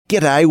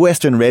G'day,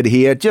 Western Red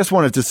here. Just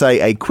wanted to say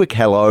a quick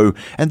hello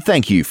and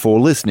thank you for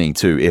listening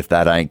to If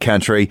That Ain't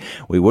Country.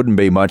 We wouldn't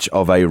be much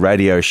of a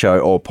radio show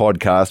or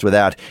podcast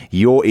without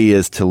your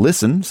ears to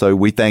listen, so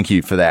we thank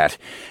you for that.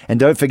 And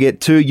don't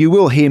forget too, you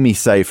will hear me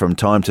say from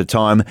time to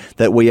time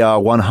that we are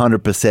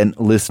 100%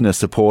 listener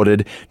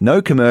supported, no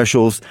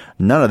commercials,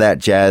 none of that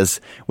jazz,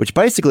 which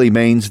basically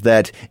means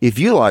that if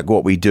you like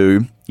what we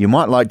do, you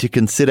might like to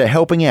consider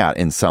helping out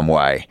in some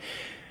way.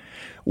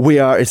 We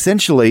are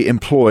essentially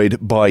employed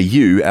by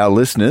you, our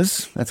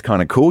listeners. That's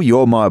kind of cool.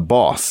 You're my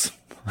boss.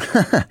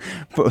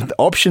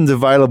 Options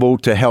available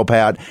to help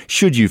out,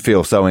 should you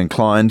feel so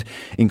inclined,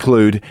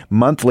 include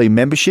monthly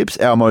memberships,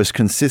 our most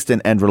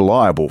consistent and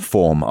reliable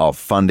form of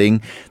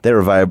funding. They're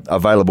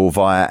available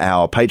via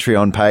our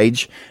Patreon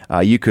page.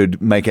 You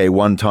could make a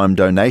one-time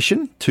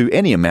donation to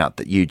any amount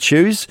that you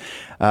choose.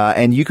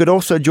 And you could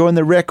also join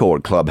the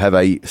Record Club, have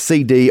a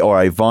CD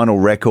or a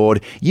vinyl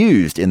record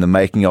used in the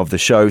making of the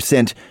show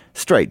sent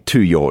straight to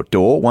your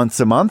door once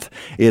a month.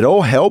 It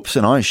all helps,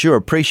 and I sure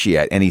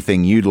appreciate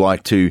anything you'd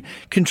like to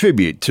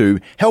contribute to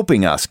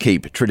helping us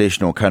keep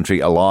traditional country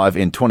alive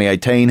in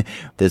 2018.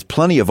 There's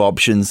plenty of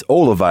options,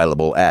 all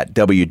available at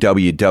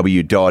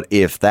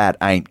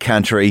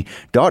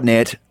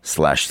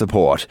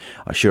www.ifthataintcountry.net/support.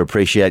 I sure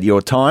appreciate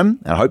your time,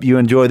 and I hope you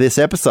enjoy this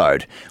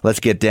episode.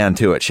 Let's get down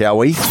to it, shall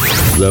we?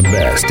 The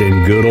best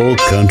in good old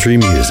country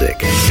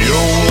music. You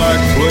don't like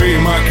play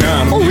my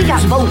kind of Oh, we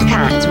got both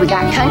kinds. We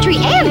got country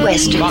and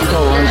western.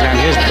 Buckles and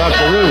his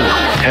buckaroo.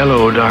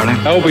 Hello, darling.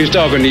 I hope he's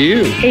talking to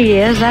you. He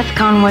is. That's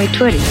Conway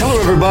Twitty. Hello,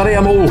 everybody.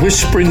 I'm old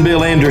Whispering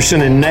Bill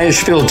Anderson in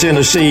Nashville,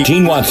 Tennessee.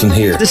 Gene Watson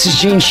here. This is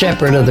Gene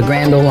Shepard of the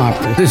Grand Ole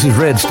Opry. This is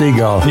Red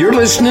Steagall. You're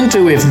listening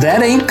to If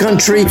That Ain't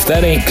Country. If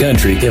that ain't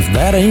country. If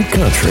that ain't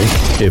country.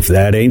 If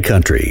That Ain't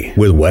Country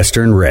with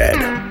Western Red.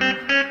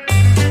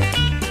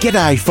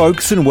 G'day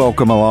folks and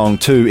welcome along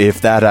to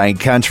If That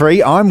Ain't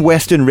Country. I'm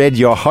Western Red,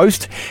 your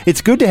host.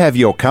 It's good to have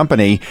your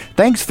company.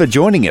 Thanks for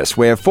joining us,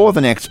 where for the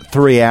next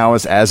 3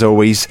 hours, as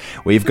always,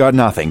 we've got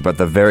nothing but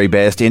the very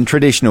best in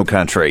traditional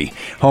country.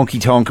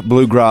 Honky-tonk,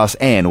 bluegrass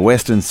and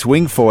western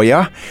swing for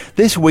you.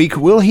 This week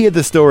we'll hear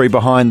the story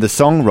behind the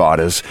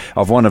songwriters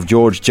of one of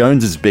George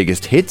Jones's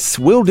biggest hits.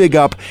 We'll dig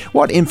up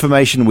what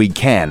information we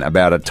can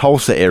about a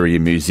Tulsa area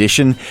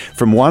musician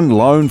from one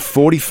lone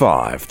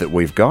 45 that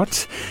we've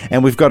got.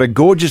 And we've got a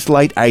gorgeous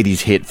late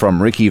 80s hit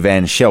from Ricky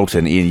Van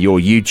Shelton in your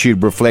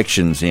YouTube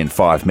reflections in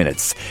 5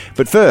 minutes.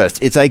 But first,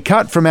 it's a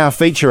cut from our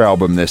feature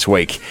album this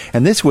week,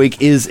 and this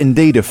week is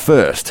indeed a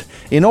first.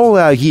 In all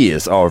our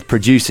years of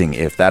producing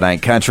If That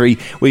Ain't Country,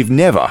 we've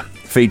never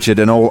featured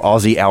an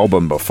all-Aussie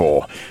album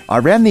before. I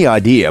ran the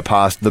idea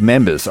past the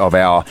members of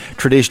our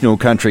Traditional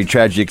Country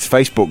Tragics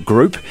Facebook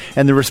group,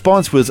 and the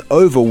response was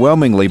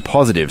overwhelmingly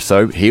positive,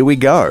 so here we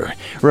go.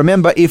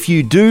 Remember, if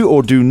you do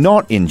or do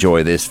not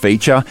enjoy this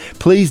feature,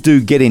 please do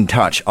get in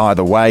touch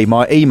either way.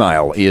 My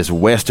email is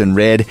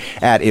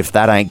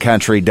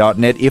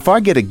westernred@ifthataintcountry.net. If I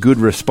get a good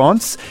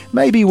response,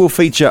 maybe we'll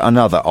feature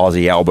another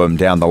Aussie album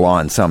down the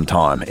line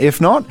sometime. If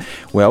not,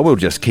 well, we'll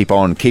just keep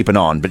on keeping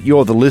on, but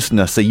you're the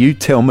listener, so you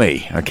tell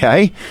me,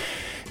 okay?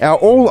 Our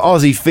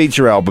all-Aussie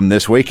feature album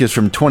this week is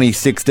from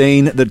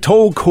 2016, the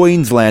tall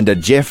Queenslander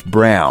Jeff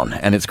Brown,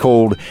 and it's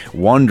called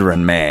Wanderin'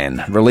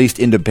 Man, released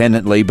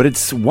independently, but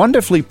it's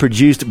wonderfully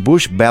produced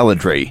bush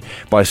balladry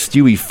by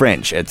Stewie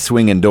French at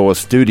Swing and Door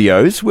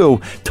Studios.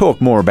 We'll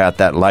talk more about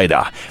that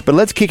later. But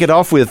let's kick it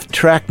off with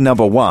track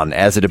number 1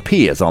 as it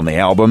appears on the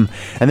album.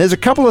 And there's a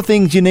couple of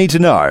things you need to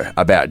know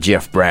about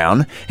Jeff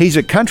Brown. He's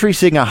a country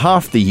singer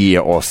half the year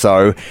or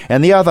so,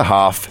 and the other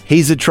half,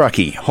 he's a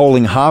truckie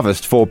hauling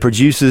harvest for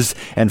producers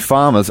and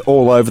farmers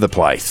all over the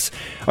place.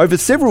 Over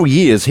several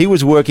years, he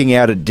was working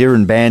out at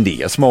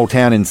Dirranbandy, a small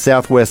town in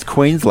southwest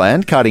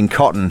Queensland, cutting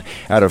cotton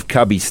out of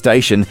Cubby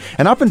Station,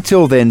 and up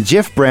until then,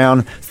 Jeff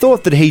Brown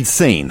thought that he'd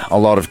seen a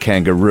lot of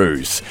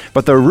kangaroos.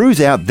 But the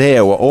roos out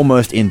there were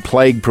almost in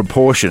plague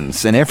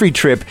proportions, and every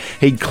trip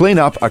he'd clean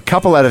up a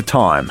couple at a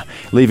time,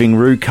 leaving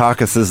roo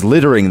carcasses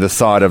littering the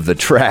side of the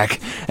track.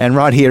 And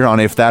right here on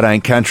If That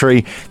Ain't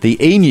Country, the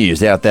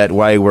emus out that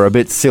way were a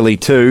bit silly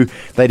too.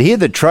 They'd hear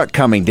the truck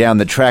coming down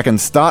the track and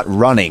start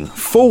running,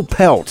 full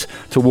pelt,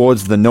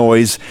 towards the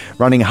noise,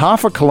 running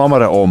half a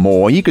kilometre or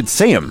more. You could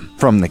see him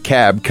from the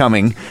cab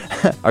coming,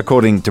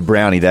 according to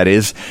Brownie that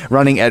is,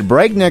 running at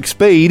breakneck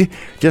speed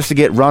just to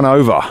get run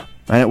over.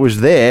 And it was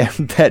there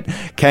that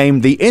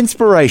came the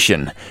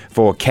inspiration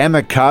for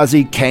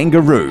Kamikaze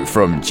Kangaroo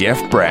from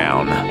Jeff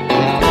Brown.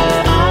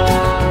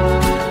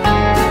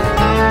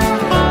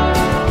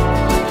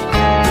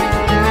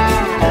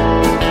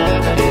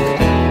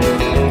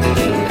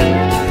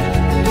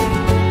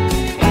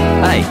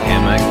 Hey,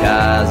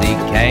 kamikaze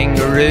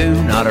kangaroo,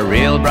 not a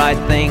real bright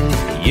thing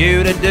for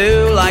you to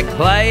do, like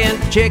playing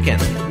chicken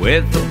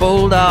with the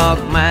bulldog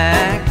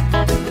Mac.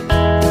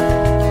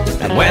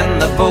 And when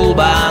the bull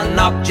bar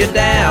knocked you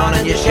down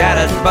and your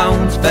shattered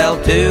bones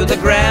fell to the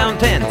ground,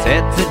 10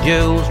 sets of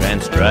jewels ran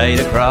straight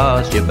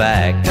across your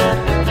back. 10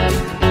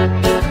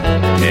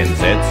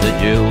 sets of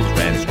jewels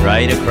ran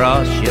straight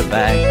across your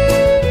back.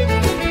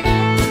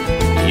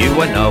 You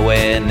were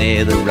nowhere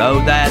near the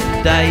road that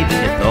day,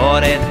 but you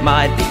thought it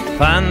might be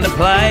fun to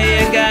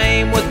play a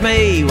game with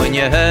me when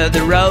you heard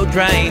the road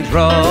trains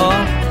roar.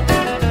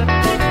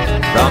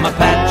 From a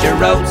patch of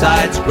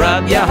roadside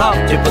scrub you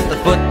hopped, you put the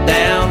foot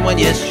down when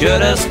you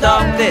should have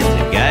stopped. It's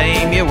a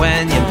game you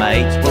and your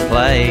mates will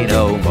play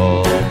no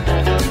more.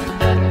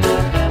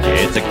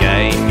 It's a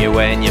game you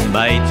and your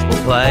mates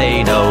will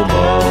play no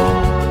more.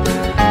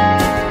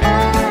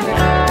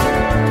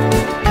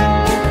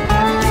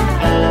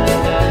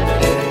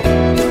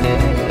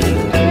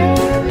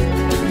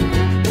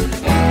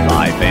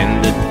 Life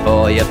ended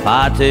for you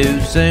far too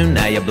soon.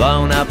 Now you're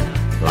blown up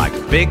like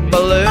a big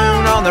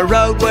balloon on the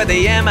road where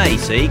the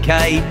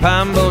MACK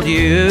pummeled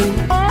you.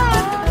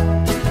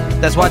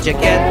 That's what you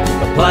get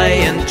for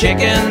playing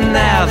chicken.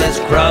 Now there's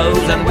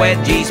crows and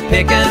wedgies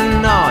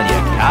picking on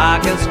your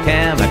carcass,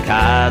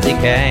 kamikaze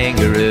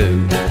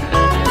kangaroo.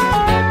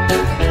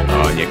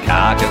 On your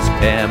carcass,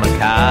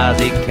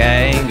 kamikaze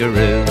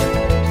kangaroo.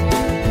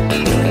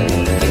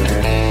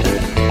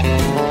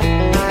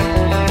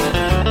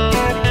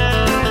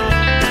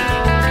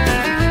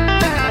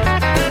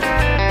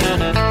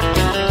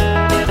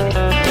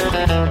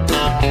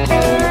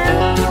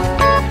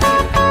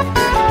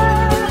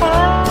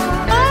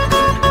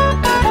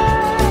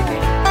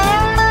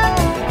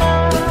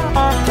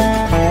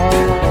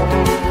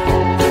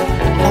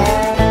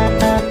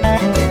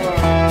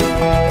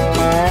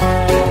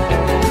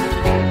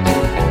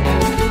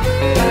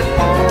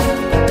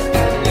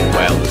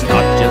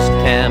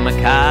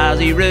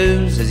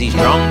 As he's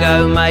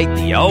drongo, mate,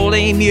 the old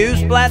emu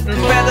splatting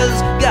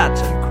feathers,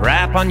 guts and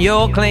crap on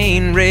your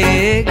clean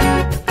rig.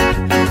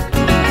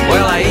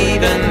 Well, I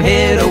even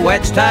hit a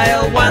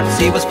wedge-tail once.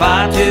 He was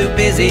far too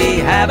busy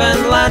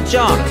having lunch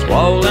on a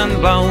swollen,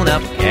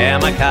 blown-up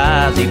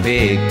kamikaze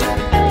pig.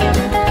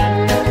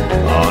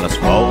 On a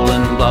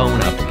swollen,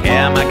 blown-up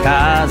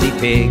kamikaze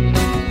pig.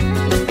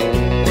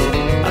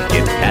 I've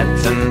killed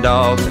cats and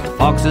dogs and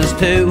foxes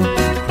too,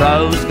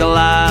 crows,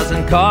 galahs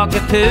and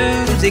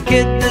cockatoos. He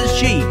killed the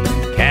sheep,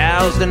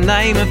 cows to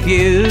name a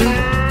few.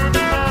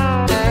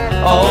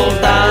 All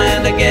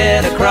dying to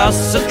get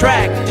across the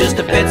track, just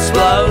a bit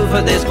slow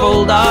for this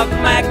bulldog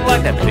Mac,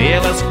 like that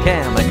fearless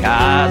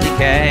kamikaze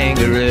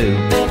kangaroo.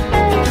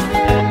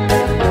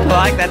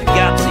 Like that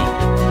gutsy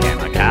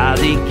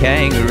kamikaze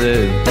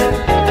kangaroo.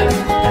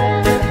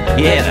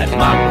 Yeah, that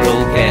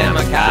mongrel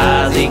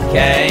kamikaze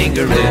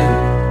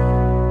kangaroo.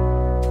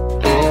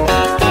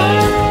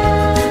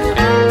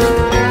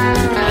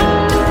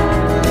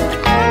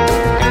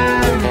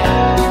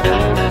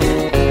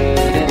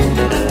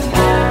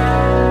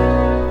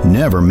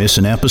 Never miss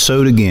an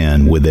episode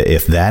again with the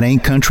If That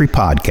Ain't Country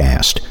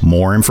podcast.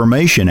 More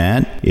information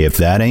at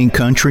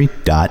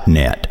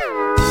ifthataintcountry.net.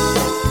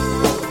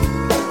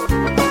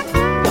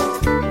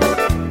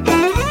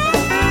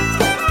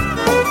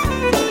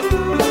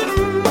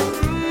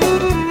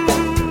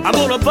 I'm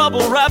gonna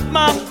bubble wrap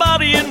my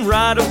body and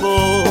ride a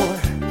bull.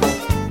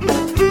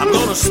 I'm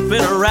gonna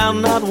spin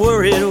around, not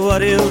worried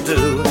what he'll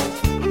do.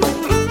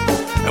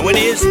 And when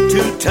his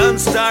 2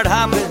 tons start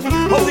hopping,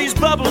 hope these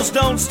bubbles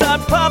don't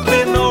start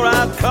popping, or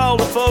I'll call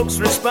the folks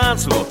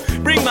responsible,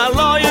 bring my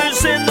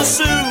lawyers in to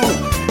sue.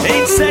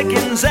 8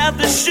 seconds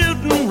after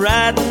shooting,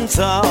 riding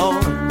tall,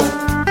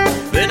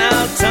 then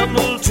I'll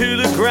tumble to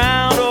the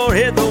ground or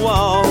hit the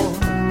wall.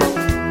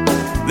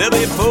 There'll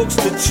be folks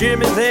to cheer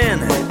me then,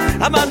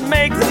 I might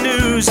make the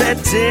news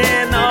at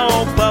 10,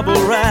 all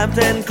bubble wrapped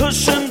and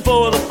cushioned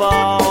for the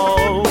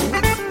fall.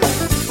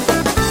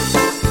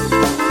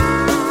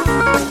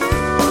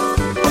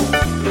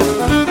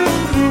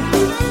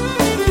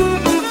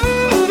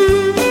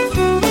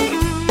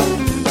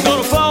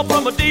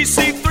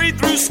 DC3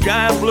 through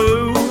sky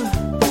blue.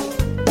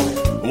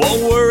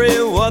 Won't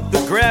worry what the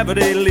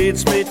gravity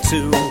leads me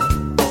to.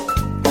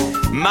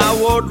 My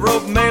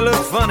wardrobe may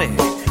look funny,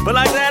 but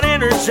like that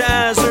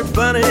Energizer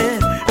bunny,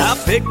 I'll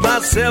pick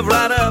myself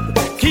right up,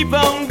 keep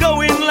on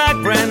going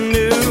like brand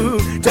new.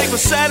 Take my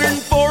Saturn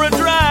for a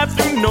drive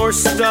through North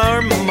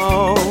Star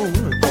Mall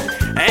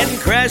and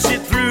crash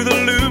it through the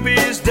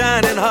Luby's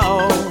dining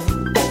hall.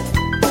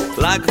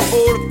 Like a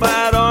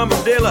fortified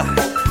armadillo,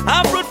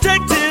 I'm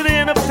protected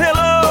in a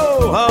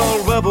pillow,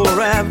 all bubble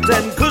wrapped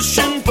and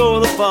cushioned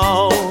for the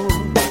fall.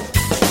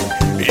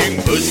 You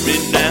can push me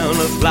down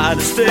a flight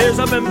of stairs,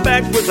 I've been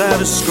back without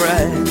a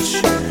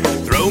scratch.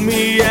 Throw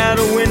me out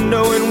a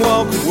window and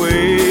walk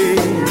away.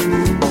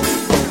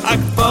 I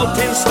can fall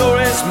 10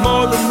 stories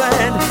more than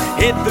that,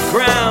 hit the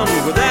ground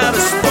without a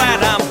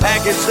splat. I'm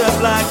packaged up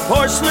like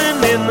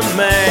porcelain in the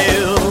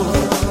mail.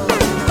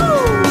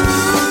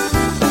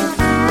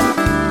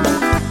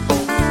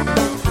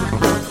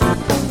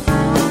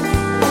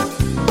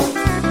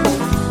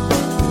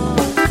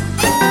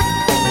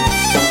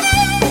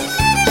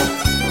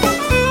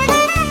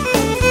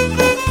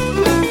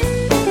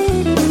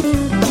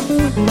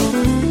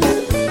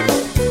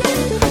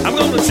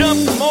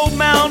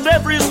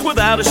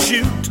 Without a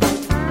chute,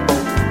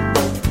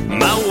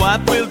 my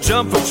wife will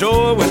jump for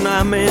joy when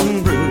I'm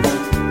en route.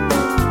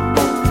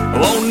 I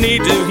won't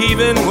need to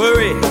even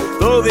worry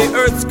Though the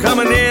earth's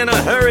coming in a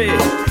hurry,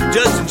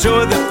 just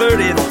enjoy the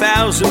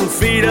 30,000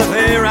 feet of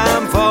air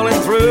I'm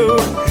falling through.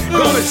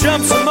 Gonna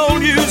jump some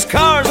old used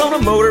cars on a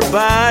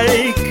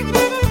motorbike.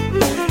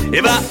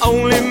 If I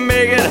only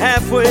make it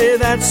halfway,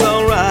 that's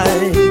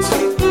alright.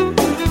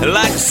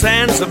 Like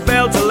sands of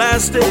belt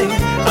elastic,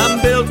 I'm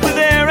built with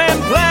air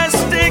and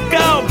plastic,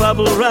 all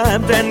bubble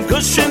wrapped and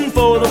cushioned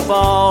for the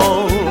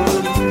fall.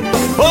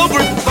 Over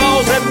the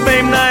falls at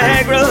Fame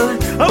Niagara,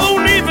 I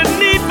won't even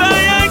need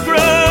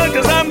Viagra,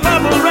 'cause I'm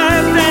bubble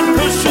wrapped and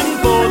cushioned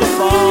for the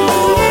fall.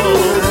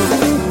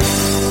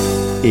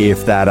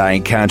 If that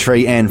ain't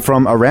country, and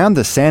from around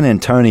the San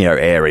Antonio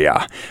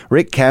area.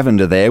 Rick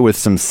Cavender there with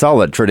some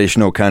solid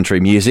traditional country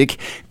music.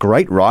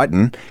 Great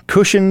writing,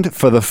 cushioned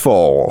for the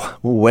fall.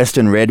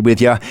 Western Red with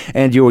you,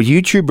 and your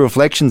YouTube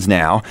reflections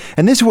now.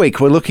 And this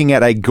week we're looking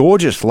at a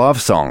gorgeous love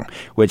song,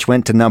 which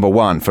went to number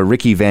 1 for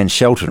Ricky Van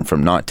Shelton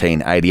from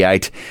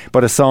 1988,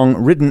 but a song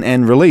written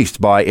and released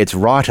by its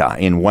writer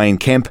in Wayne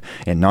Kemp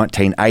in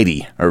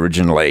 1980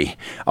 originally.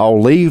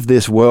 I'll Leave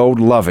This World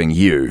Loving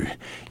You.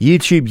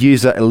 YouTube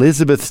user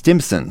Elizabeth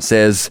Stimson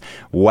says,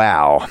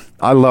 "Wow,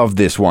 I loved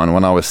this one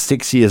when I was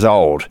 6 years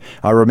old.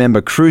 I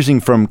remember cruising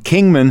from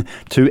Kingman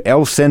to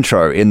El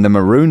Centro in the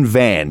maroon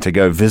van to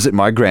go visit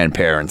my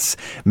grandparents.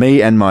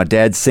 Me and my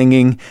dad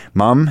singing,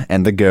 Mum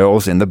and the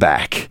girls in the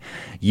back."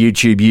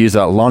 YouTube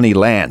user Lonnie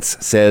Lance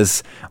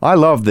says, "I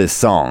love this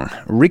song.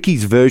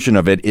 Ricky's version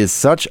of it is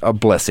such a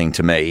blessing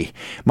to me.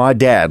 My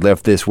dad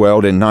left this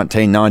world in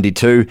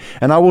 1992,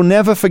 and I will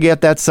never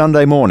forget that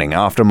Sunday morning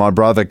after my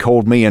brother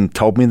called me and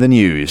told me the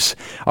news.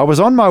 I was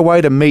on my way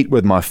to meet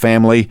with my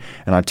family,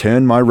 and I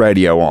turned my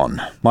radio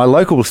on. My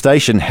local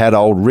station had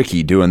old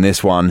Ricky doing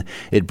this one.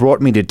 It brought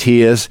me to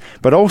tears,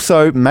 but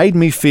also made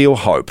me feel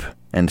hope,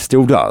 and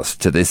still does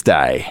to this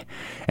day."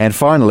 And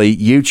finally,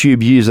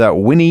 YouTube user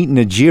Winnie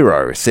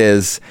Najiro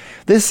says,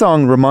 "This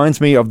song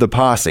reminds me of the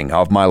passing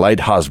of my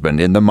late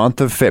husband in the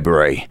month of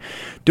February.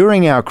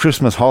 During our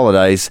Christmas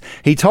holidays,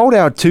 he told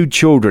our 2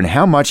 children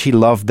how much he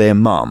loved their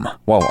mum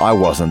while I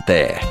wasn't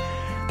there.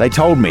 They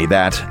told me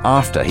that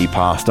after he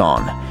passed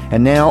on,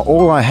 and now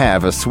all I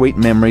have are sweet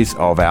memories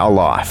of our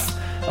life.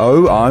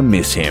 Oh, I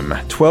miss him.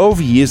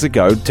 12 years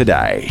ago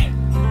today."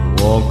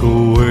 Walk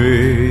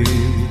away,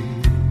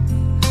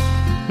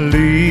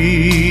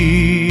 leave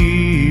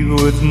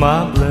with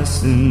my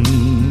blessing.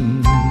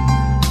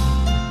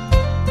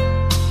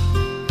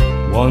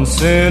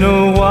 Once in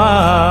a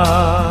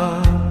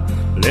while,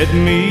 let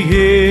me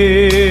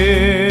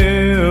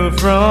hear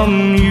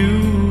from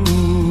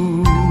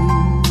you.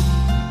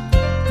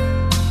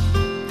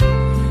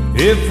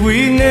 If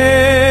we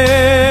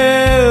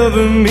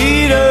never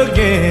meet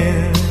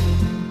again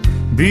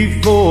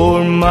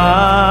before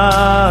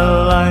my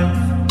life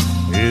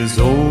is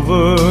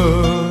over,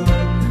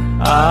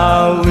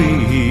 I'll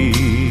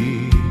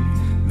leave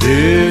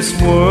this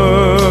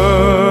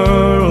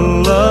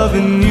world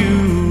loving you.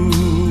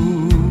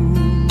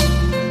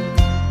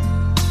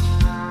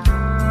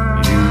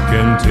 You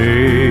can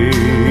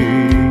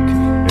take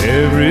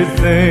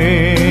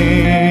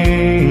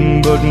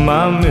everything but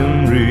my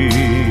memories,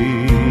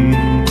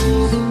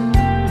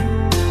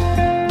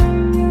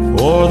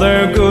 for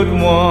they're good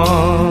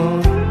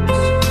ones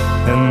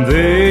and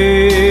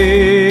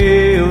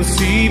they'll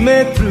see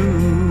me through.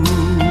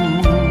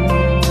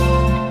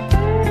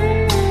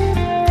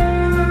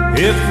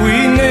 If we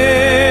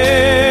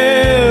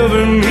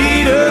never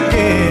meet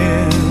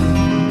again,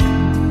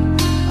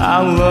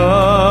 I'll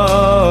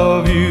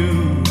love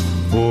you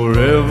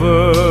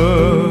forever.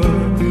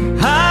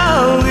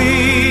 I'll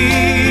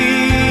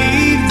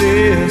leave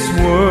this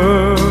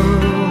world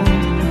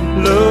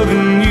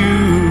loving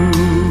you.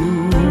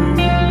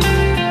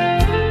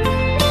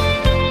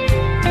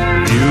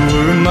 You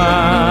were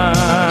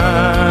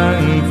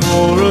mine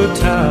for a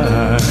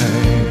time,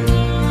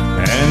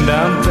 and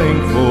I'm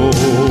thankful.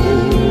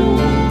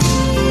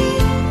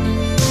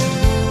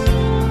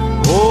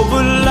 Oh,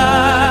 but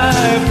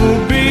life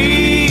will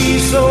be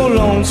so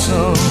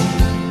lonesome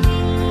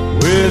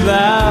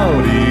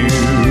without you.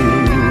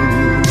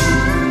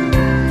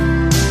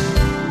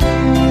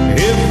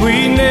 If we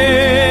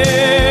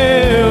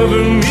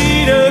never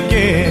meet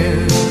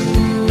again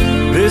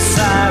this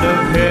side of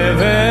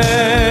heaven,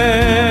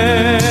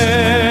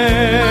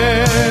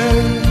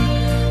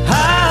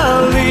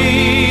 I'll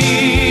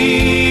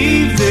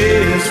leave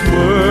this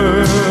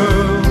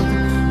world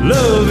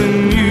loving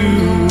you.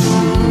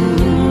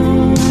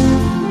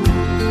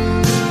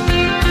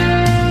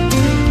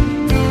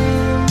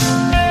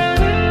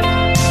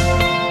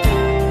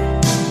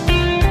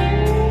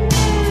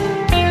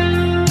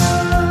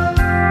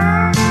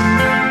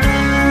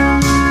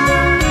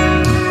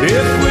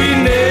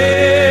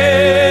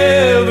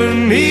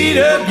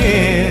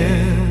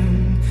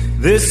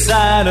 This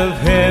side of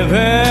heaven,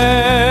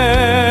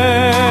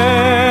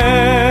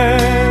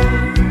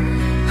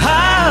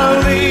 I'll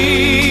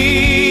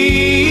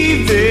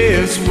leave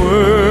this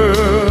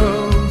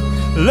world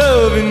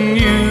loving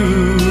you.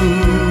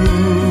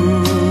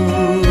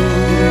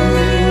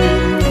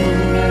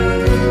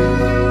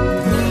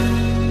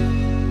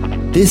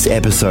 This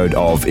episode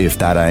of If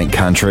That Ain't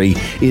Country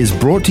is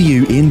brought to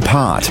you in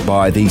part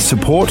by the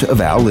support of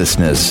our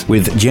listeners,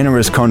 with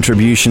generous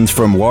contributions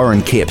from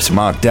Warren Kipps,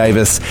 Mark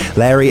Davis,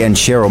 Larry and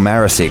Cheryl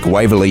Marisick,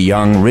 Waverly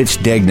Young,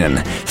 Rich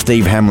Degnan,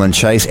 Steve Hamlin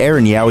Chase,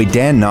 Aaron Yowie,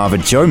 Dan Narva,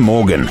 Joe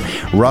Morgan,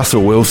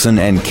 Russell Wilson,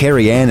 and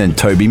Kerry Ann and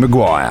Toby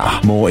Maguire.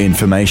 More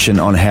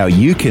information on how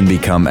you can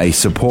become a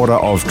supporter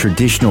of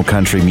traditional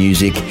country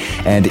music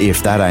and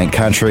If That Ain't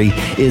Country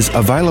is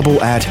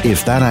available at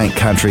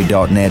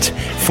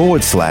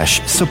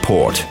ifthataintcountry.net/support.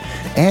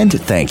 And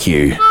thank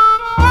you.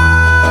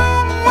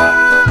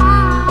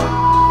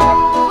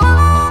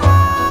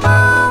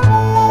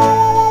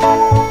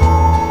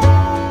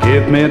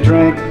 Give me a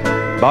drink,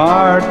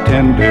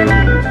 bartender,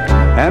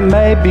 and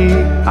maybe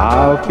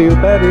I'll feel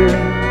better.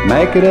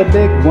 Make it a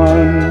big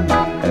one,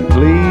 and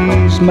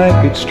please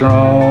make it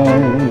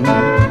strong.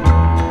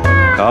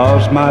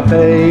 'Cause my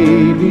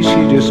baby,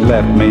 she just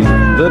left me,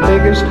 the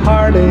biggest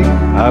heartache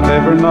I've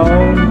ever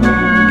known.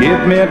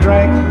 Give me a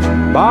drink,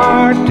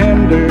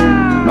 bartender,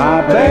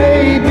 my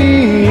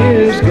baby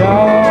is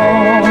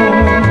gone.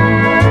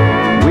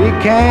 We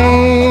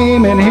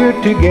came in here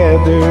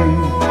together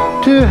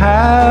to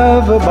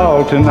have a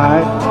ball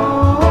tonight.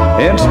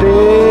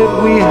 Instead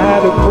we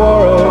had a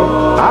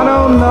quarrel, I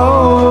don't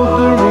know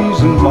the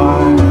reason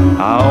why.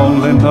 I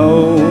only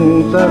know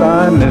that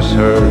I miss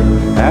her,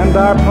 and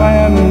our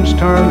plans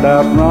turned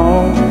out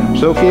wrong.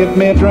 So give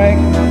me a drink,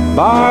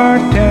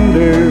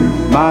 bartender,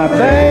 my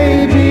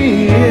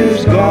baby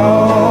is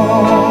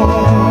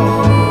gone.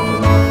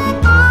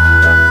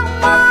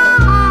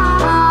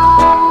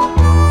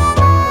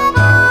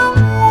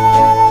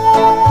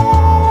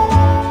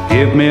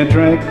 Give me a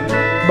drink,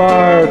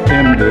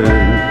 bartender,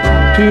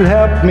 to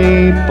help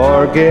me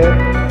forget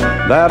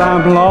that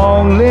I'm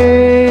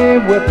lonely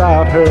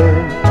without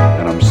her,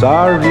 and I'm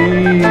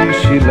sorry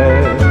she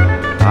left.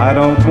 I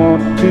don't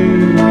want to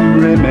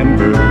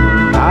remember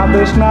how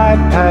this night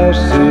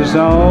passes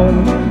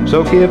on.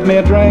 So give me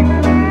a drink,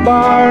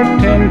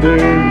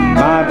 bartender,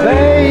 my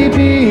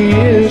baby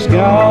is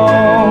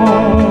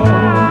gone.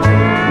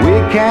 We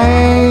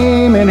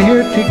came in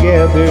here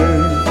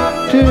together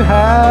to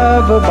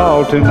have a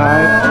ball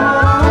tonight.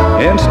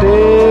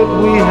 Instead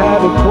we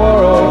had a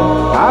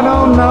quarrel, I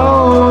don't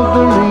know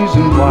the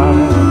reason why.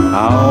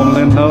 I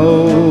only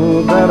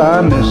know that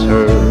I miss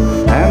her,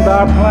 and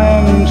our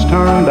plans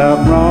turned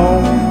out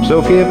wrong.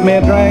 So give me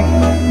a drink,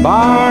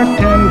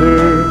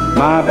 bartender,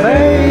 my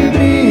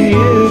baby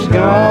is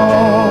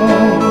gone.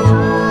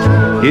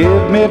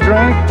 Give me a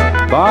drink,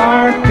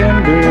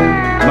 bartender,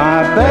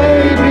 my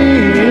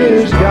baby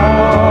is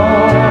gone.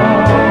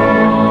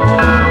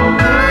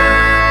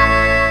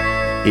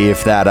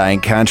 If That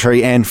Ain't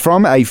Country, and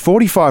from a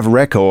 45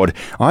 record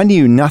I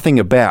knew nothing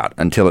about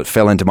until it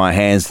fell into my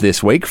hands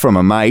this week from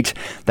a mate.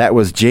 That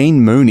was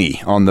Gene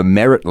Mooney on the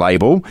Merit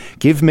label,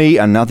 Give Me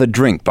Another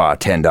Drink,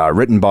 Bartender,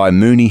 written by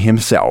Mooney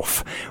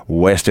himself.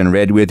 Western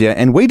Red with you,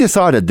 and we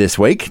decided this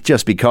week,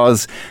 just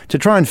because, to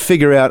try and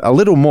figure out a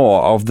little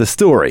more of the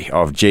story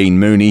of Gene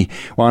Mooney,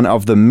 one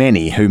of the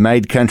many who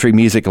made country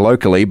music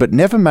locally but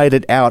never made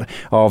it out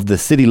of the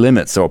city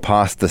limits or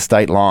past the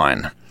state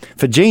line.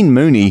 For Gene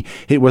Mooney,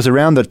 it was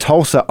around the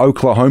Tulsa,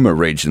 Oklahoma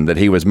region that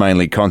he was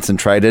mainly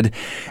concentrated,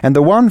 and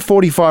the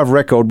 145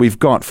 record we've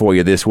got for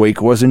you this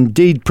week was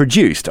indeed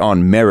produced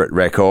on Merit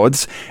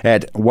Records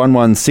at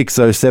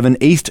 11607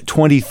 East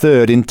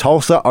 23rd in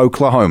Tulsa,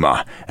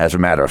 Oklahoma, as a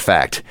matter of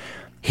fact.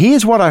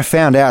 Here's what I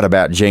found out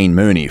about Gene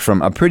Mooney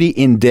from a pretty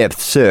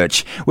in-depth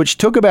search, which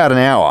took about an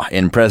hour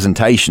in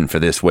presentation for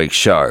this week's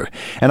show.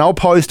 And I'll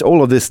post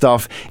all of this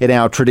stuff in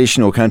our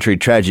Traditional Country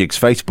Tragics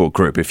Facebook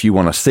group if you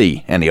want to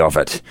see any of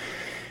it.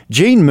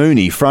 Gene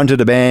Mooney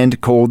fronted a band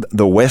called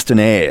the Western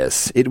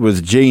Airs. It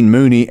was Gene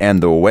Mooney and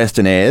the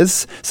Western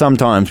Airs,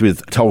 sometimes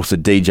with Tulsa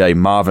DJ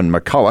Marvin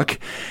McCulloch,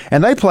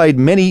 and they played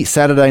many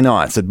Saturday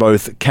nights at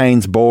both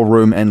Kane's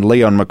Ballroom and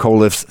Leon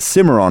McAuliffe's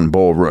Cimarron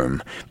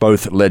Ballroom,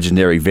 both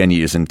legendary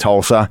venues in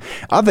Tulsa.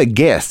 Other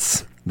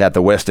guests that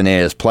the Western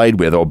Airs played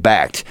with or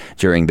backed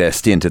during their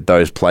stint at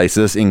those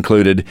places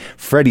included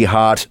Freddie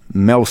Hart,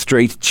 Mel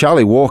Street,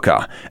 Charlie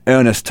Walker,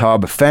 Ernest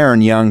Tubb,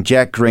 Farron Young,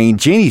 Jack Green,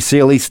 Jeannie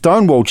Seeley,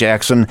 Stonewall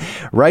Jackson,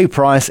 Ray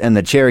Price and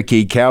the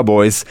Cherokee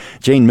Cowboys.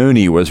 Gene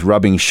Mooney was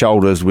rubbing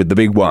shoulders with the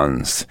big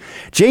ones.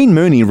 Gene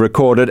Mooney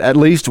recorded at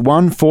least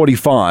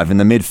 145 in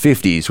the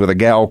mid-50s with a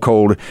gal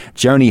called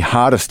Joni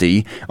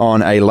Hardesty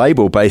on a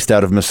label based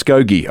out of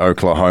Muskogee,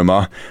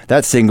 Oklahoma.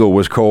 That single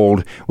was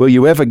called Will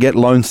You Ever Get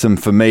Lonesome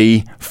for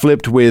Me,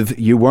 flipped with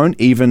You Won't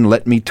Even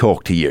Let Me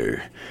Talk to You.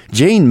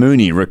 Gene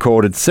Mooney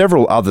recorded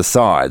several other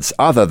sides,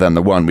 other than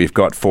the one we've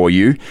got for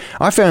you.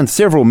 I found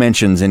several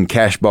mentions in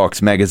Cashbox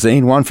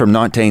magazine, one from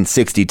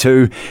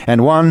 1962,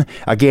 and one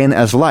again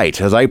as late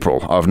as April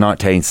of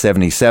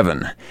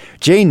 1977.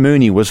 Gene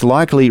Mooney was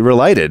likely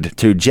related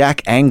to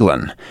Jack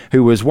Anglin,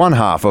 who was one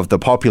half of the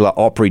popular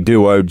Opry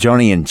duo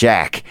Johnny and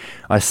Jack.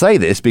 I say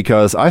this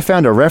because I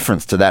found a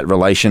reference to that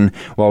relation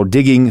while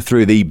digging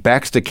through the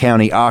Baxter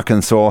County,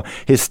 Arkansas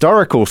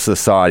Historical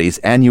Society's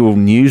annual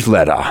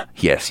newsletter.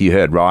 Yes, you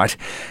heard right. right,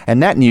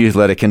 and that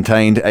newsletter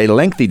contained a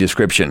lengthy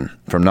description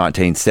from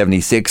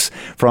 1976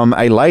 from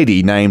a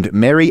lady named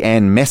Mary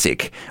Ann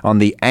Messick on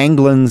the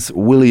Anglins,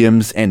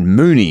 Williams and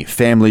Mooney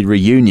family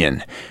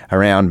reunion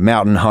around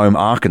Mountain Home,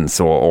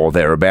 Arkansas or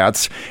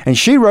thereabouts, and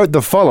she wrote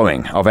the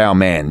following of our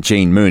man,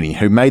 Gene Mooney,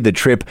 who made the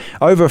trip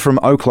over from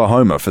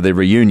Oklahoma for the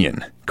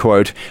reunion.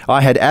 Quote,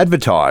 I had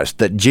advertised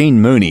that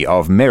Gene Mooney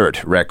of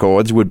Merit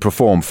Records would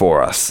perform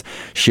for us.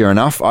 Sure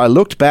enough, I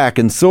looked back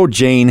and saw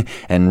Gene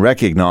and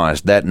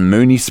recognized that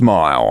Mooney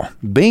smile.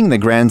 Being the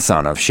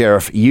grandson of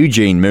Sheriff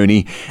Eugene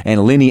Mooney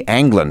and Linnie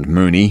Anglin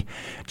Mooney,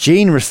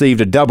 Gene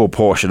received a double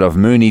portion of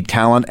Mooney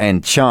talent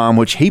and charm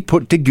which he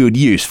put to good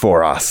use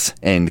for us.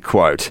 End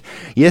quote.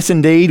 Yes,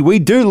 indeed, we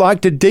do like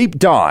to deep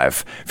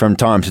dive from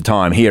time to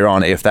time here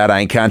on If That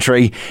Ain't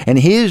Country, and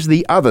here's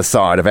the other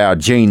side of our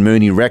Gene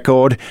Mooney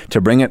record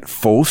to bring it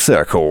full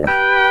circle.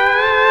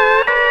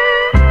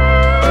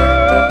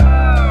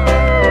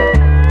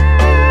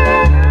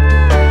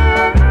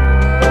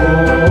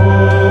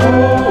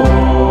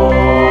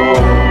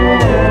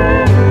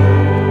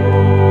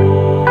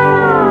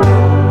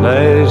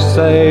 They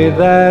say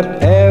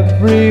that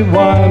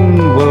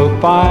everyone will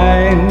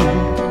find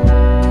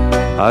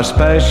a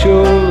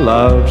special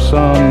love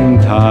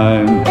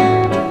sometime.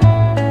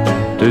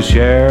 To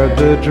share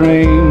the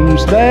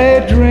dreams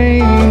they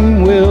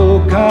dream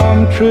will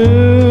come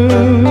true.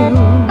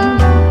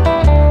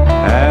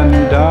 And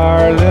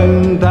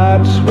darling,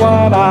 that's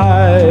what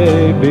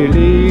I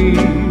believe,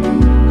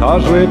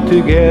 'cause we're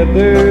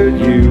together,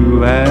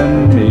 you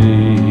and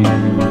me.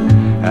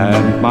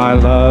 And my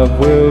love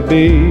will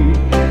be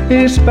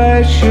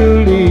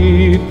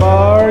especially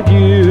for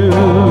you.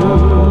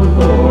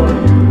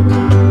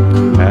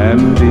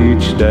 And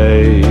each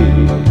day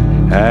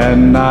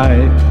and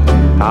night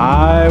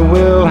I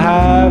will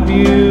have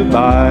you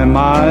by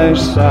my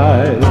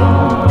side.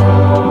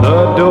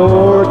 The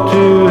door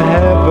to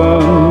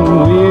heaven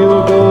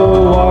we'll go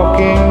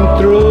walking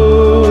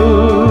through,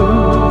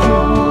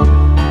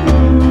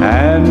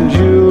 and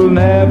you'll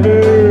never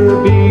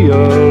be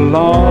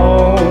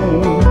alone.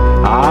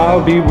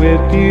 I'll be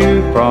with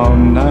you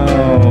from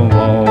now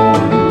on,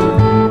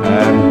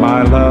 and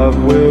my love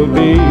will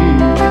be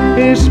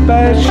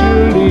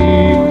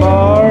especially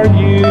for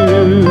you.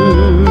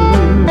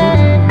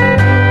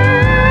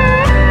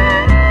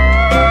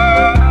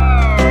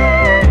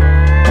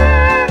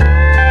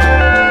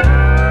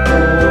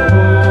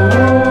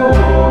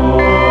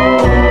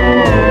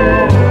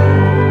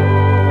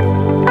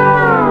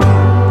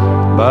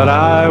 But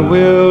I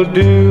will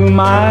do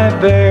my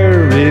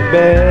very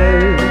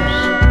best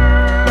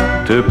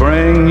to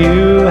bring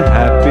you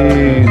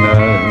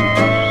happiness,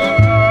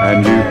 and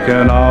you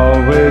can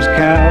always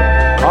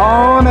count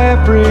on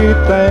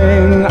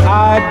everything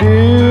I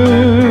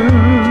do.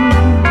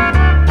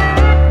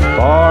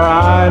 For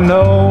I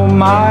know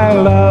my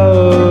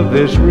love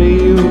is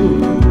real,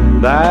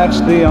 that's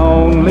the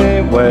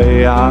only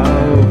way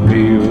I'll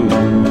feel,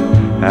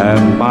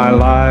 and my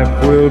life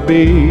will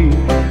be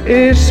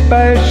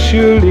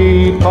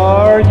especially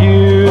for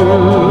you.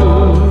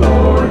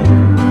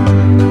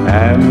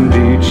 And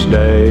each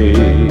day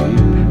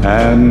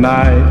and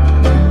night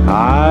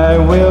I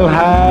will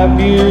have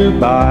you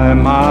by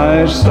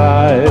my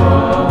side.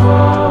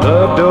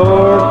 The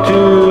door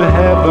to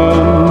heaven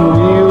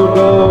we'll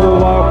go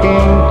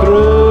walking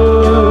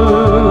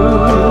through,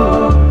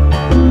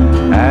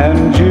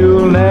 and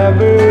you'll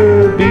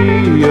never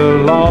be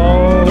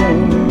alone.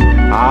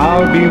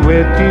 I'll be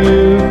with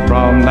you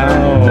from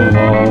now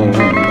on,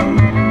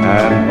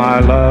 and my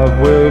love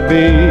will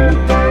be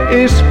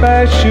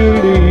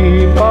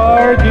especially for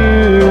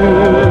you.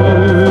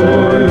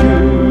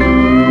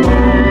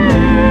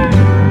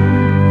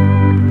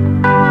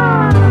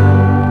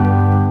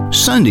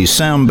 Sundays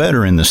sound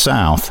better in the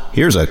South.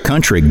 Here's a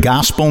country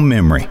gospel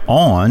memory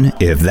on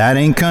If That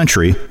Ain't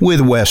Country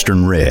with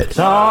Western Red.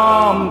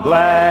 Some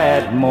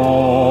glad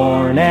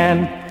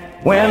morning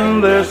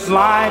when this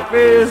life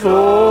is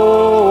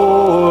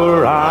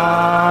o'er,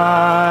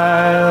 I'll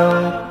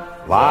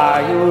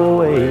fly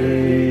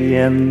away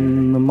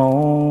in the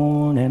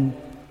morning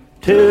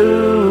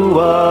to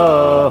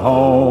a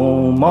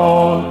home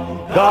on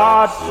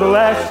God's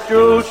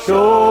celestial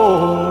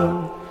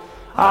shore.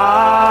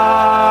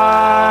 I'll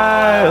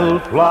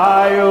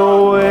fly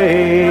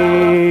away.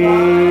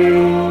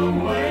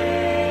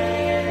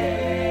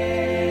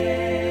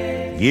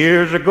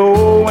 Years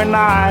ago when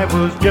I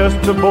was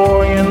just a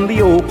boy in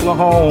the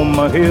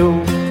Oklahoma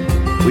hills,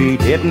 we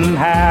didn't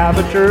have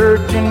a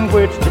church in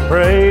which to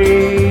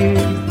pray.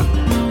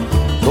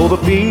 So the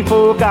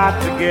people got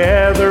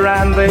together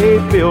and they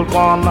built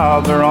one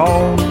of their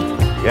own,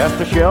 just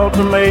a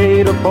shelter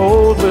made of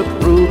poles with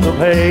roofs of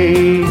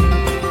hay.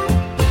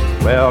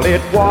 Well,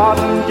 it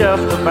wasn't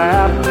just the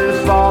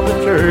Baptists or the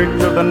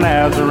Church of the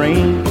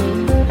Nazarene,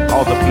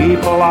 all the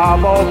people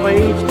of all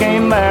faiths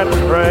came there to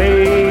pray.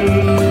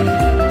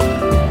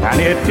 And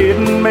it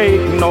didn't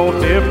make no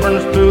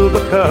difference to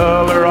the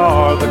color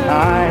or the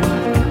kind,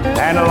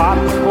 and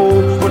lots of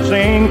folks would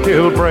sing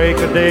till break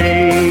of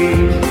day.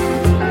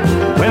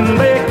 When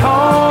they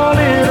called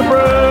it a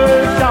brother,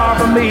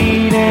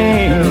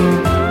 meeting.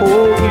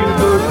 Oh, you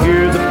could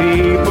hear the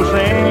people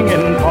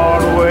singing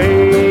part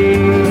away,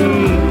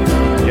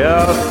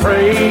 just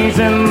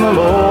praising the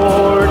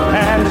Lord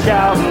and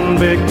shouting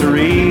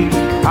victory.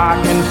 I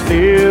can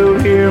still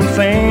hear them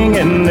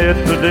singing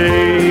it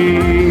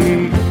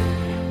today.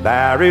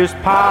 There is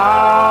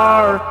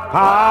power,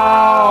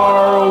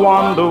 power,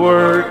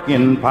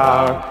 wonder-working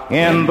power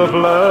in the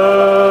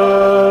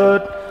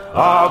blood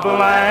of the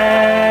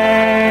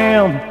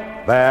Lamb.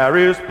 There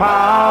is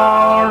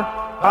power,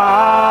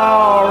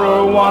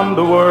 power,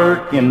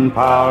 wonder-working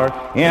power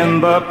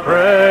in the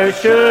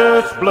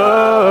precious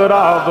blood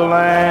of the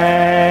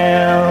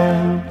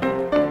Lamb.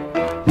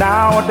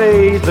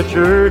 Nowadays the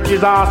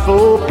churches are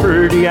so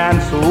pretty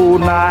and so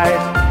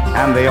nice,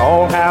 and they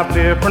all have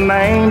different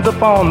names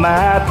upon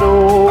that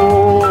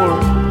door.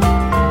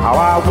 How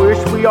I wish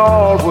we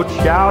all would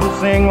shout and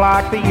sing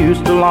like they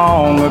used to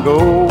long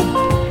ago,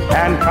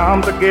 and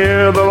come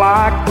together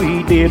like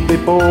we did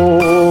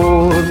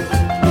before.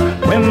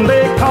 When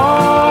they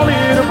call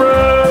it a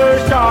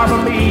brush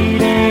harbor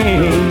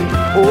meeting,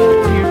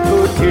 oh, you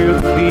could hear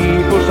the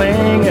people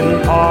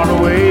singing part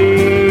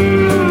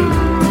away,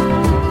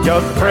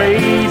 just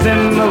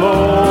praising the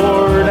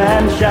Lord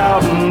and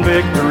shouting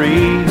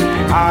victory.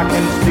 I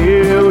can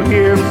still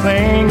hear them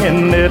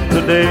singing it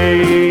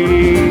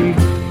today.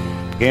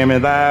 Give me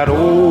that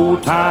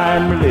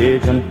old-time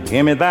religion.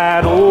 Give me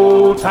that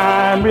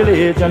old-time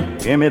religion.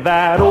 Give me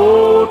that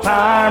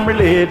old-time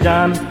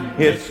religion.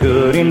 It's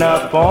good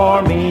enough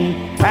for me.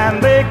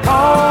 And they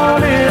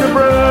call it a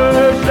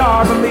brush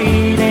harbor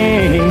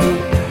meeting.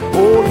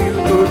 Oh, you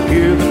could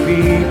hear the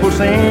people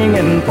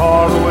singing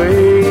far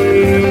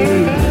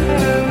away,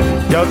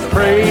 just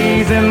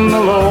praising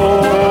the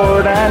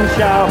Lord and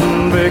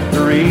shouting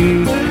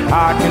victory.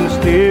 I can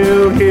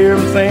still hear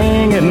them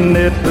singing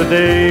it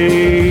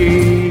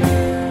today,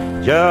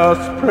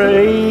 just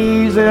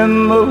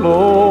praising the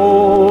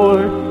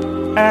Lord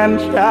and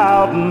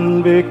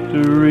shouting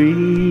victory.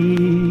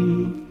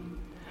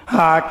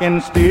 I can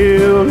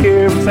still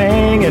hear them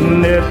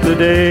singing it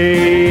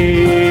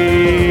today.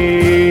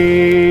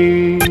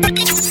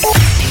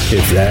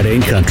 If that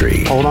ain't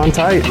country. Hold on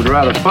tight. Would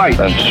rather fight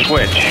than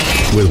switch.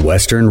 With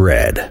Western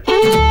Red.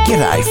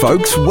 G'day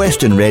folks,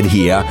 Western Red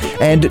here,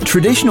 and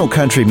traditional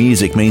country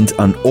music means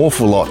an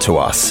awful lot to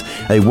us.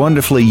 A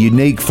wonderfully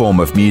unique form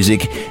of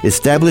music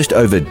established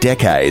over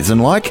decades,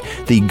 and like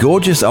the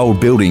gorgeous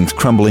old buildings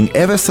crumbling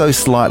ever so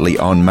slightly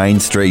on Main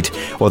Street,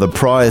 or the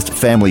prized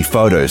family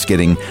photos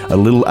getting a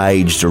little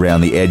aged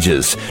around the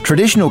edges,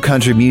 traditional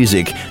country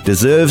music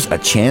deserves a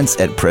chance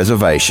at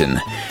preservation.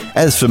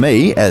 As for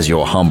me, as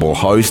your humble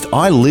host,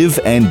 I live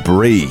and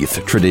breathe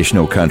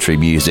traditional country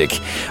music.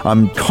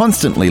 I'm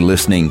constantly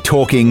listening,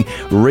 talking,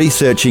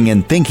 researching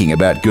and thinking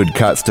about good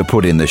cuts to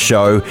put in the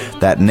show,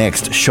 that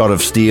next shot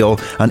of steel,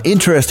 an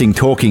interesting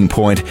talking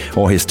point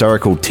or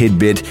historical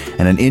tidbit,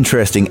 and an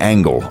interesting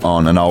angle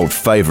on an old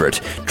favourite.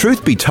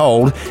 Truth be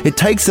told, it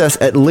takes us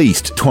at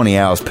least 20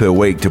 hours per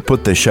week to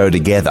put the show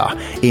together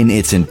in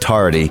its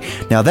entirety.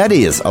 Now that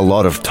is a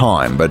lot of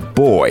time, but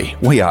boy,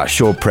 we are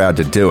sure proud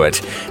to do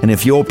it. And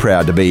if you're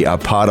proud to be a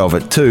part of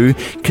it too,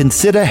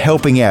 consider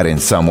helping out in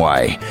some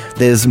way.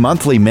 There's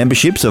monthly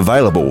memberships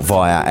available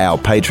via our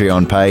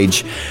Patreon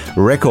page,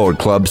 record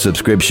club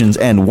subscriptions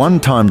and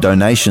one-time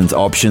donations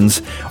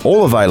options,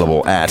 all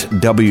available at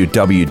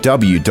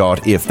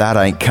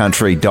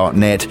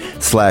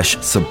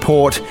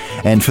www.ifthataintcountry.net/support.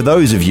 And for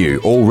those of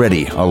you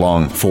already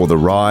along for the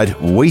ride,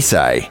 we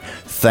say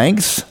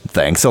thanks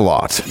a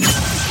lot.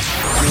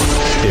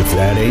 If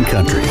that ain't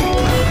country.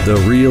 The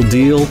real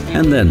deal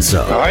and then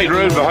some. I hate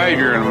rude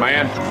behavior in a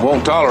man.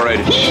 Won't tolerate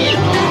it.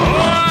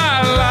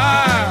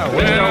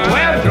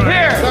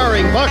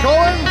 Starring Buck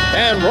Owens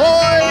and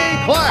Roy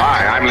Clark.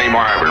 Hi, I'm Lee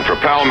Marvin for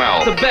Pall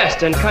Mall. The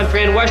best in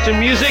country and western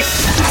music.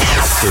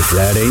 If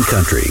that ain't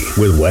country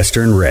with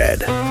Western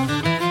Red.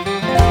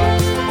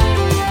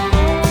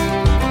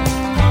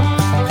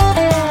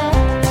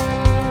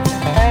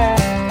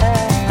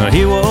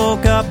 He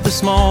woke up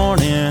this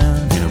morning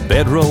in a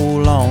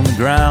bedroll on the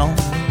ground,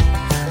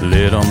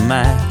 lit a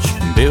match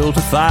and built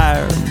a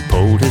fire and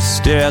pulled his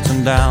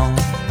Stetson down.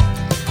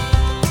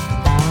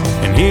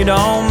 And he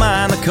don't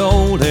mind the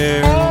cold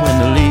air when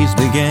the leaves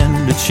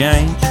begin to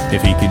change.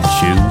 If he could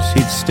choose,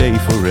 he'd stay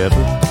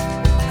forever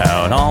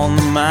out on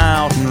the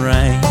mountain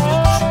range.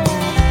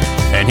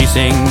 And he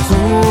sings,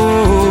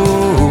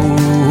 ooh,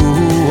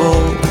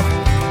 oh.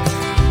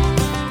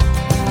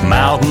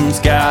 Mountains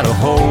got a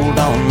hold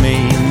on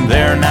me and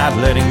they're not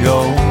letting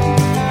go.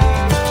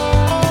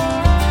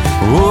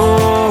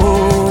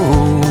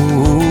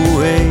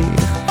 Oh, hey.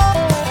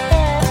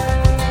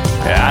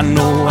 I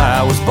know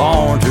I was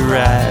born to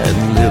ride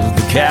and live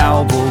the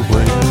cowboy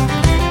way.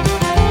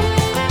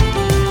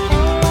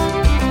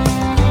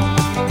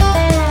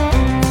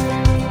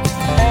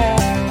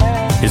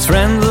 His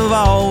friends have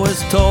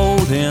always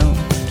told him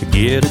to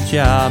get a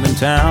job in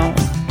town,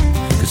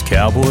 'cause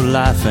cowboy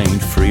life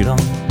ain't freedom,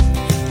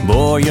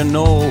 boy, you're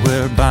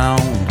nowhere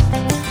bound.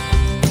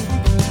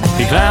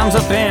 He climbs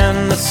up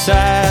in the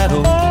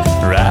saddle,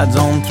 rides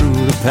on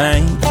through the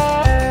pain.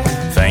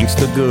 Thanks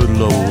the good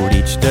Lord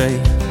each day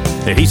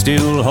that he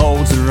still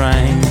holds the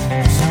reins.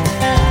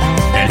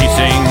 And he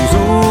sings,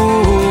 ooh,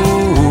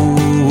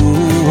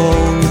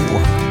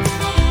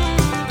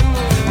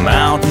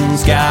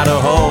 mountains got a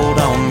hold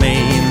on me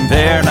and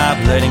they're not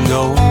letting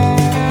go.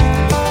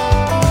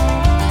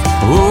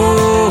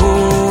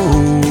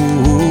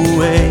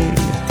 Ooh, hey.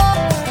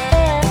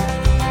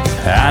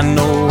 I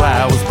know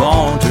I was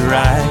born to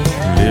ride,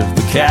 live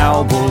the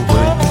cowboy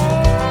way.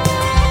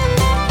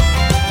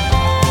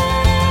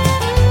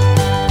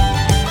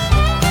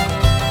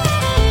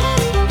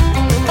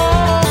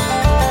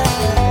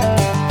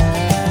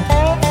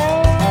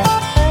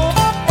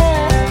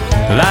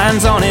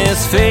 Lines on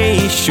his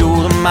face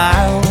show the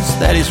miles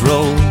that he's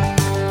rode.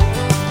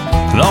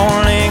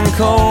 Lonely and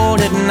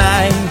cold at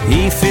night,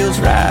 he feels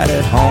right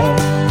at home.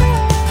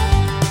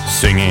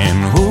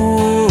 Singing,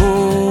 ooh,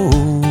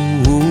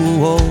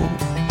 oh.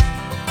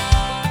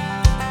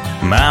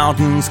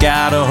 Mountains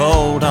got a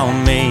hold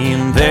on me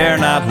and they're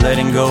not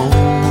letting go.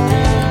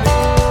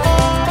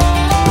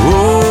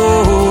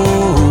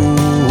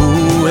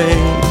 Ooh,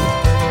 hey.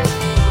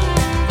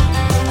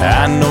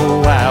 I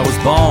know I was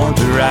born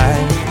to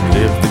ride,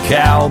 live the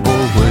cowboy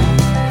way.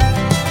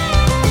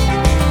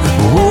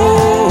 Ooh,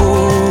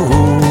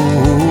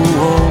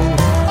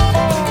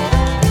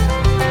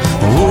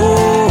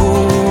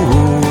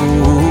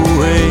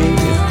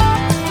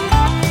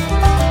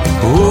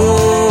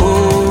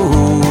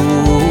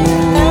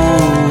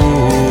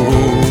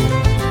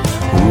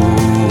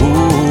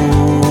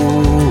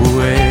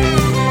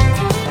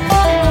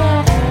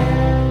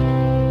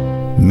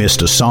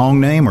 Missed a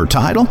song name or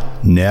title?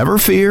 Never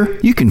fear.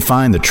 You can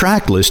find the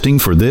track listing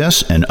for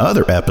this and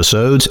other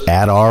episodes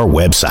at our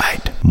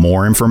website.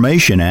 More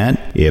information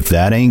at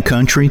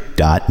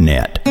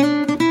ifthataintcountry.net.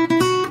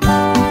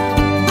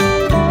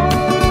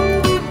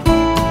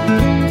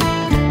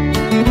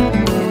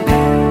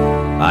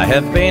 I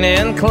have been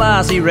in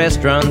classy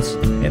restaurants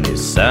in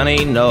this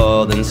sunny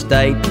northern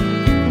state,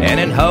 and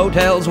in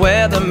hotels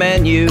where the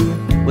menu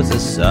was the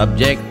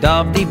subject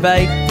of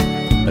debate.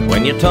 But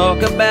when you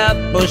talk about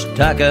bush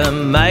tucker,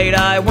 mate,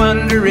 I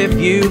wonder if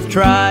you've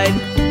tried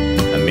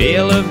a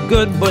meal of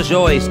good bush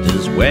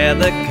oysters where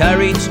the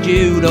curry's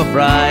stewed or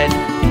fried.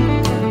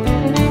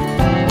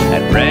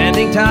 At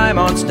branding time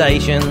on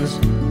stations,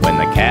 when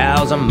the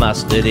cows are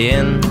mustered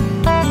in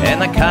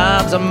and the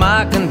calves are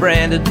marked and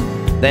branded,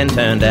 then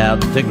turned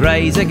out to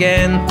graze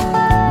again,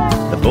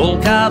 the bull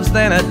calves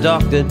then are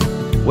doctored,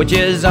 which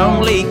is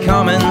only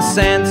common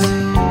sense,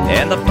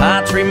 and the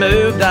parts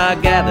removed are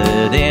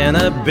gathered in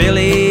a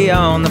billy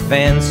on the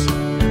fence.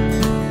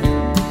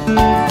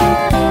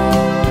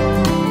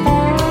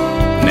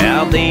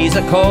 Now these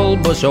are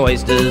called bush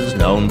oysters,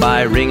 known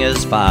by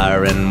ringers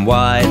far and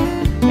wide,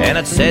 and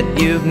it's said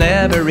you've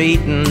never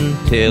eaten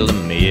till a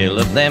meal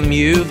of them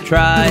you've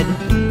tried.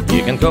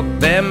 You can cook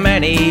them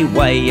any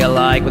way you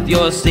like, with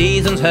your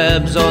seasons,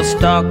 herbs or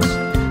stocks.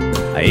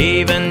 I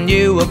even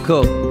knew a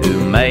cook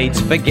who made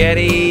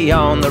spaghetti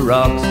on the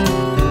rocks.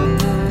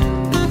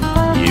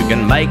 You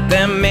can make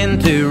them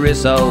into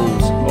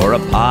rissoles or a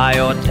pie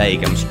or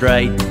take them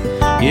straight.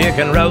 You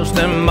can roast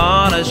them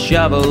on a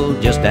shovel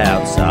just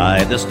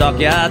outside the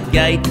stockyard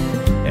gate,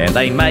 and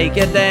they make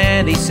a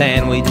dandy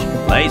sandwich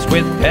laced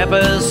with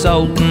pepper,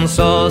 salt and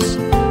sauce,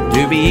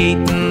 to be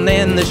eaten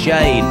in the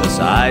shade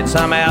beside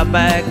some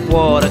outback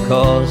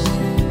watercourse.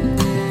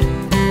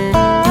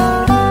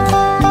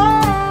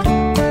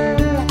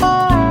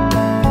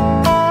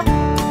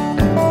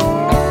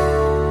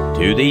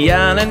 To the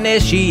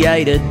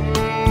uninitiated,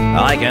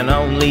 I can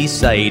only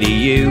say to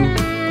you,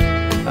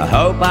 I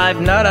hope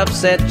I've not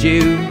upset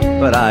you,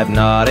 but I've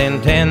not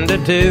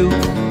intended to.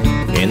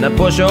 In the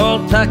bush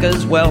all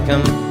tuckers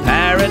welcome,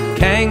 parrot,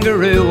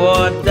 kangaroo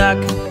or duck.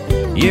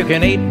 You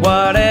can eat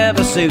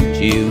whatever suits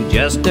you,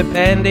 just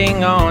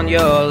depending on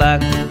your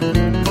luck.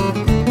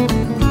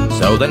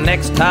 So the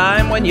next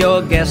time when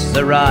your guests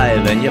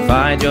arrive and you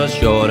find you're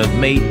short of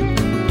meat,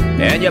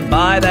 and you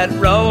buy that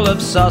roll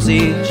of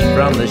sausage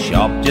from the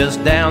shop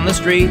just down the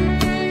street,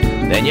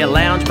 then you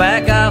lounge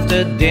back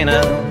after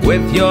dinner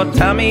with your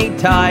tummy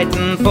tight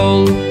and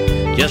full.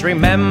 Just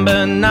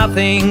remember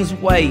nothing's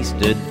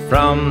wasted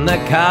from the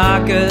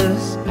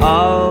carcass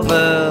of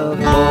a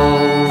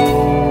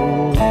bull.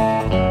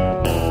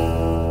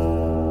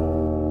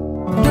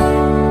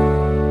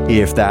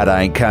 If That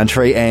Ain't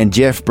Country, and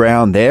Jeff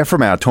Brown there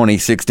from our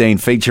 2016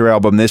 feature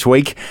album this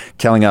week,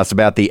 telling us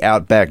about the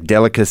outback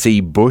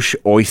delicacy bush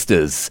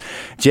oysters.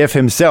 Jeff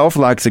himself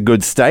likes a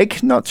good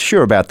steak, not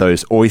sure about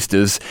those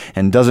oysters,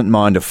 and doesn't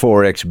mind a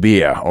 4X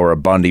beer or a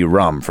Bundy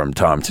rum from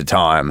time to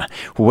time.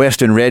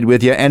 Western Red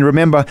with you, and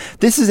remember,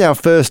 this is our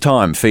first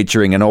time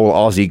featuring an all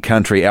Aussie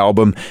country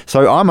album,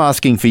 so I'm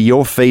asking for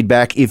your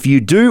feedback. If you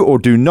do or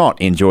do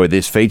not enjoy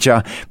this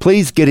feature,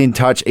 please get in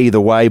touch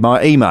either way.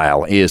 My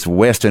email is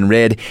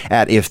westernred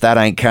at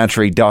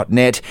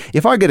ifthataintcountry.net.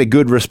 If I get a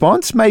good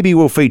response, maybe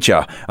we'll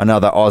feature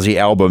another Aussie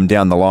album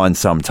down the line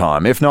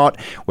sometime. If not,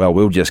 well,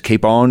 we'll just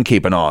keep on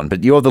keeping on.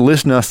 But you're the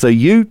listener, so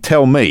you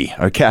tell me,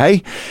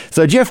 okay?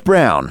 So Jeff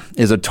Brown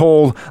is a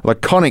tall,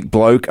 laconic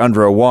bloke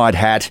under a wide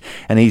hat,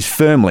 and he's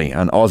firmly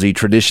an Aussie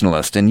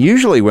traditionalist. And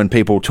usually when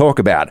people talk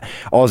about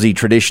Aussie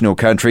traditional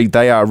country,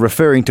 they are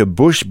referring to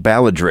bush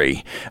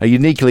balladry, a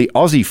uniquely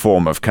Aussie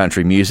form of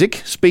country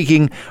music,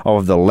 speaking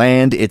of the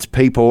land, its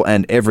people,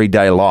 and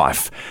everyday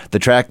life. The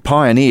track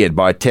pioneered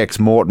by Tex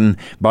Morton,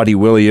 Buddy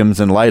Williams,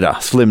 and later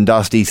Slim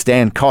Dusty,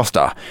 Stan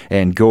Costa,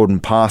 and Gordon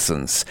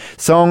Parsons.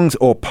 Songs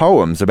or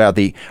poems about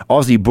the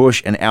Aussie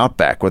bush and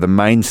outback were the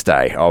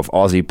mainstay of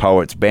Aussie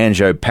poets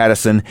Banjo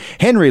Patterson,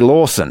 Henry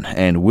Lawson,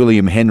 and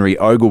William Henry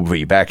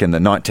Ogilvie back in the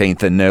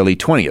 19th and early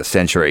 20th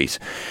centuries.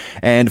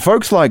 And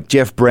folks like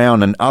Jeff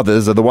Brown and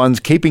others are the ones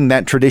keeping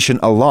that tradition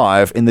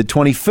alive in the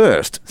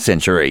 21st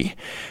century.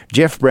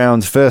 Jeff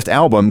Brown's first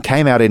album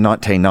came out in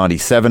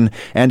 1997,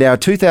 and our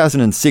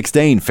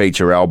 2016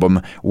 feature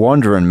album,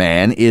 Wanderin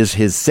Man, is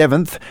his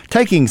seventh,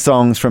 taking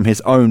songs from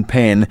his own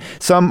pen,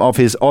 some of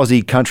his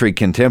Aussie country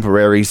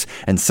contemporaries,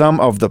 and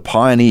some of the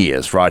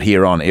pioneers right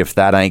here on If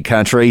That Ain't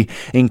Country,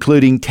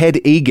 including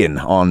Ted Egan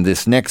on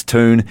this next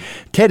tune.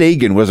 Ted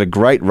Egan was a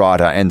great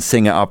writer and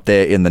singer up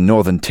there in the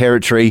Northern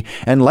Territory,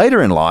 and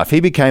later in life he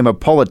became a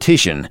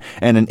politician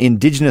and an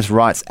Indigenous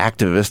rights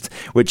activist,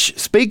 which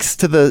speaks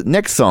to the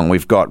next song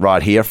we've got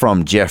right here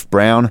from Jeff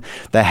Brown,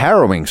 the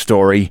harrowing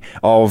story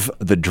of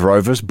the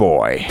Drover's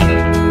Boy.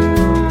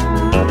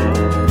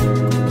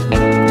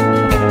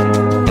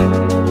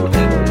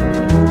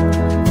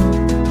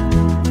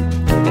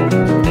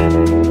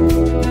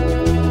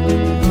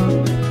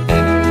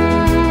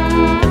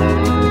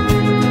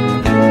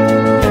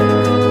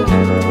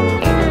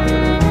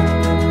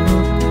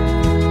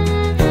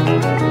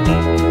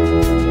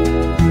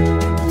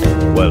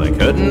 Well, I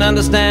couldn't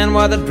understand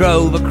why the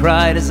drover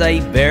cried as they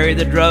buried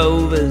the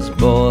drover's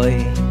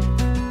boy.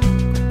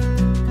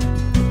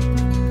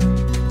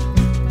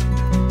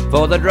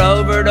 For the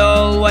drover'd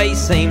always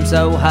seemed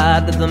so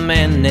hard to the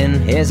men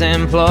in his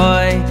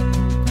employ.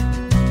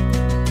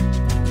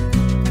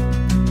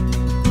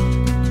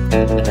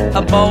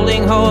 A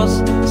bolting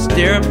horse,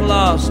 stirrup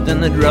lost,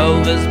 and the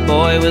drover's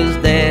boy was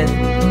dead.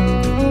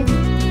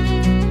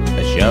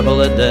 A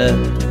shovel of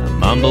dirt, a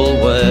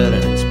mumbled word,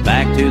 and it's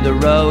back to the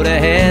road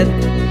ahead.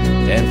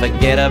 And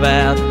forget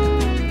about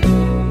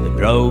the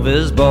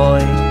drover's boy.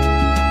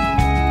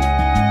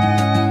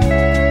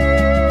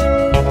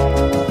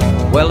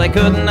 Well, they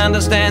couldn't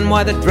understand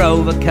why the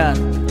drover cut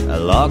a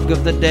lock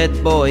of the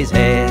dead boy's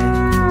hair,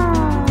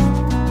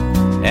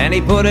 and he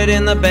put it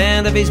in the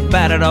band of his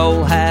battered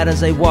old hat as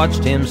they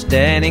watched him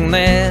standing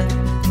there.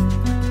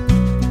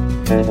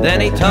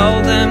 Then he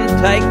told them,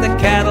 take the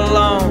cattle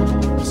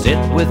on, sit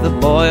with the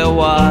boy a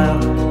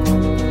while.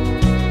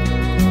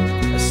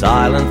 A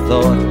silent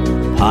thought,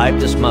 pipe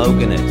to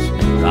smoke, and it's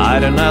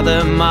ride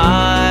another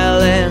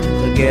mile and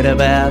forget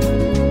about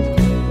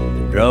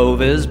the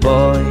drover's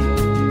boy.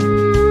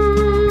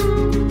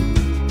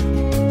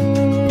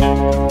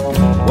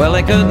 Well,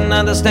 they couldn't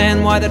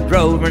understand why the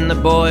drover and the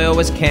boy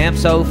always camped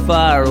so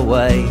far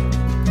away.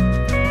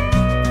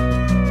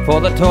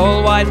 For the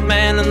tall white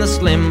man and the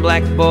slim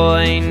black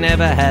boy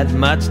never had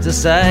much to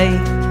say.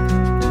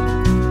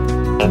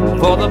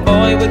 For the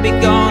boy would be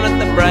gone at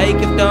the break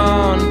of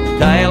dawn,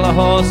 tail of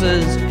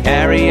horses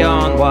carry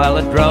on, while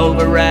the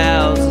drover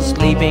roused the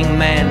sleeping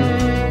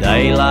men.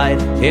 Daylight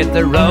hit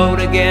the road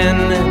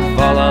again and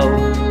follow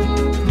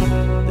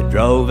the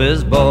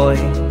drover's boy.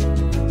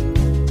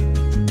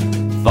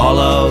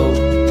 Follow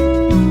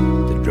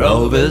the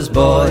drover's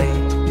boy.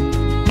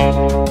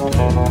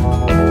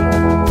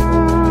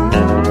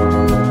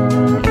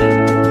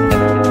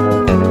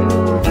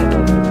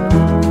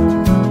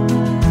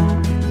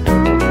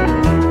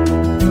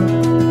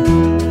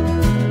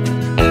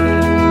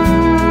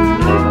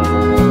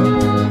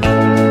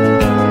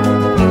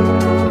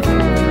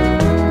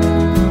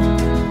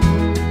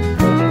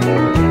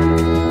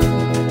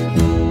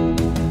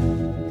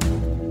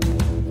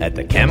 At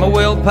the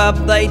Camberwell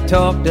pub they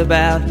talked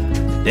about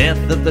the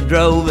death of the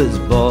drover's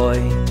boy.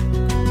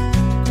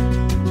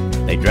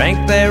 They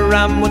drank their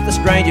rum with the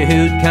stranger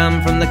who'd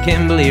come from the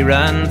Kimberley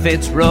Run,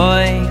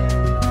 Fitzroy.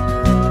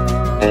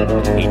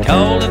 He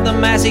told of the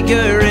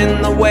massacre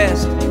in the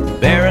west,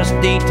 barest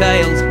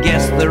details,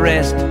 guess the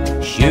rest.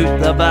 Shoot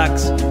the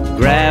bucks,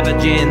 grab a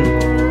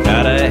gin,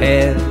 cut her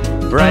hair,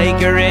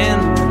 break her in,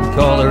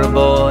 call her a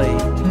boy,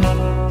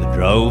 the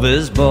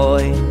drover's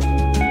boy.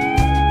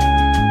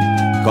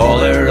 Call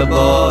her a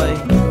boy,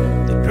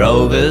 the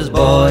drover's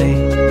boy.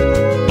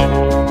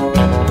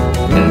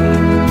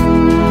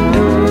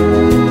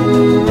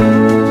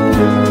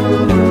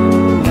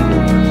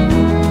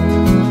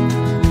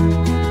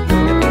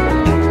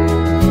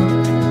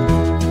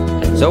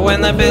 So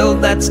when they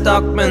build that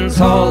Stockman's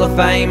Hall of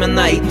Fame and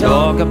they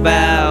talk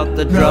about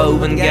the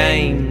droving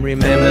game,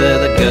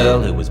 remember the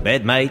girl who was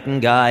bedmate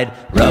and guide,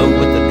 rode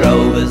with the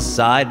drovers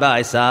side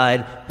by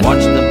side,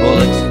 watched the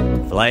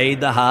bullets,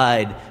 flayed the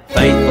hide,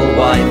 faithful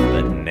wife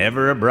but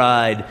never a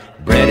bride.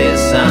 Bred his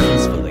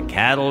sons for the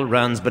cattle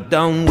runs, but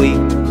don't weep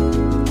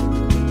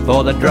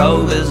for the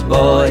drover's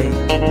boy.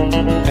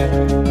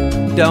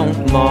 Don't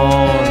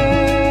mourn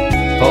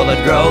for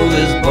the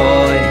drover's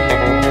boy,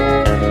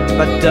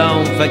 but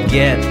don't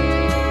forget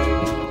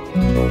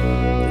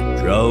the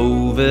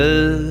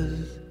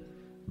drover's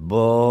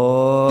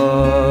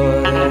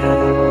boy.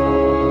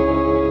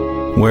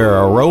 Where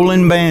a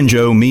rolling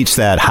banjo meets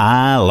that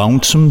high,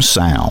 lonesome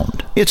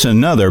sound. It's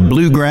another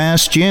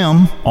bluegrass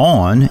gem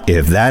on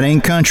If That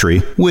Ain't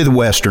Country with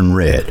Western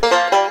Red.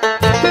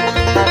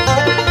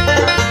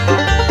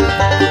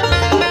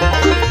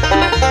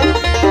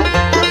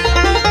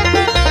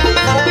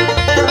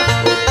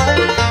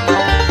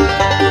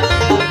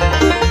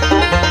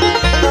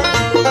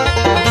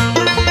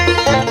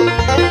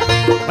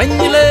 When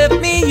you left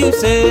me, you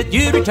said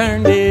you'd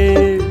return,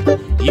 dear.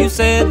 You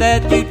said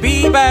that you'd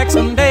be back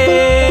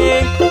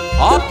someday.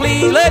 Oh,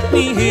 please let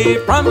me hear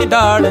from you,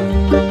 darling.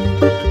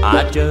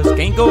 I just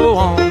can't go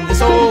on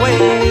this old way.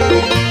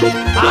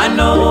 I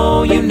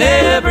know you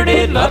never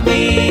did love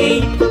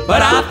me,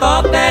 but I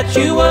thought that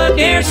you would,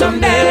 dear,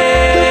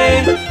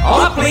 someday.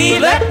 Oh, please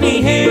let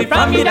me hear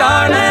from you,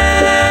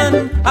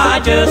 darling. I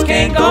just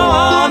can't go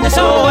on this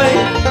old way.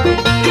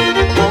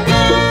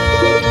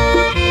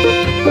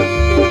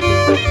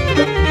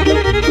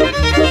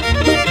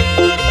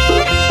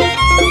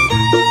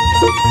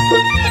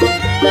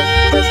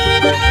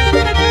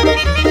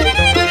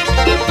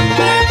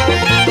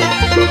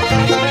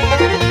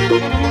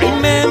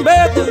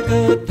 Remember the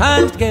good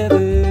times together.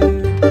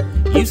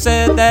 You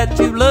said that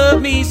you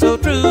loved me so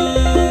true.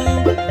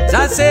 As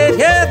I said,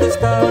 yeah, the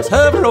stars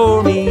hover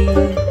o'er me.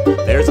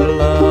 There's a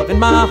love in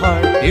my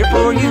heart here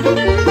for you.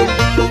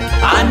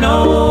 I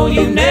know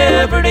you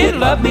never did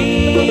love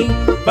me,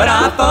 but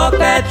I thought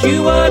that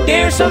you would,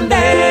 dear,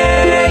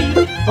 someday.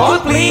 Oh,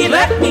 please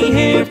let me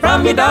hear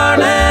from you,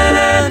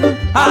 darling.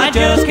 I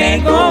just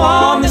can't go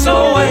on this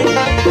old way.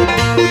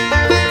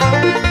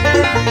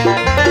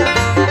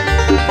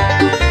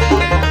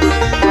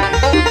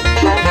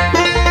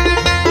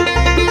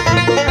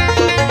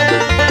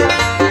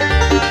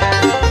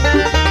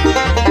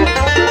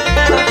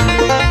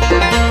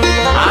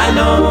 I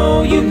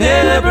know you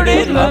never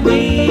did love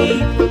me,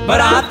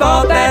 but I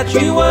thought that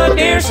you would,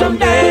 dear,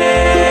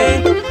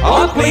 someday.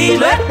 Oh, please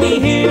let me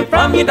hear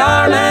from you,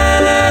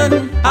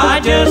 darling. I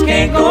just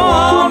can't go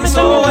on this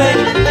old way.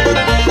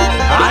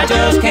 I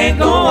just can't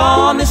go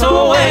on this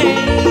old way.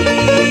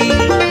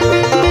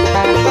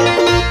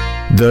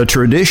 The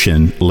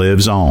tradition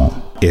lives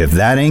on. If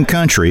That Ain't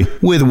Country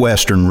with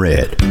Western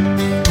Red.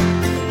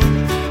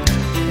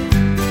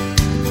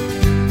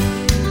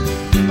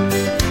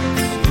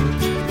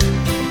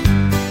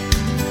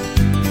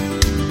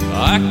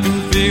 I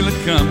can feel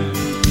it coming,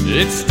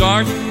 it's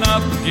starting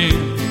up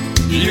again.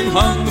 You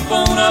hung the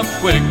phone up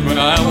quick when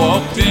I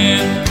walked in.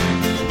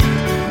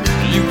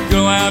 You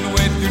go out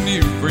with your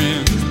new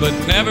friends, but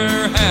never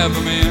have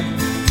them in,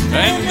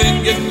 and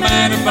then get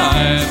mad if I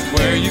ask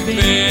where you've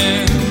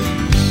been.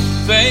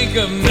 Think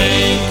of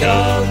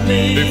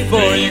me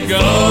before you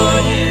go.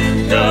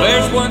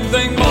 There's one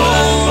thing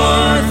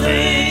more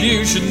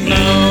you should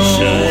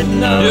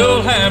know.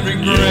 You'll have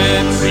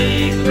regrets,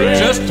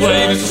 just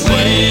wait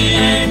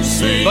and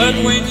see. But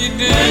when you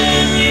do,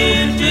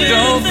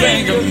 don't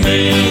think of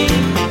me.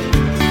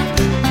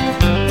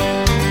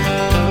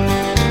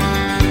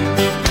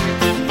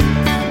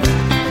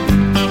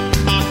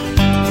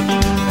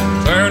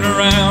 Turn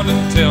around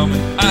and tell me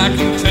I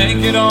can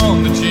take it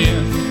on the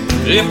chin.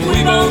 If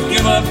we both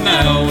give up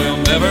now, we'll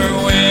never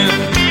win.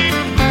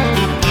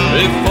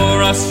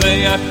 Before I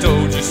say I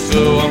told you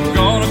so, I'm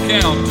gonna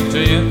count to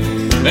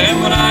 10.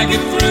 And when I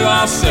get through,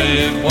 I'll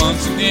say it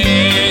once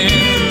again.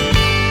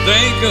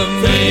 Think of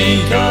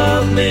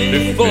me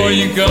before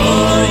you go.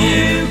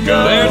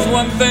 There's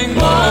one thing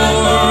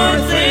more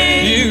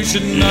you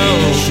should know.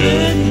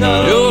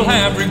 You'll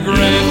have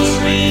regrets,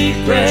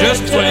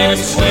 just wait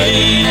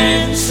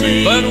and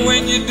see. But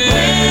when you do,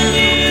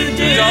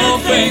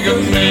 don't think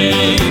of me.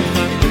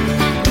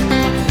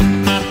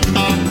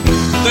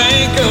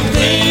 Think of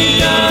me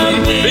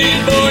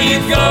before you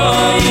go.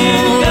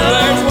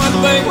 There's one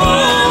thing more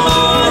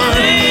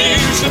you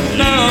should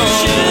know.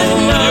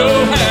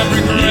 You'll have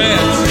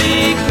regrets,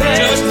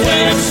 just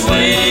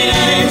wait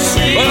and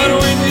see. But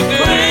when you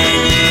do,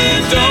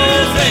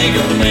 don't think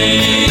of me.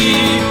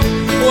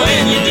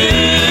 When you do,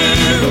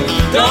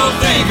 don't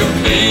think of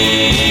me.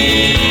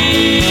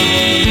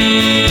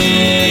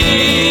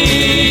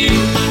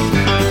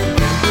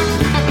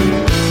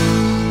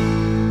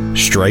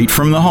 Straight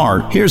from the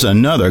heart, here's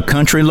another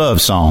country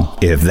love song,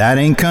 If That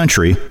Ain't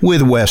Country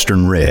with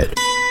Western Red.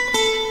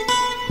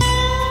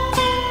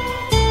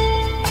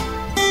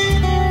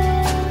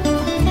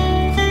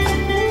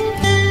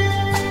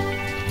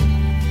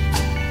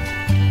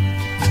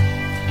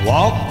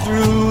 Walk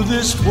through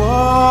this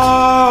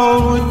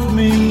world with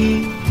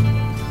me,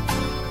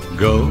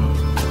 go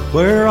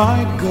where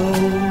I go,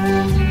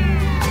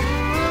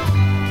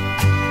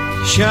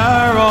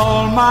 share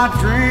all my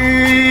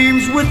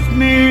dreams with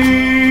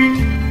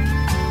me,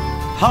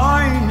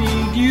 I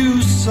need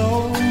you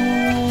so.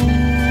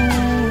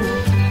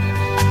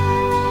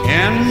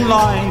 In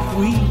life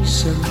we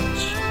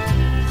search,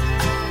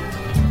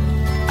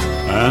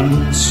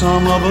 and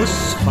some of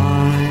us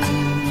find.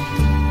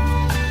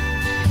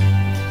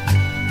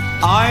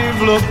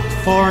 I've looked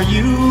for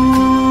you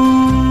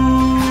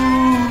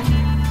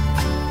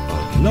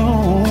a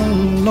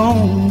long,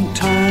 long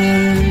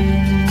time,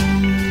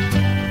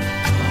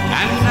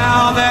 and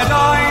now that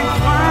I've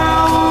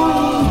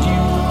found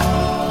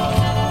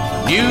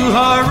you, new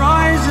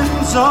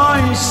horizons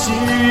I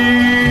see.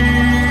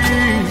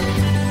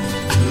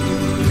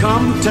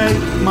 Come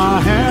take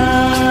my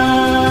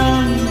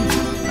hand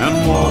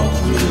and walk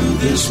through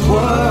this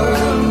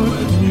world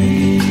with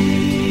me.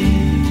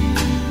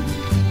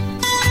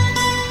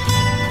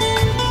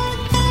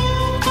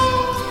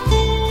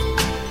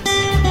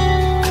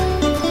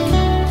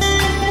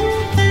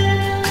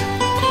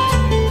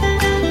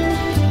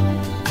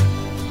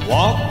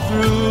 Walk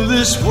through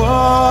this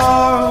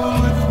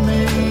world with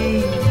me.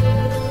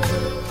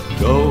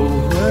 Go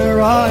where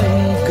I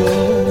go.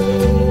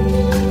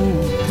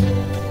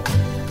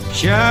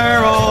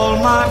 Share all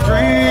my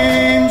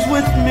dreams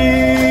with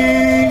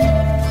me.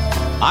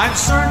 I've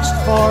searched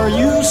for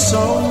you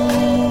so,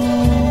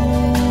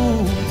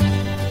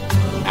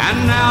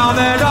 and now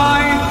that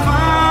I've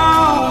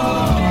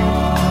found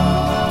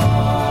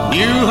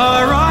you, new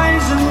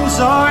horizons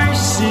I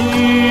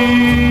see.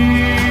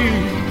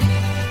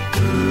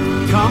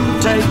 Come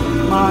take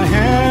my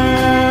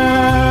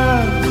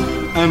hand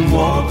and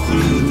walk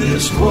through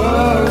this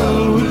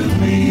world with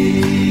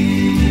me.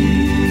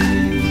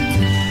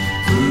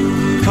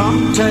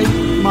 Come take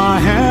my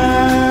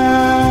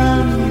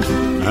hand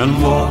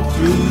and walk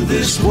through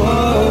this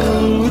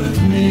world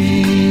with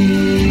me.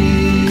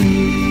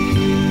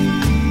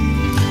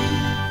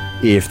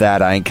 If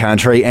That Ain't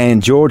Country,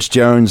 and George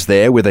Jones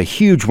there with a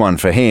huge one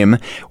for him.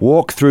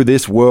 Walk Through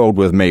This World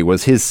With Me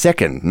was his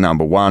second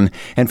number one,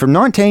 and from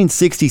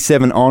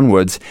 1967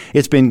 onwards,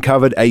 it's been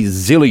covered a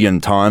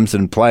zillion times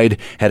and played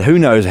at who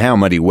knows how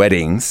many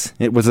weddings.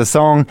 It was a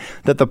song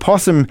that the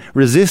possum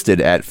resisted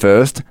at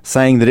first,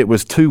 saying that it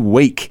was too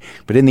weak,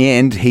 but in the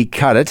end he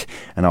cut it,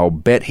 and I'll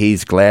bet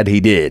he's glad he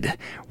did.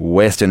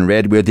 Western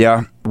Red with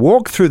ya.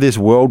 Walk Through This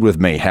World With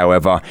Me,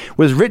 however,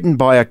 was written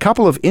by a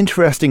couple of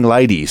interesting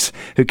ladies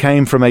who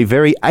came from a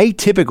very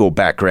atypical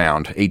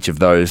background, each of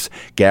those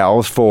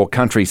gals for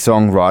country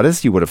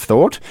songwriters, you would have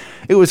thought.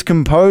 It was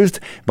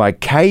composed by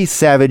Kay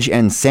Savage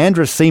and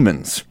Sandra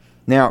Siemens.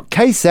 Now,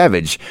 Kay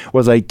Savage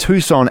was a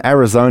Tucson,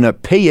 Arizona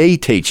PE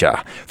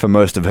teacher for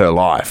most of her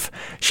life.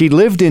 She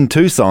lived in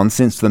Tucson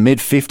since the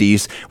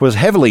mid-50s, was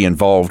heavily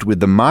involved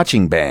with the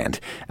marching band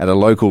at a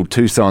local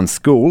Tucson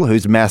school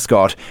whose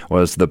mascot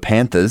was the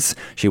Panthers.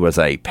 She was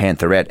a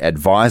Pantherette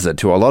advisor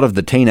to a lot of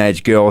the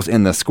teenage girls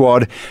in the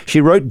squad. She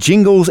wrote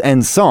jingles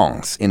and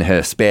songs in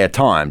her spare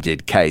time,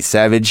 did Kay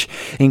Savage,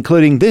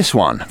 including this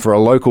one for a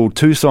local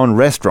Tucson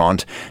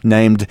restaurant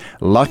named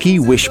Lucky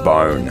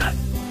Wishbone.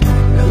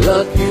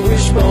 Lucky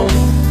Wishbone,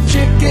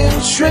 chicken,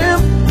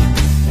 shrimp,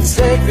 and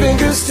steak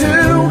fingers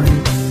too.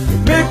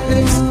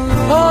 Picnics,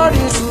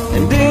 parties,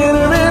 and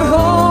dinner at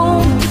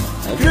home.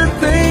 Good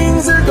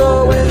things are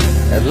going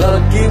at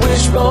Lucky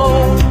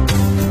Wishbone.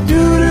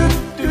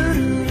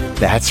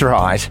 That's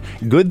right.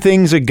 Good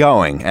things are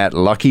going at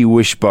Lucky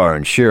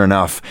Wishbone, sure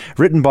enough.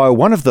 Written by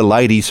one of the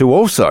ladies who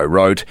also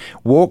wrote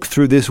Walk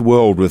Through This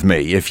World With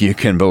Me, if you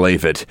can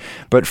believe it.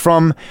 But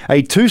from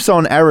a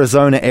Tucson,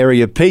 Arizona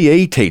area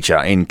PE teacher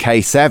in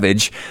Kay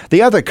Savage,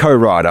 the other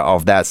co-writer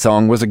of that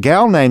song was a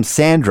gal named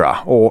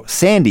Sandra, or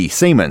Sandy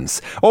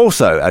Siemens,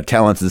 also a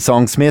talented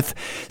songsmith.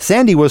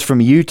 Sandy was from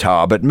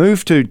Utah but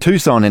moved to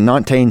Tucson in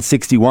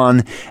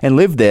 1961 and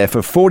lived there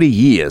for 40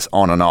 years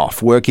on and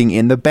off, working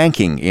in the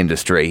banking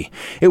industry.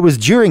 It was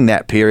during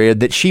that period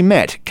that she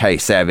met Kay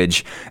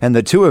Savage, and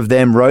the two of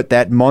them wrote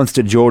that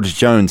monster George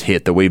Jones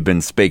hit that we've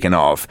been speaking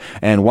of,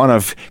 and one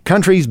of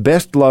country's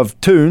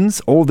best-loved tunes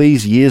all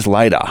these years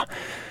later.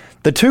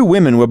 The two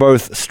women were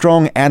both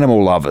strong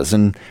animal lovers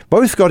and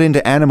both got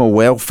into animal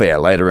welfare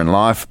later in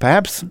life.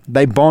 Perhaps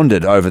they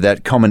bonded over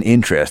that common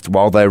interest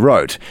while they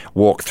wrote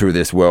Walk Through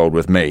This World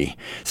With Me.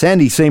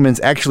 Sandy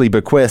Siemens actually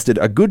bequested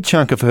a good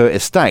chunk of her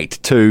estate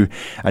to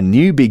a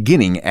New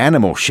Beginning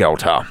animal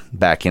shelter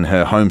back in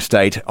her home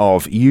state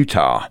of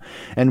Utah.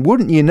 And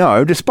wouldn't you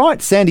know,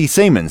 despite Sandy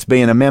Siemens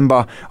being a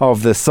member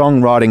of the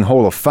Songwriting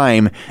Hall of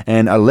Fame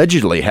and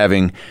allegedly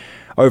having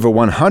over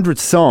 100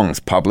 songs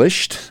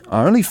published,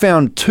 I only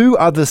found 2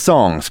 other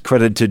songs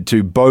credited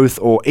to both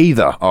or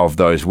either of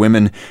those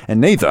women, and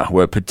neither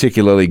were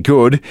particularly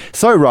good.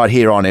 So right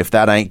here on If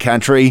That Ain't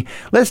Country,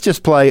 let's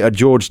just play a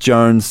George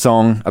Jones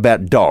song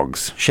about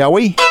dogs, shall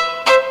we?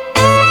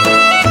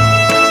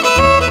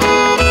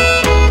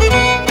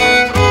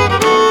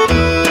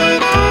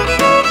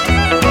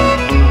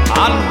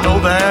 I know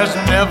there's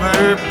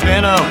never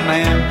been a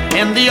man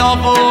in the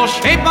awful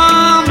shape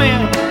I'm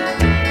in.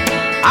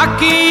 I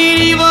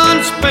can't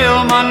even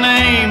spell my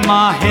name,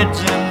 my head's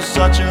in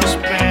such a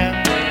spin.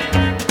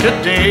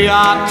 Today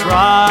I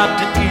tried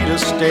to eat a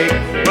steak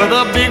with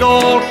a big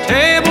old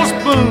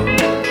tablespoon.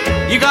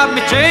 You got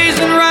me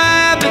chasing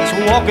rabbits,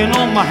 walking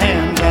on my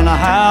hands, and a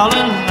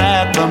howling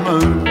at the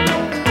moon.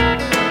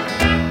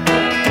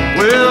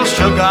 Well,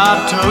 sugar,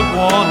 I took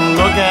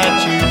one look at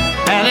you,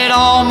 and it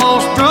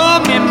almost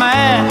drove me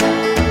mad.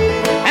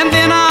 And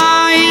then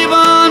I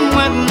even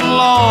went and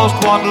lost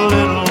what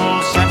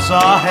little sense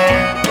I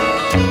had.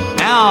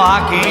 Now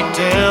I can't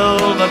tell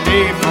the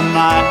day from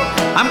night,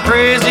 I'm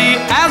crazy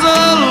as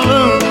a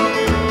loon.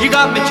 You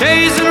got me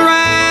chasing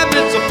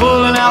rabbits,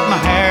 pulling out my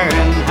hair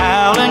and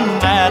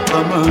howling at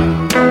the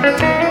moon.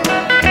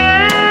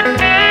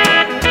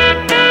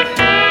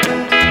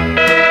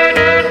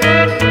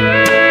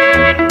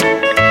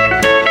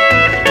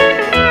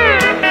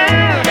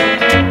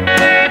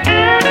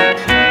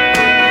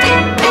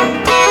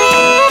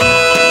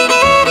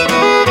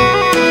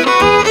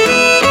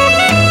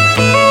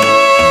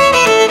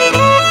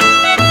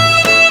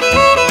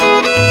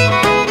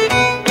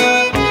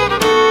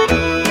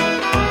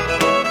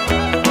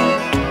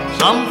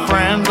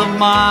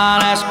 Mine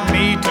asked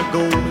me to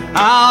go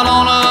out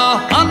on a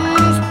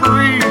hunting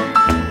spree,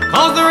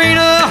 'cause there ain't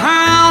a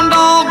hound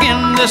dog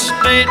in this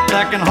state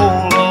that can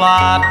hold a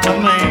light to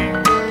me.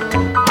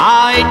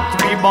 I ate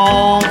 3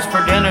 bones for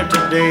dinner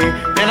today,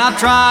 then I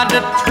tried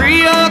to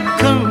tree a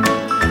coon.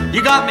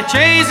 You got me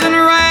chasing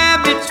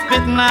rabbits,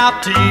 spitting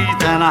out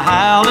teeth, and a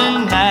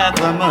howling at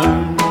the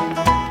moon.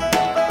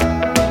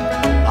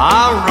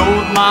 I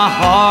rode my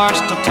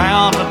horse to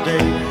town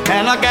today,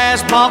 and a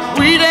gas pump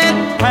we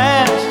did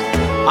pass.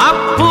 I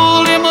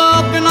pulled him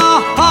up and I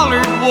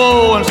hollered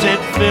whoa and said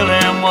fill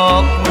him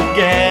up with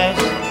gas.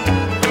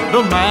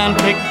 The man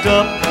picked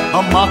up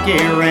a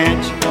monkey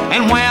wrench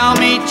and while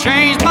me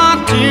changed my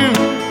tune.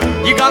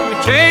 You got me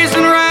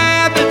chasing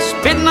rabbits,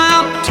 spitting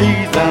out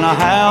teeth, and a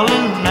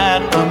howling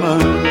at the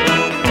moon.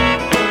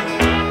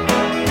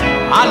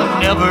 I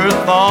never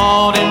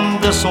thought in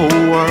this old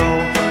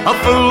world a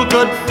fool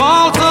could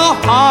fall so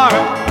hard.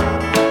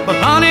 But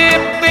honey,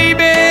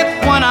 baby,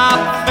 when I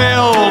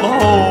fell, the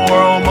whole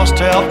world must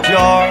have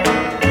jarred.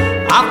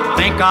 I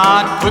think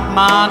I'd quit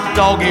my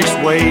doggish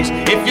ways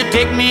if you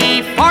take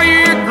me for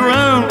your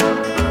groom.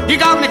 You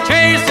got me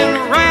chasing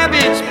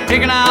rabbits,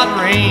 picking out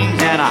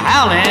rings, and a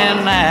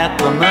howling at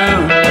the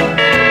moon.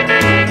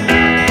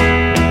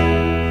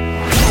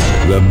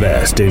 The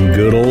best in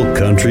good old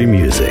country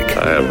music.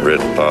 I haven't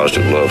written a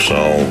positive love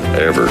song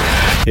ever.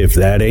 If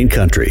That Ain't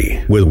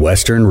Country with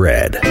Western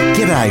Red.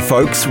 G'day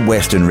folks,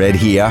 Western Red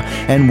here,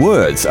 and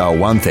words are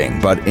one thing,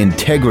 but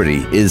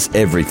integrity is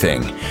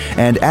everything.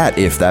 And at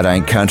If That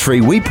Ain't Country,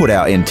 we put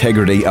our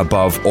integrity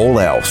above all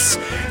else.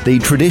 The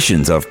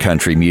traditions of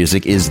country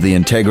music is the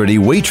integrity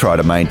we try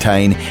to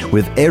maintain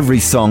with every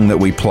song that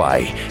we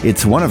play.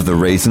 It's one of the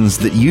reasons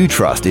that you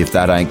trust If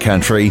That Ain't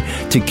Country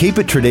to keep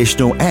it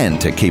traditional and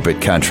to keep it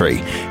country.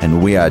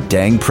 And we are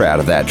dang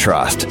proud of that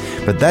trust.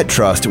 But that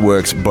trust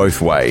works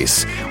both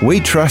ways. We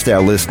trust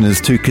our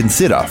listeners to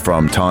consider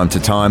from time to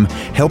time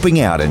helping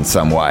out in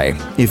some way.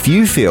 If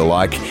you feel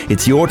like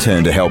it's your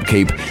turn to help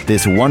keep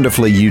this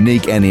wonderfully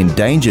unique and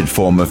endangered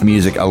form of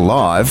music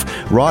alive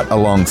right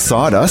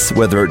alongside us,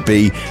 whether it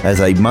be as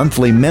a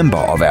monthly member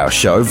of our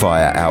show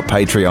via our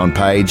Patreon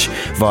page,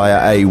 via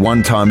a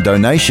one-time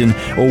donation,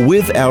 or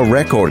with our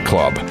record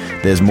club,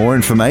 there's more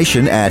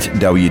information at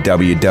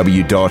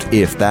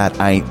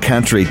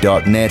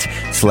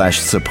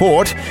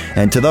www.ifthataintcountry.net/support.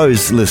 And to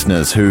those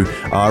listeners who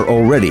are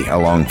already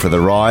along for the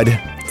ride,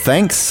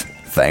 thanks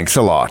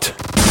a lot.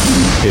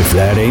 If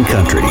That Ain't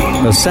Country,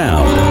 a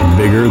sound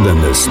bigger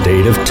than the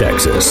state of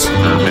Texas.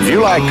 If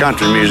you like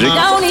country music,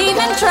 don't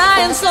even try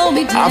and slow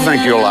me down. I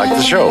think you'll like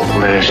the show.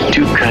 There's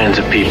 2 kinds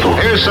of people.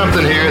 Here's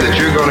something here that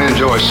you're going to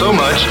enjoy so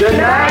much. Good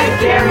night,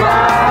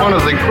 Jimbo. One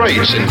of the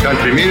greats in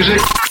country music.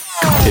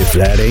 If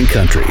That Ain't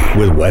Country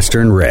with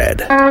Western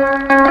Red.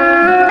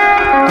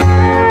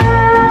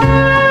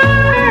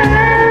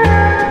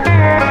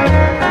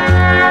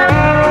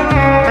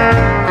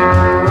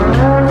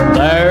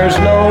 There's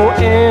no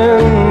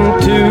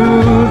end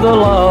to the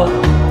love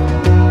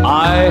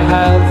I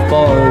have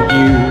for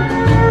you,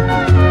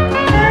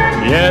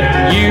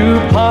 yet you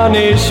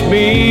punish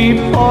me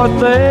for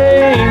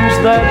things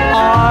that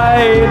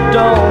I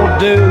don't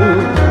do.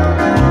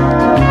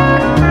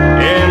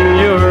 In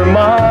your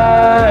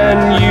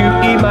mind you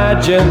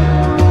imagine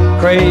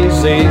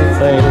crazy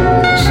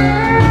things.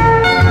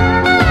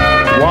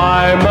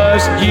 Why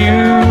must you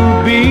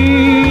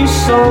be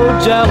so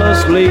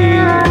jealously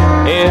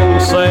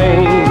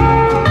insane?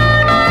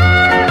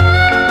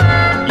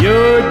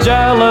 Your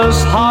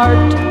jealous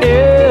heart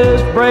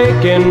is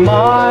breaking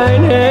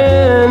mine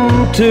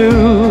in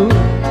two.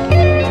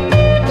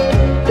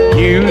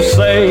 You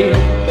say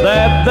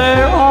that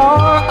there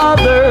are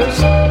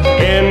others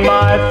in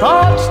my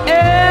thoughts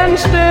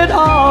instead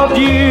of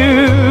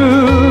you.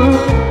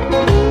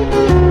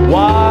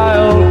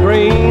 While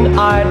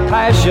green-eyed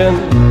passion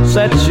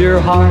sets your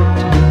heart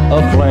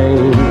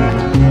aflame.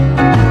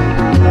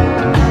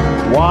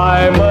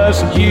 Why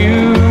must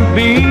you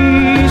be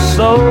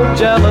so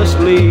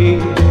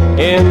jealously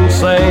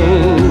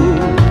insane.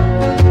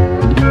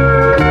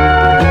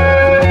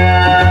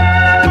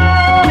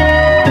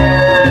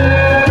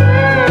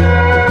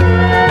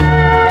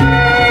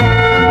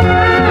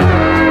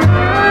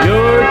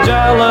 Your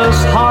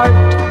jealous heart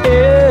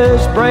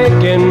is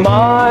breaking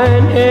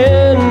mine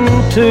in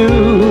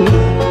two.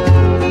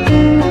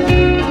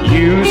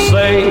 You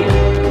say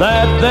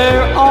that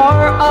there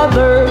are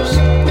others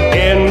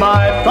in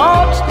my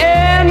thoughts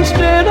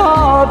instead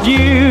of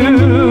you.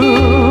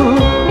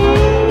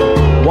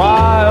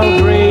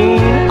 Wild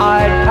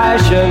green-eyed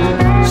passion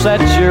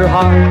sets your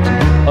heart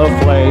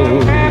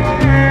aflame.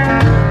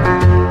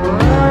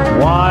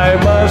 Why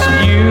must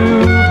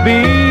you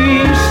be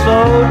so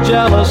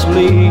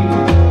jealously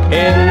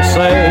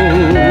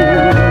insane?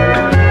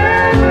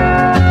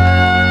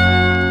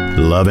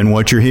 Loving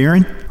what you're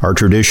hearing? Our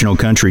Traditional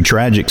Country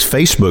Tragics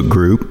Facebook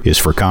group is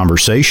for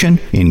conversation,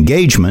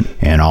 engagement,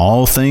 and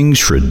all things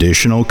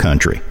traditional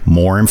country.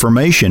 More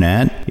information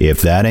at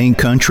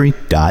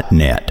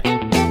ifthataintcountry.net.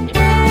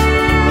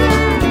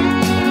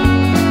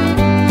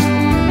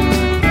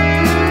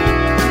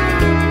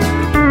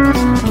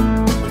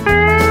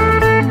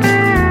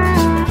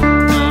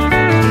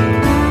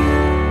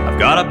 I've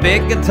got a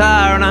big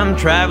guitar and I'm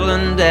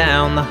traveling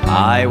down the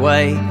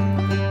highway,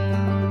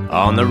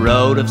 on the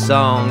road of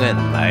song,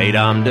 and mate,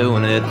 I'm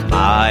doing it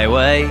my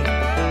way.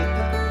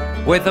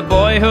 With a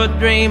boyhood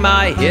dream,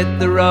 I hit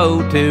the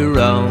road to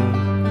roam.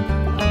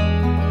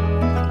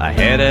 I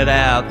headed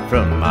out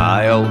from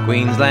my old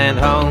Queensland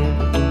home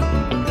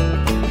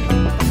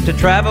to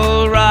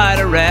travel right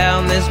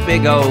around this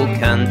big old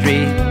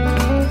country,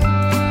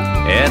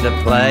 and to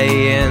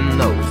play in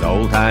those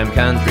old-time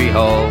country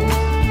halls,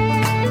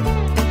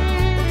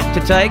 to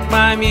take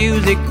my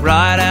music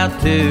right out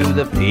to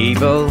the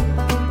people,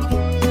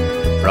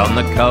 from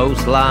the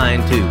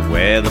coastline to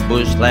where the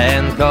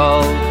bushland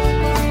calls.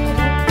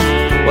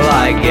 Well,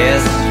 I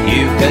guess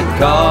you could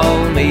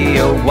call me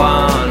a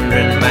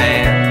wandering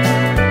man,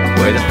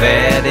 with a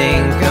fair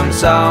income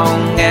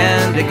song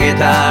and a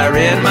guitar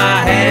in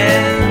my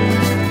hand,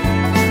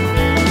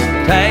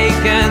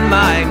 taking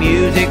my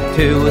music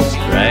to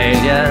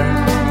Australia.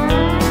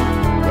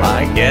 Well,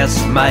 I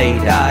guess,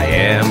 mate, I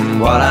am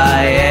what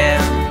I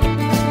am.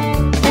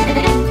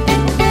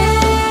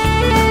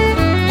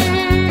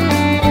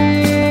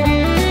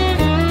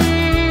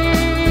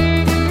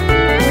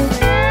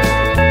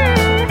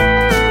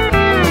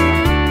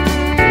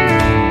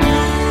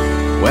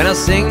 When I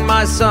sing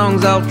my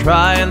songs, I'll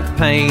try and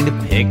paint a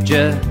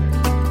picture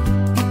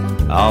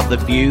of the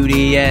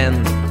beauty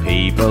and the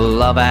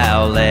people of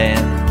our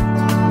land,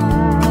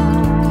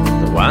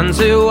 the ones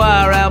who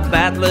are our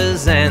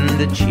battlers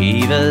and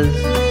achievers.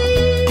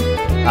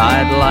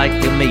 I'd like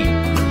to meet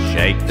and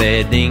shake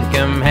their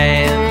dinkum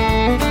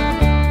hand.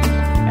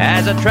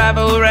 As I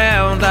travel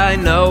round, I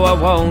know I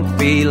won't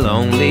be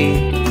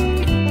lonely,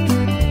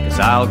 'cause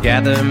I'll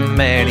gather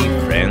many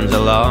friends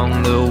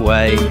along the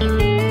way.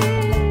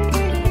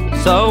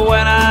 So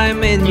when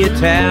I'm in your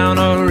town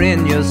or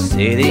in your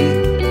city,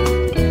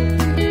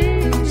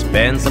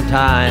 spend some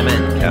time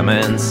and come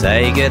and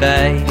say good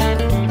day.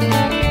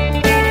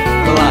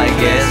 Well, I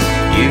guess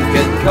you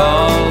could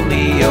call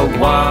me a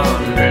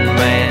wandering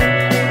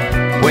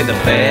man, with a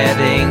fair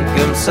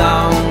dinkum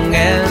song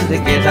and a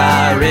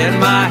guitar in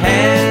my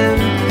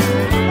hand,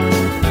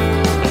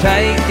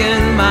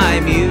 taking my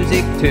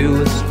music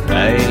to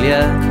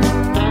Australia.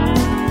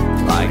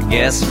 I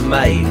guess,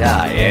 mate,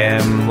 I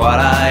am what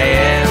I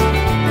am.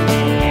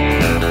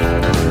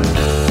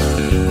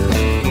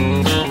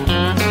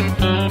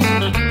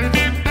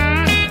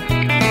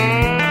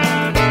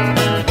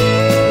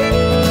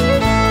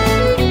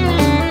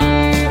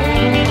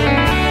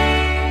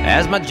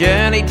 As my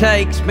journey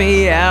takes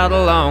me out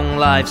along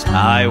life's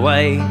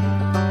highway,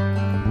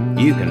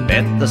 you can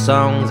bet the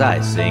songs I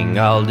sing,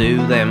 I'll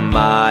do them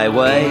my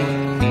way.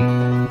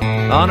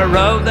 On a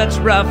road that's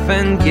rough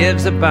and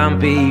gives a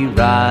bumpy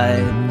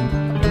ride,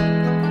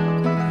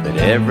 but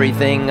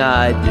everything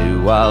I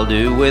do, I'll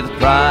do with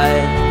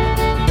pride.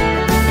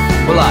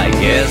 Well, I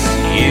guess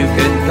you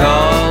could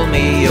call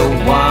me a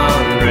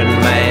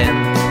wandering man,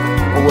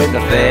 with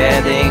a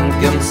fair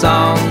dinkum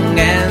song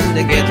and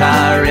a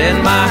guitar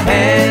in my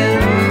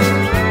hand,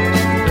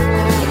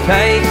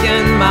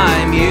 taking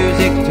my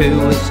music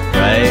to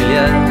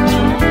Australia.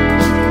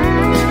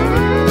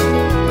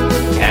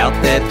 Out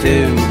there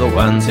to the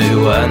ones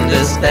who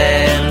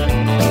understand.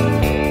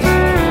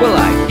 Well,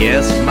 I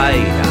guess,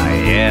 mate, I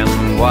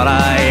am what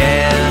I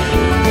am.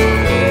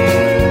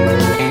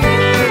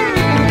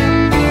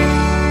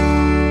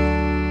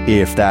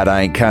 If That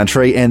Ain't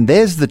Country, and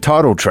there's the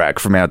title track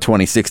from our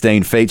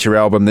 2016 feature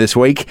album this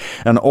week,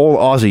 an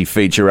all-Aussie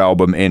feature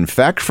album, in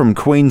fact, from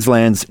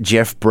Queensland's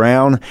Jeff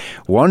Brown,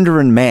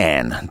 Wanderin'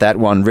 Man, that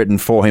one written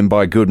for him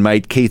by good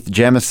mate Keith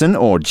Jamison,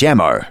 or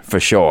Jamo for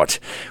short.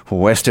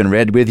 Western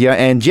Red with you,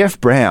 and Jeff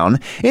Brown,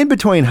 in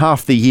between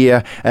half the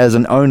year as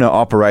an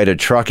owner-operator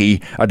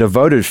truckie, a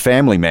devoted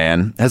family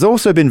man, has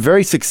also been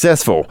very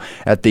successful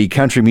at the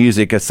Country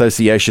Music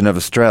Association of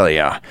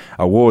Australia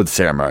awards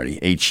ceremony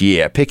each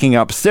year, picking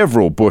up several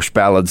several Bush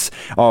Ballads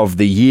of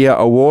the Year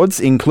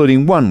awards,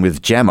 including one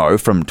with Jamo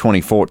from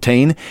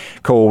 2014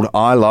 called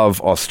I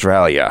Love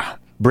Australia.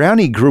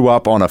 Brownie grew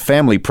up on a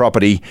family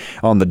property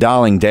on the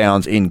Darling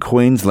Downs in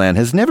Queensland,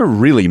 has never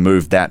really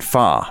moved that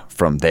far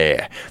from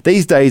there.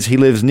 These days he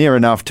lives near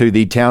enough to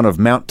the town of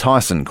Mount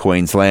Tyson,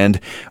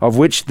 Queensland, of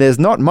which there's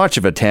not much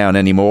of a town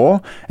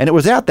anymore, and it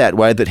was out that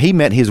way that he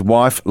met his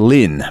wife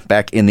Lynn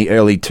back in the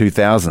early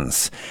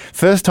 2000s.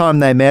 First time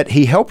they met,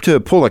 he helped her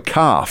pull a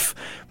calf,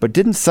 but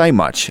didn't say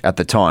much at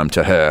the time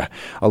to her.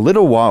 A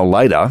little while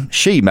later,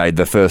 she made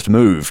the first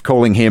move,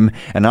 calling him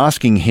and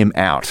asking him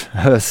out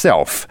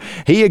herself.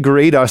 He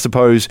agreed. I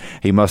suppose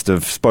he must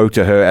have spoke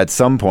to her at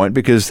some point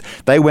because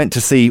they went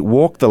to see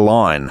Walk the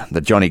Line,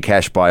 the Johnny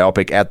Cash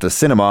biopic, at the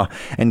cinema,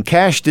 and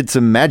Cash did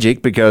some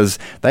magic because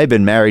they've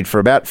been married for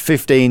about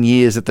 15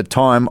 years at the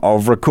time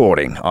of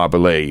recording, I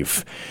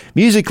believe.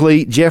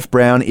 Musically, Jeff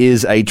Brown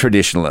is a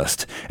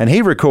traditionalist, and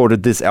he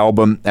recorded this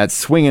album at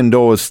Swingin'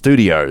 Doors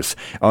Studios,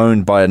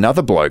 owned by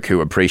another bloke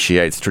who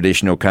appreciates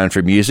traditional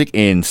country music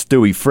in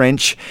Stewie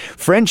French.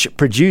 French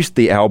produced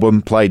the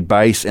album, played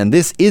bass, and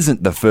this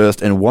isn't the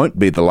first and won't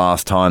be the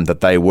last time that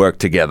they work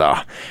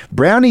together.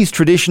 Brownie's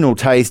traditional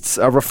tastes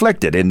are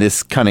reflected in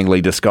this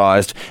cunningly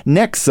disguised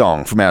next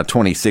song from our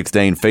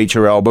 2016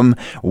 feature album,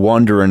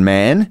 Wanderin'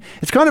 Man.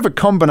 It's kind of a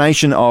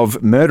combination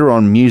of Murder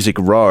on Music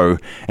Row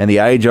and the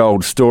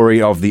age-old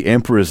story of the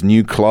Emperor's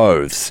New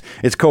Clothes.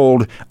 It's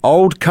called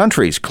Old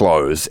Country's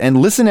Clothes, and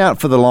listen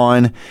out for the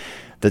line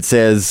that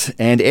says,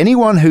 and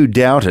anyone who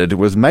doubted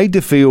was made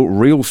to feel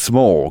real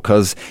small,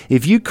 because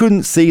if you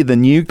couldn't see the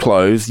new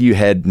clothes, you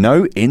had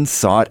no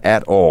insight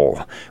at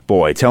all.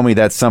 Boy, tell me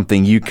that's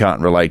something you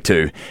can't relate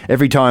to.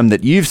 Every time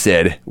that you've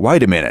said,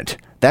 wait a minute,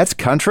 that's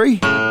country?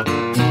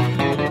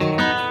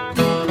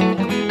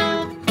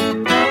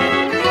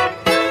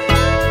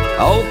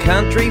 Old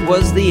Country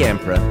was the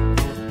emperor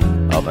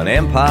of an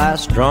empire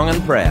strong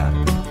and proud,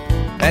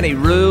 and he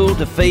ruled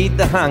to feed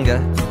the hunger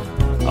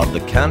of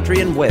the country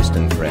and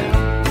western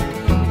crowd.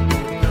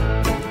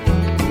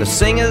 The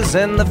singers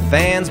and the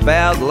fans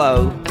bowed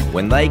low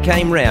when they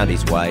came round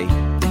his way,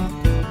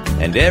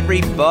 and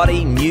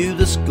everybody knew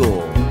the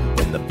score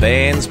when the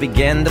bands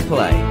began to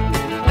play.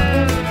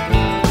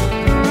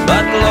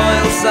 But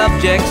loyal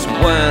subjects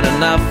weren't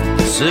enough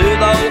to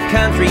soothe Old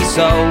Country's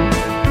soul,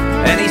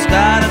 and he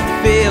started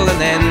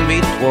feeling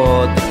envy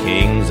toward the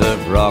kings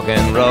of rock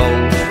and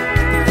roll.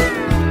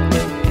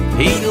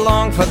 He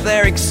longed for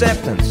their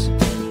acceptance,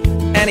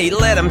 and he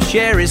let them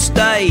share his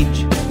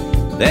stage.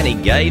 Then he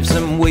gave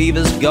some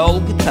weavers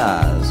gold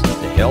guitars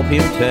to help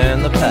him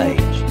turn the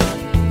page.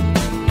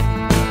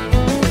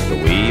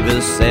 The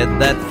weavers said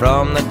that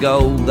from the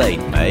gold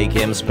they'd make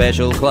him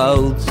special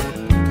clothes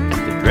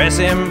to dress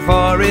him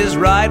for his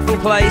rightful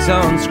place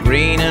on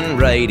screen and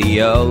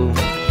radio.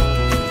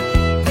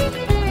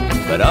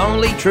 But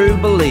only true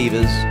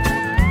believers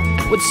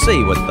would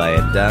see what they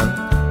had done,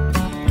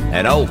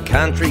 and Old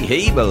Country,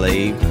 he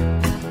believed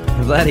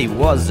that he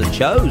was the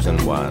chosen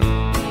one.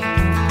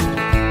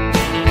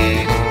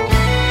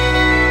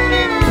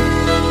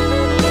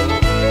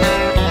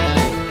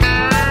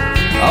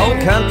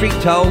 Old Country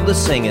told the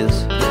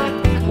singers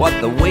what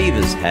the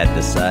weavers had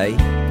to say,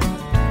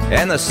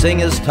 and the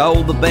singers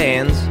told the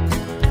bands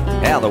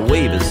how the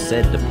weavers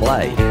said to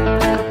play.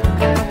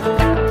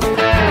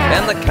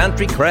 And the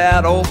country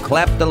crowd all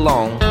clapped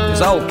along,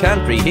 'cause Old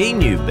Country, he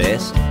knew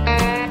best.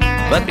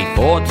 But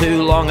before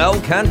too long,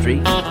 Old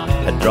Country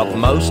had dropped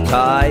most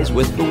ties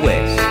with the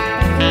West.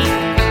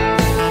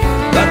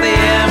 But the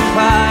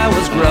empire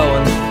was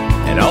growing,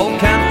 and Old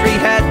Country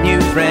had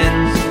new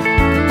friends.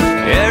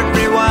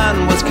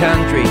 Everyone was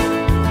country,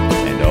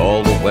 and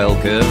all were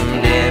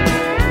welcomed in.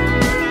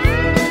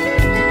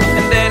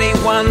 And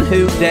anyone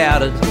who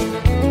doubted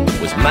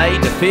was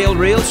made to feel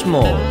real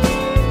small,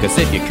 'cause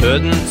if you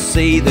couldn't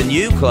see the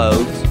new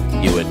clothes,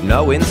 you had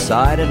no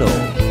insight at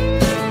all.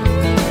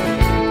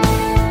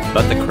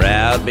 But the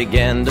crowd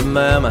began to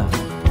murmur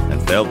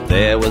and felt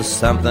there was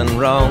something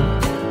wrong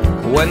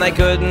when they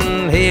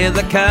couldn't hear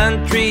the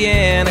country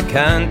in a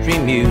country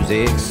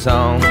music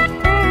song.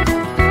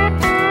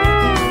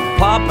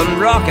 Pop and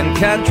rock and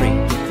country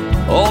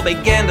all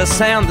began to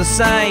sound the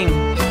same.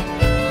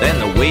 Then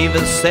the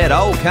weavers said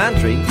Old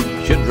Country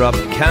should drop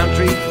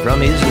country from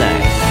his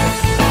name.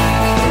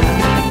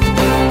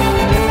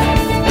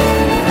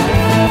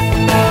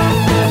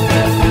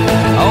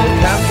 Old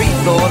Country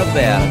thought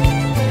about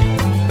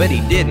it, but he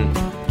didn't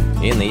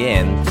in the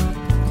end,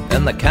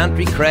 and the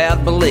country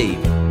crowd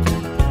believed,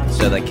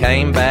 so they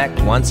came back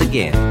once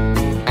again.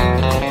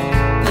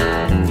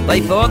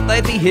 They thought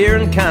they'd be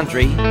hearing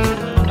country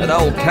at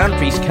Old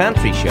Country's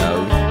country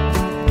show,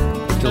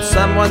 till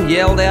someone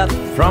yelled out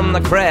from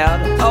the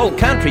crowd, Old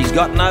Country's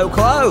got no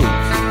clothes.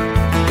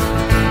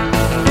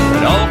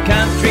 But Old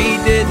Country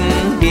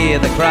didn't hear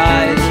the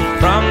cries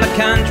from the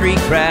country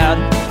crowd.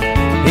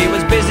 He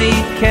was busy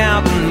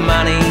counting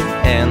money,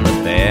 and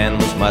the band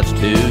was much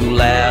too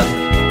loud.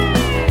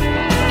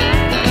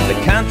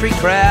 The country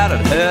crowd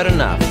had heard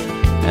enough,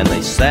 and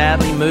they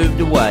sadly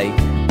moved away,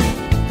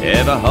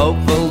 ever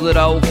hopeful that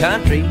old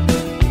country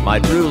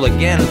might rule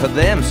again for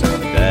them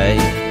someday.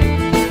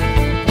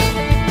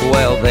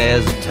 Well,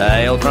 there's a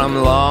tale from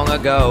long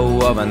ago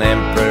of an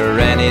emperor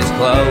and his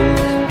clothes,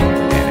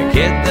 and a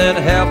kid that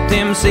helped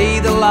him see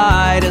the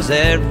light, as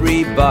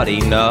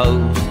everybody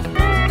knows.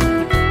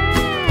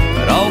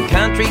 But old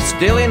country's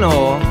still in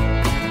awe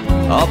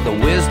of the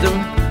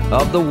wisdom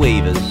of the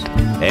weavers,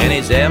 and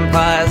his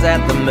empire's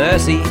at the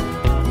mercy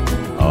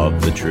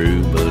of the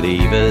true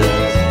believers.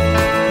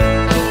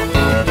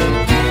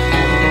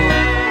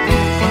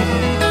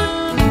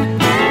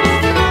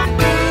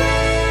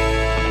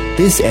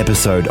 This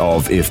episode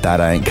of If That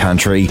Ain't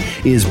Country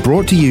is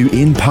brought to you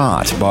in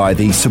part by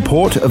the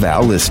support of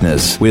our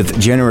listeners, with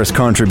generous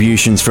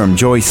contributions from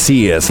Joyce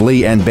Sears,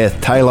 Lee and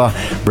Beth Taylor,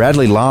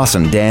 Bradley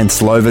Larson, Dan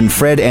Sloven,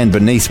 Fred and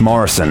Bernice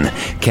Morrison,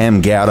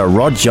 Cam Gowder,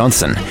 Rod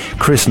Johnson,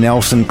 Chris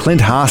Nelson, Clint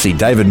Harsey,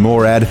 David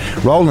Morad,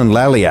 Roland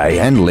Lallier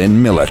and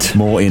Lynn Millett.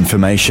 More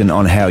information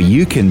on how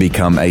you can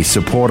become a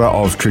supporter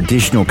of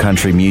traditional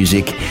country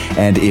music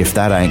and If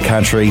That Ain't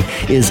Country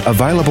is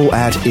available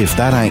at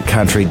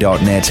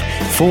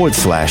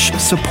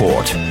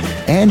ifthataincountry.net/support.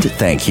 And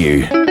thank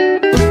you.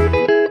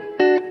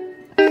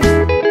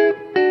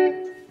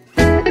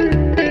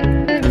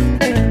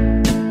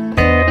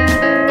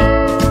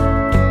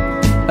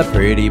 A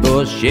pretty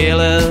bush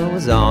Sheila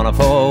was on a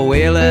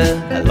four-wheeler,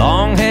 her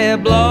long hair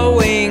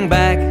blowing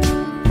back.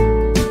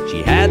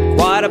 She had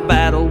quite a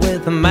battle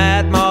with a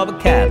mad mob of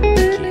cattle.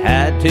 She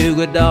had two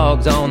good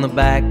dogs on the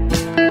back.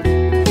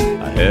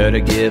 I heard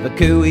her give a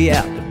cooey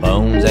out to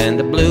Bones and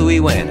to Bluey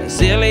when a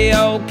silly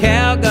old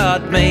cow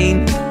got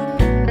mean.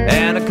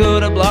 And I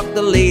could have blocked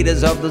the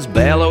leaders of those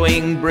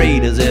bellowing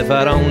breeders if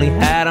I'd only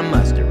had a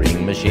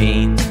mustering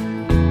machine.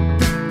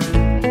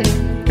 I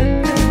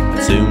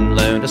soon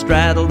learned to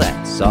straddle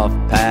that soft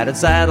padded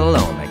saddle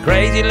on that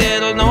crazy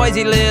little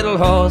noisy little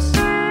horse.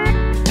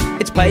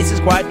 Its pace is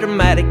quite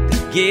dramatic,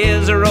 the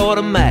gears are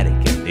automatic,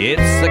 and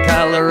it's the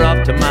colour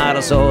of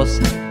tomato sauce.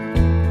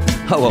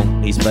 Oh,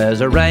 won't he spurs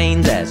her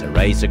reins as I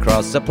race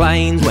across the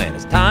plains when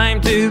it's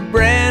time to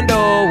brand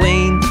or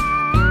wean?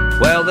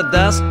 Well, the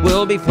dust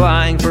will be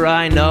flying, for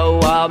I know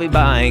I'll be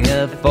buying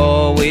a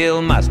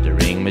four-wheel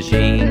mustering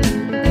machine.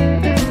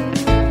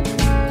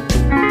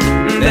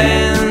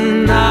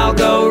 Then I'll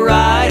go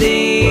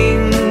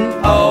riding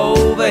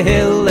over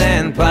hill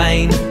and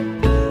plain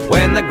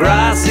when the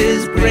grass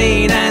is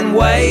green and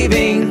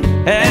waving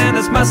and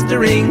it's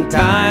mustering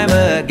time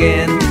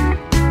again.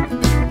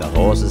 The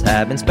horses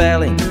have been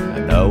spelling, I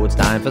know it's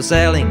time for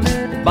selling.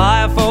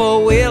 Buy a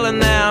four-wheel and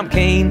now I'm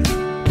keen,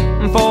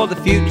 for the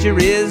future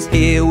is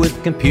here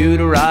with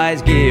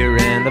computerized gear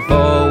and a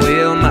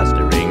four-wheel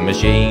mustering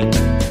machine.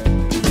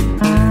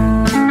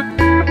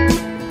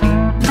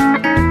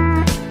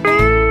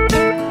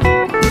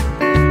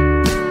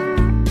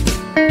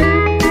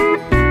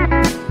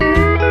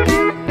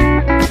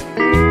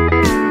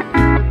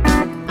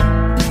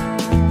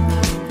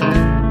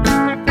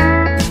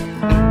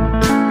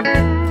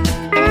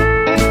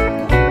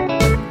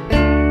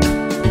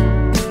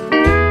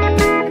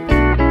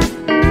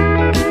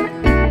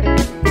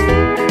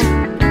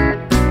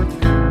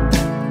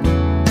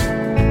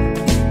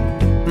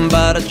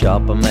 But a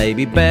chopper may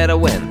be better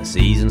when the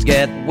seasons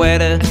get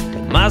wetter to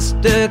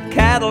muster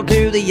cattle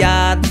to the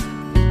yard.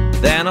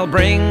 Then I'll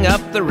bring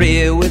up the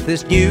rear with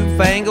this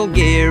newfangled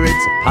gear. It's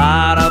a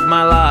part of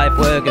my life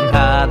working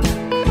hard.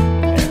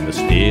 And the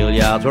steel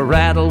yards will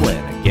rattle when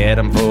I get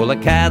 'em full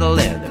of cattle,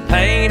 and they're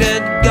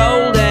painted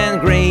gold and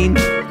green,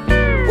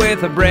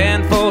 with a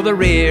brand for the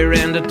rear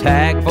and a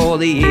tag for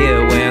the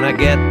ear when I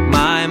get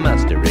my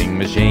mustering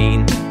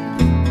machine.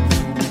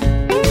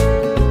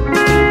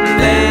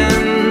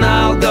 Then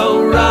I'll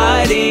go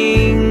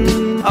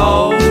riding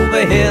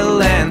over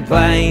hill and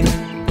plain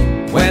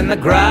when the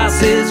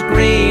grass is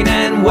green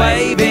and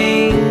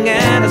waving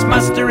and it's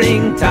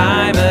mustering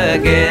time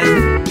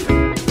again.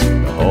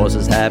 The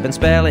horses have been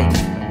spelling,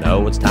 I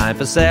know it's time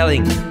for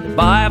selling. To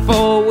buy a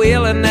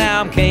four-wheel and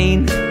now I'm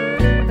keen,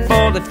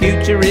 for the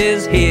future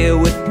is here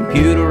with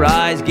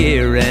computerized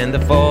gear and a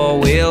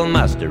four-wheel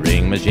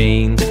mustering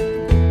machine.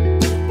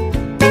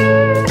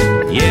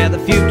 Yeah, the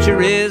future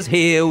is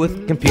here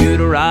with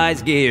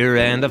computerized gear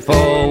and a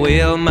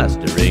four-wheel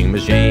mustering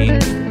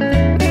machine.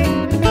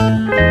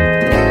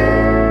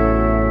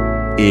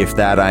 If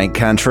that ain't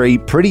country,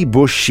 Pretty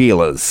Bush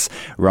Sheilas.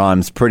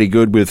 Rhymes pretty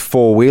good with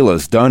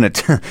four-wheelers, don't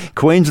it?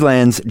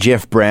 Queensland's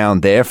Jeff Brown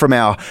there from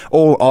our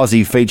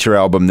all-Aussie feature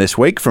album this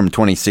week from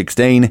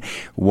 2016,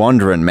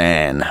 Wanderin'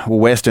 Man.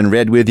 Western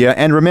Red with you,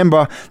 and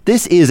remember,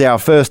 this is our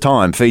first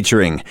time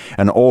featuring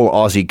an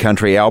all-Aussie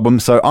country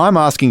album, so I'm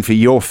asking for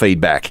your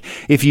feedback.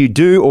 If you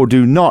do or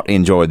do not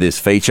enjoy this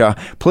feature,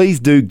 please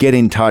do get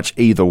in touch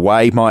either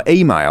way. My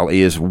email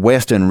is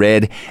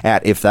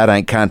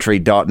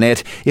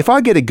westernred@ifthataincountry.net. If I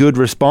get a good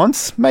response,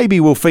 maybe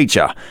we'll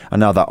feature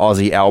another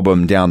Aussie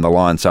album down the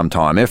line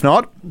sometime. If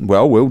not,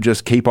 Well, we'll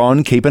just keep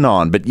on keeping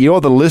on. But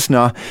you're the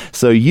listener,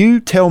 so you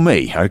tell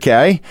me,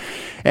 okay?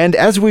 And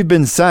as we've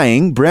been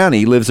saying,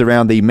 Brownie lives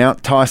around the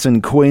Mount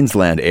Tyson,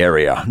 Queensland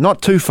area,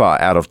 not too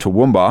far out of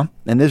Toowoomba,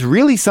 and there's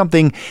really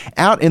something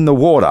out in the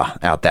water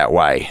out that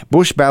way.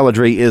 Bush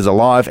balladry is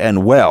alive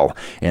and well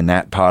in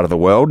that part of the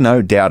world,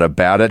 no doubt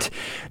about it.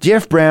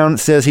 Jeff Brown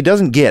says he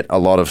doesn't get a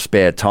lot of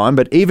spare time,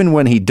 but even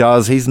when he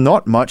does, he's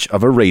not much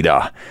of a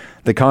reader.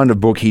 The kind of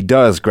book he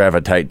does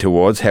gravitate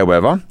towards,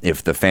 however,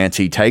 if the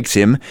fancy takes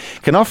him,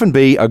 can often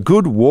be a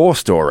good war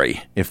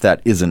story, if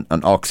that isn't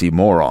an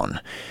oxymoron.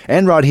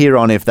 And right here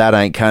on If That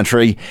Ain't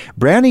Country,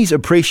 Brownie's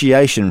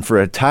appreciation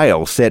for a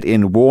tale set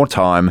in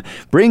wartime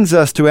brings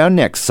us to our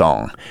next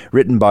song,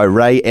 written by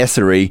Ray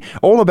Essery,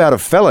 all about a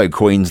fellow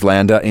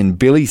Queenslander in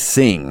Billy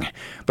Singh.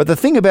 But the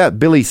thing about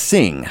Billy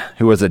Singh,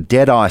 who was a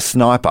dead-eye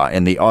sniper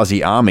in the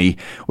Aussie Army,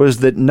 was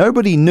that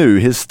nobody knew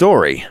his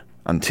story.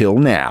 Until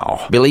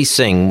now. Billy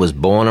Singh was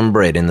born and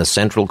bred in the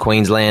central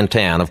Queensland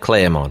town of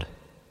Claremont,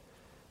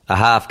 a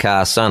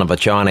half-caste son of a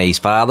Chinese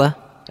father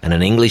and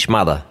an English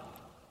mother.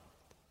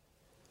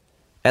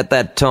 At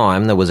that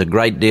time, there was a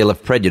great deal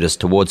of prejudice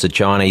towards the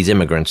Chinese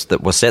immigrants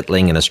that were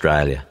settling in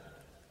Australia.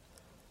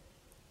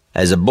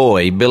 As a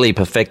boy, Billy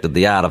perfected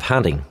the art of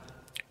hunting,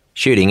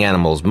 shooting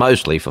animals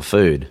mostly for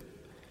food.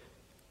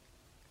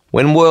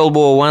 When World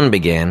War I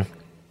began,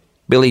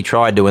 Billy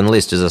tried to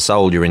enlist as a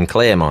soldier in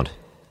Claremont,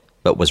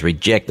 but was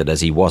rejected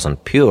as he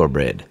wasn't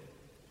purebred.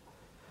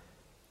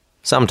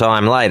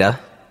 Sometime later,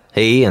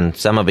 he and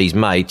some of his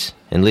mates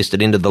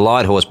enlisted into the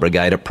Light Horse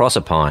Brigade at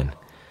Proserpine,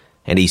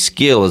 and his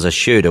skill as a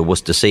shooter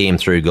was to see him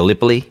through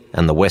Gallipoli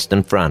and the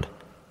Western Front.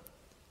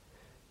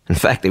 In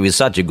fact, he was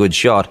such a good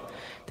shot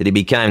that he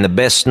became the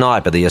best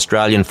sniper the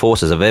Australian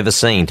forces have ever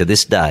seen to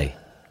this day.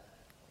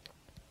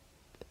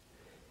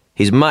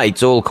 His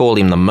mates all called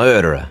him the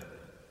Murderer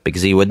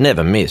because he would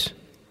never miss.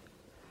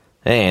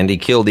 And he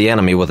killed the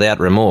enemy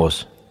without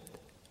remorse.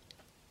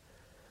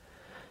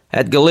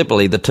 At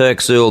Gallipoli, the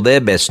Turks hurled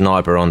their best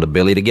sniper onto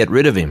Billy to get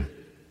rid of him.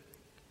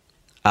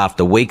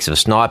 After weeks of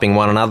sniping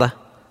one another,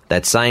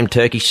 that same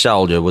Turkish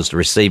soldier was to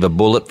receive a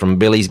bullet from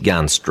Billy's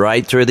gun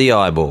straight through the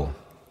eyeball.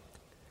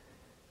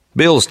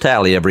 Bill's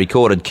tally of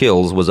recorded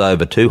kills was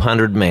over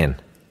 200 men.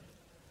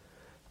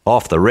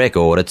 Off the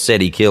record, it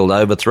said he killed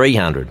over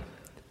 300.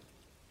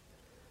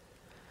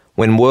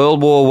 When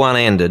World War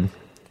I ended,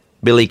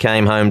 Billy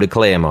came home to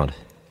Claremont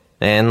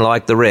and,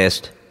 like the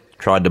rest,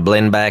 tried to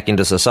blend back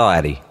into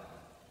society.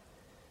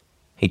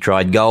 He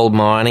tried gold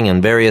mining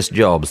and various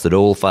jobs that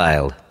all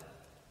failed.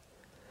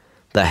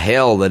 The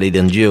hell that he'd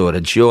endured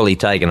had surely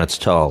taken its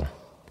toll.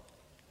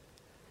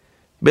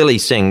 Billy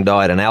Singh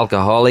died an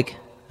alcoholic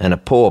and a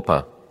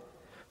pauper.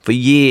 For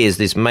years,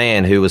 this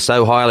man, who was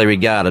so highly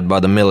regarded by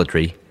the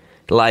military,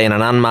 lay in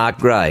an unmarked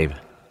grave.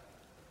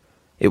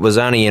 It was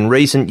only in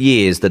recent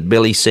years that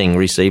Billy Singh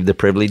received the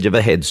privilege of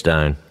a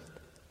headstone.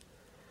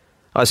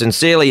 I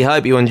sincerely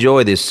hope you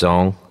enjoy this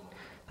song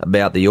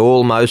about the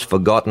almost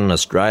forgotten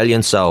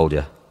Australian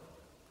soldier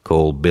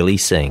called Billy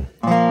Singh.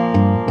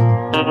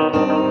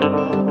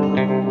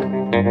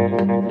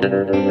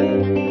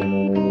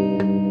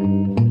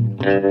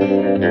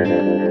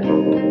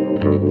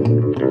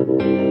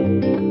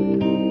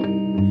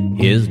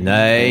 His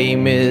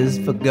name is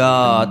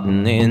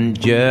forgotten in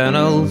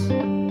journals.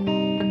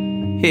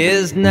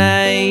 His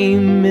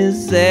name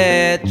is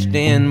etched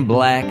in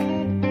black.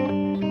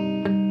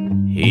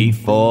 He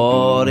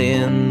fought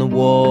in the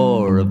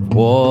War of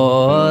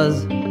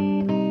Wars,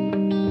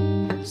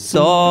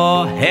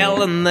 saw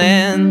hell and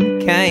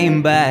then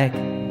came back.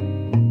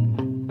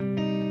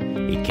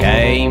 He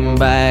came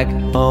back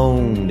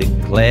home to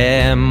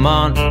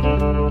Claremont,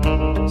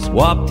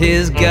 swapped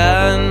his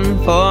gun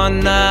for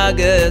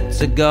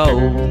nuggets of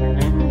gold,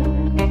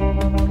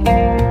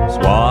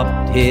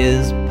 swapped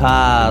his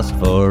past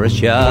for a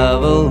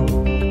shovel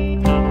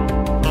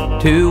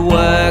to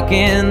work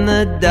in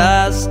the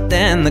dust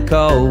and the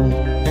cold.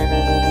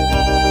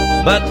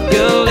 But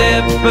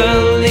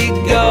Gallipoli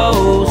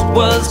ghost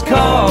was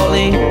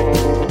calling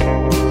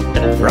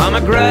from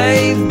a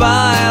grave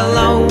by a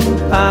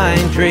lone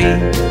pine tree.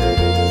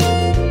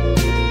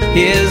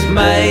 His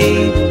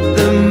mate,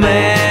 the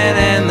man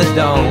and the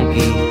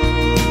donkey,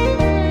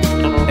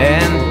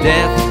 and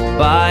death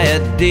by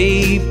a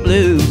deep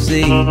blue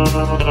sea.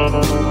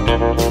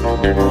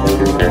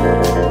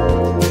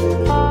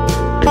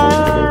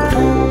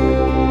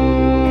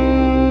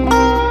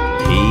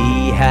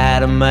 He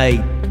had a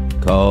mate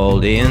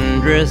called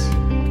Indris,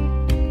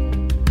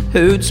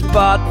 who'd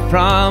spot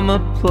from a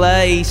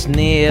place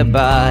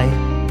nearby.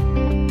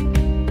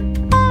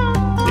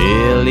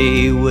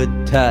 Billy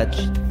would touch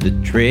the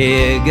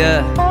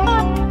trigger,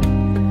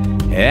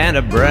 and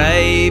a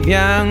brave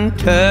young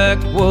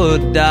Turk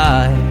would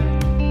die.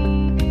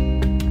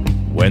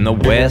 When the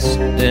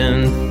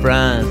Western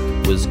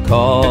Front was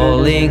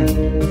calling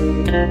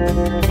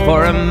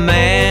for a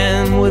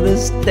man with a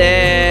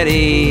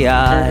steady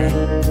eye,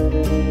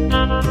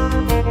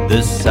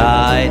 the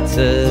sights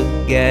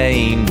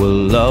again were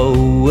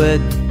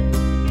lowered,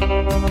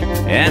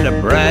 and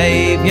a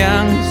brave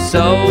young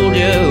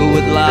soldier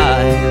would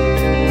lie.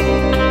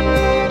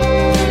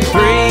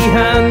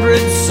 300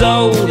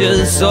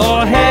 soldiers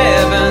saw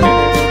heaven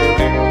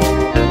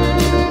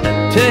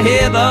to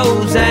hear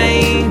those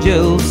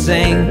angels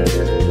sing,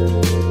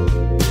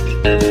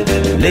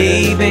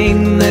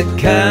 leaving the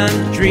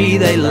country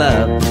they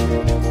loved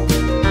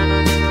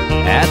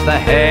at the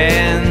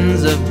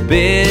hands of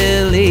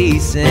Billy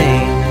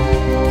Sing.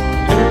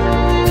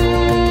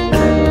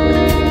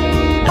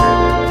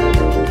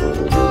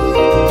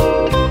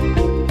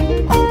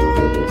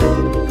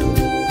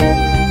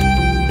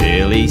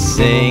 Billy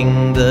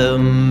Sing, the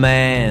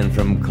man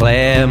from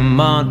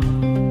Claremont,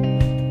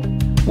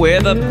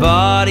 with a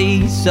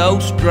body so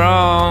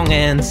strong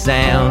and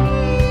sound,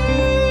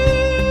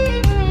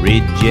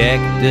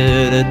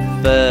 rejected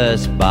at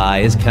first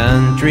by his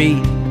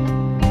country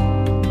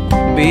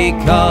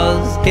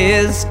because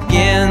his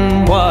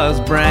skin was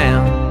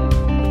brown.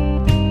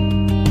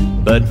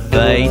 But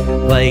fate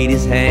played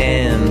his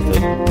hand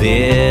for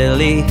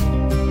Billy.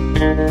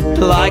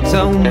 Like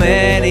so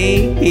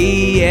many,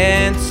 he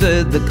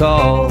answered the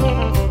call.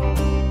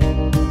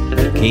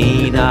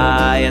 Keen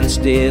eye and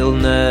steel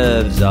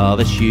nerves of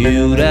a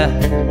shooter,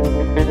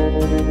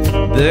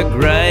 the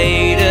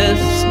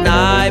greatest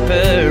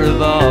sniper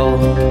of all.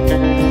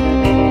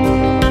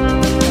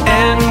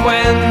 And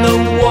when the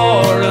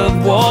war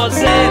of wars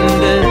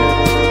ended,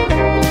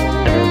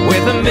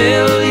 with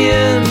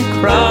 1,000,000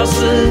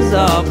 crosses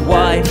of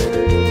white,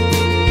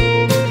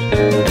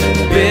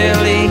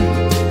 Billy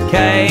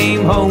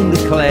came home to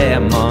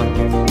Claremont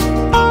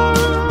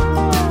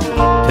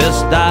to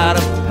start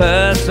a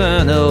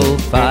personal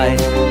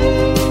fight.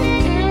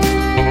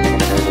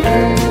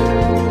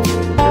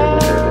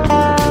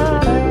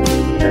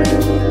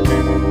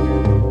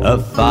 A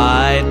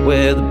fight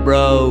with a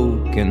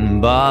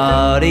broken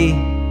body,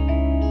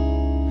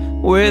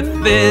 with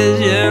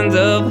visions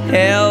of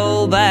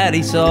hell that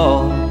he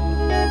saw,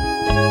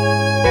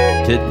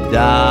 to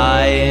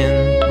die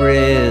in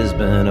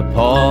Brisbane a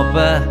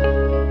pauper,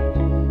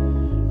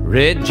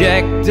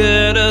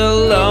 rejected,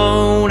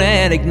 alone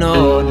and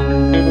ignored.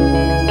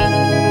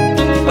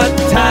 But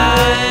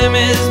time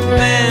is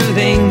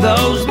mending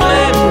those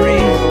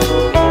memories,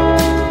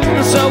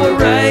 so we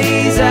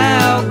raise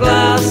our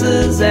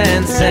glasses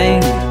and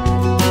sing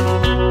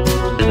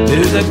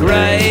to the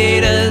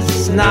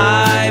greatest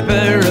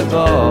sniper of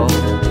all.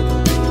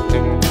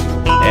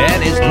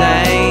 And his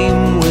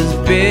name was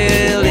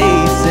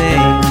Billy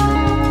Sing.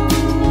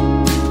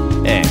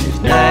 And his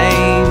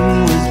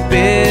name was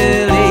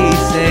Billy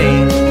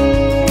Sing.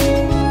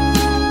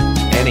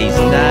 And his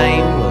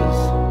name was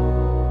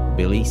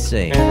Billy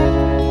Sing.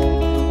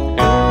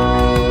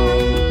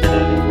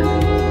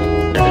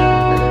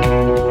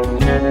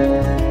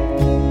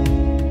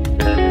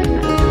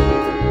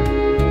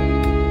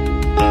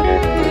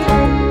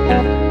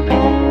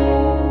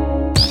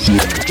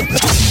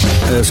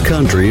 As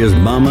country as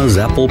mama's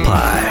apple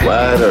pie.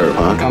 Wide earth,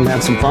 huh? Come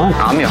have some fun.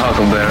 I'm your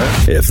huckleberry.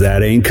 If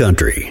that ain't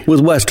country,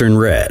 with Western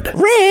Red.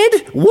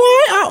 Red,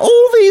 why are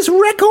all these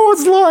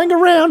records lying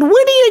around? When are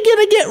you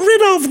going to get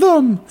rid of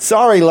them?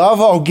 Sorry, love,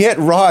 I'll get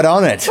right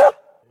on it.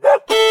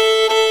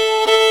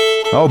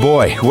 Oh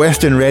boy,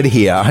 Western Red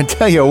here. I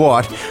tell you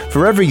what,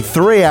 for every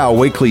 3-hour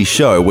weekly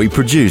show we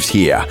produce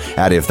here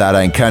at If That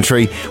Ain't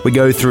Country, we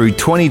go through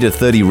 20 to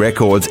 30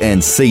 records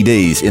and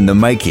CDs in the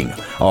making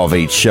of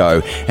each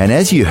show. And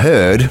as you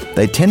heard,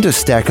 they tend to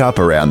stack up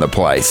around the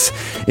place.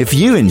 If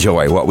you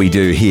enjoy what we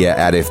do here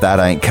at If That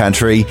Ain't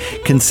Country,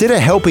 consider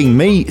helping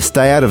me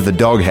stay out of the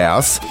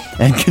doghouse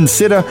and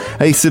consider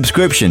a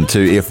subscription to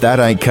If That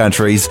Ain't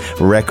Country's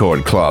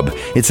Record Club.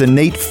 It's a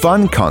neat,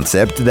 fun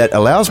concept that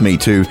allows me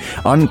to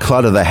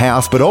unclutter the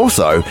house, but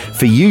also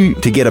for you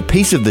to get a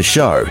piece of the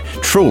show.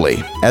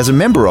 Truly, as a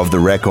member of the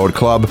Record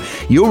Club,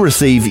 you'll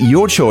receive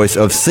your choice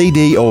of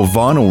CD or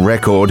vinyl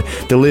record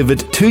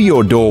delivered to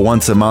your door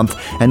once a month,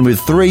 and with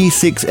 3,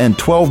 6 and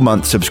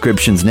 12-month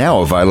subscriptions now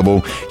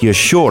available, you're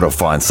sure to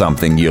find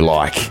something you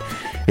like.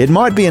 It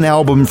might be an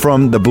album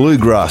from the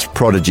bluegrass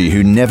prodigy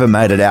who never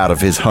made it out of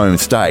his home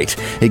state.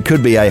 It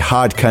could be a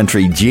hard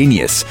country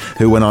genius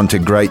who went on to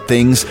great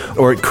things,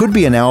 or it could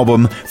be an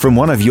album from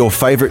one of your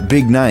favorite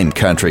big-name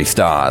country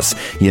stars.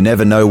 You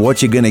never know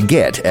what you're going to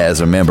get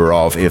as a member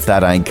of If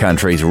That Ain't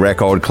Country's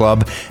Record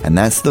Club, and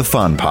that's the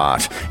fun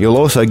part. You'll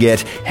also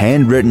get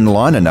handwritten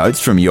liner notes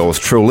from yours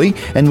truly,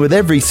 and with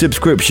every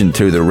subscription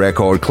to the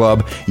Record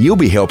Club, you'll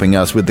be helping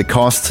us with the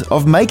costs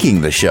of making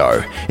the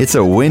show. It's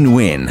a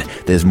win-win.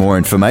 There's more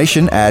information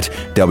at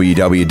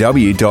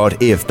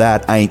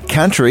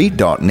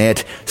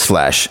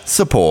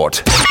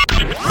www.ifthataintcountry.net/support.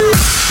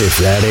 If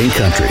that ain't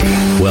country,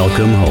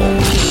 welcome home.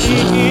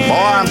 Boy,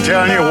 I'm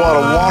telling you, what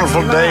a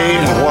wonderful day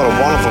and what a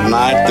wonderful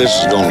night this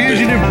is going to be.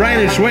 Fugitive,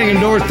 branded, swinging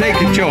doors, take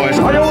your choice.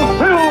 No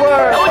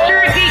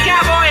Cherokee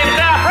cowboy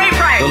himself, Ray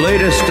Price. The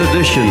latest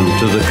addition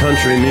to the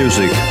Country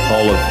Music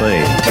Hall of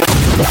Fame.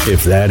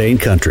 If that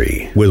ain't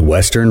country, with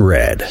Western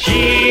Red.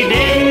 She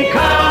didn't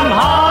come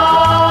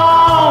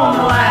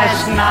home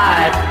last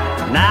night.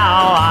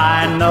 Now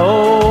I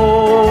know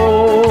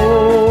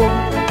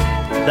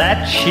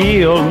that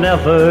she'll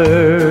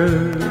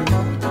never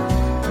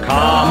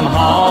come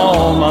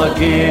home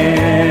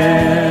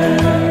again.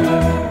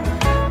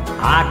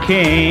 I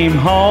came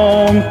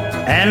home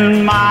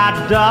and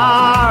my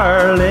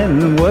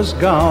darling was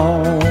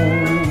gone.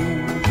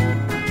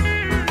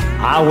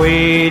 I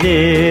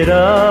waited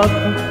up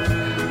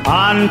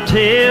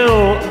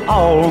until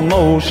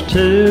almost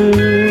 2.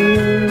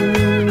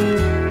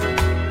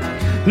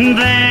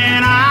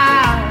 Then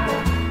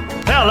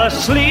I fell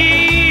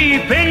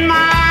asleep in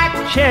my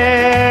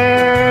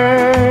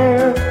chair,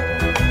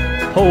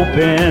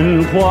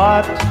 hoping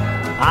what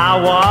I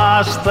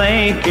was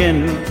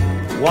thinking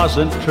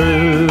wasn't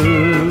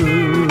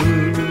true.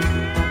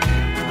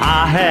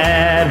 I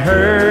had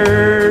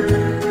heard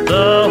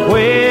the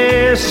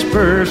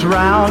whispers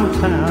round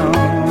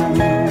town,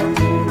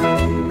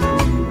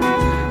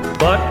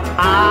 but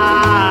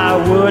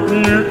I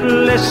wouldn't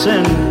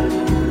listen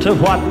to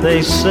what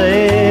they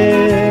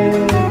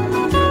said.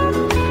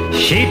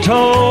 She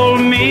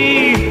told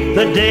me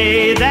the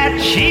day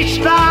that she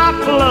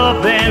stopped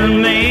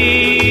loving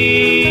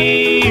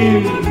me,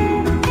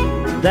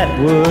 that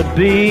would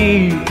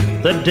be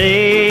the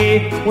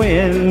day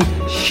when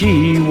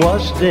she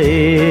was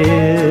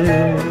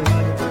dead.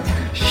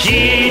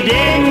 She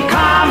didn't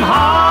come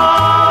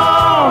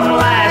home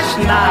last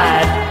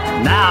night.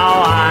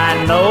 Now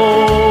I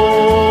know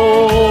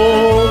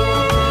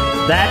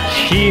that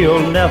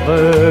she'll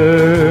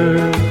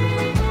never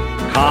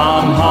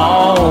come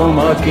home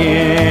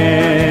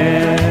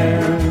again.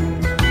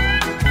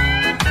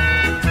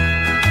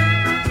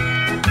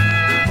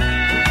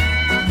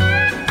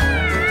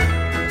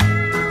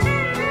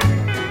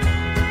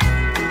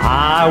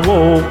 I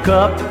woke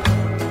up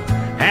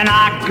and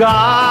I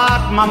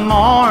got my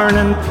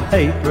morning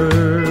paper.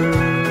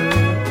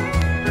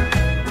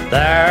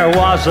 There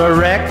was a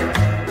wreck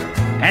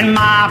and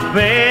my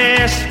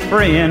best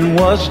friend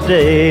was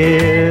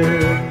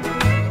dead.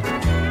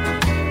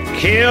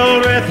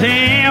 Killed with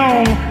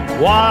him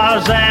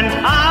was an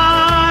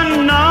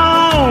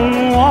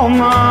unknown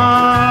woman.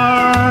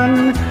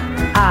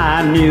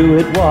 I knew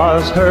it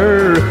was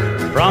her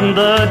from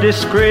the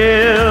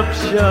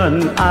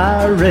description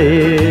I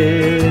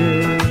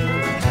read.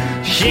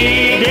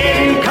 She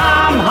didn't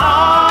come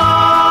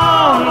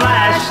home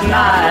last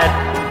night.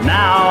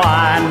 Now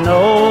I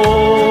know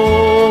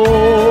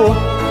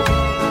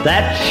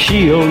that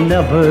she'll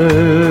never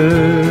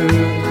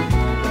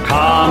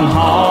come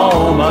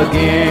home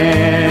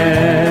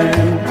again.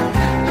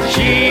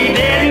 She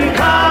didn't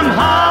come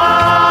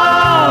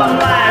home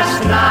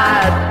last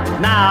night.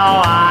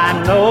 Now I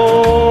know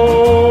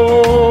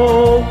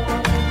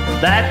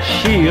that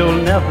she'll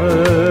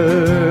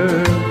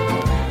never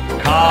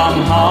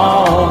come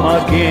home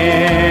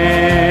again.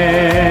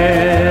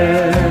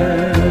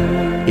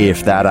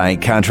 If That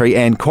Ain't Country,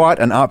 and quite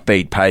an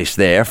upbeat pace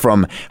there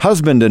from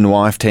husband and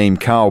wife team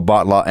Carl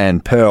Butler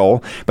and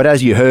Pearl. But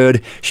as you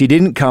heard, She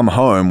Didn't Come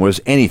Home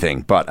was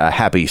anything but a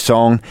happy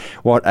song.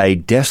 What a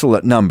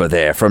desolate number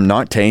there from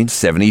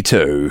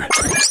 1972.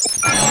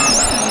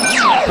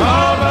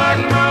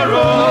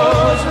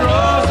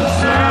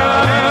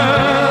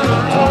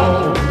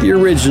 The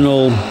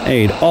original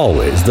ain't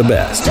always the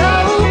best.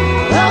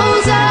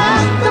 Rose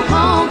up the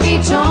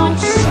honky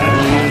tonks.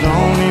 And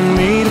only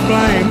me to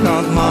blame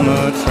 'cause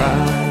mama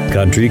tried.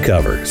 Country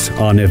covers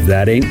on If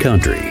That Ain't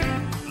Country.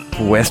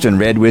 Western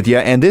Red with you,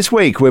 and this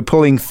week we're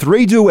pulling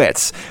 3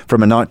 duets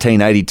from a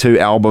 1982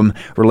 album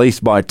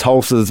released by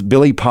Tulsa's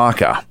Billy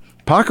Parker.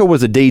 Parker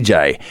was a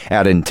DJ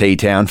out in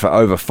T-Town for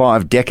over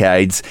 5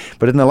 decades,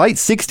 but in the late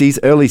 60s,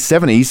 early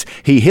 70s,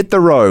 he hit the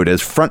road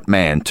as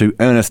frontman to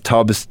Ernest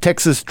Tubb's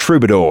Texas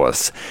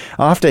Troubadours.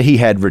 After he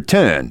had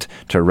returned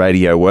to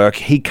radio work,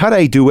 he cut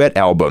a duet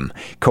album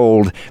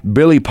called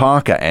Billy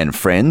Parker and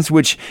Friends,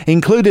 which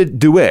included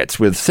duets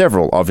with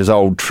several of his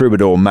old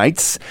troubadour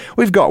mates.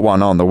 We've got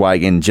one on the way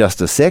in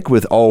just a sec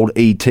with old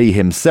E.T.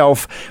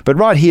 himself, but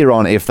right here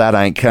on If That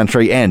Ain't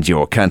Country and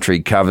your country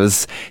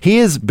covers,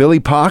 here's Billy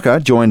Parker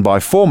joined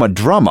by former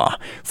drummer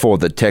for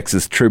the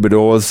Texas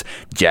Troubadours,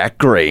 Jack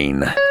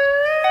Green.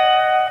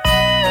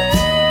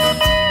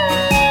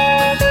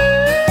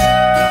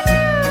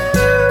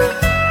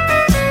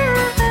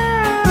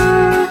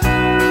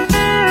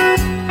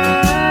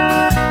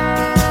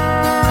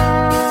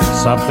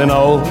 Something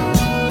old,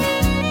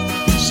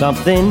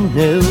 something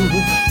new,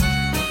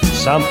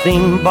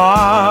 something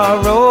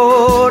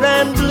borrowed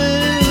and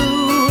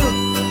blue.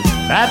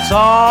 That's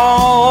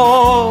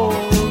all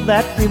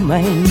that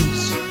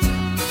remains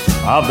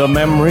of the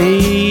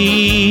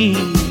memory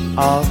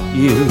of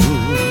you.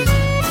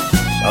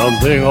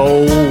 Something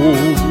old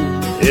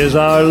is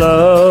our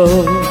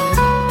love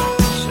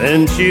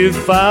since you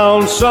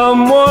found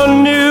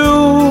someone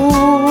new.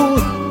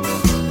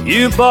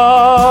 You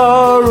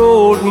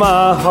borrowed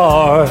my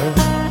heart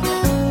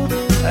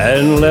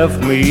and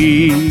left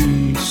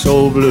me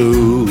so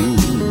blue.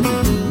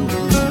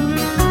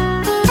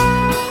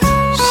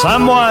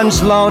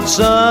 Someone's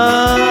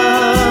lonesome,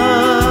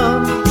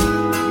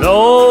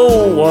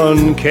 no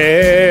one cares.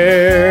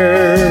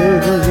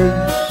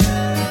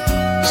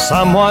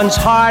 Someone's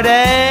heartaches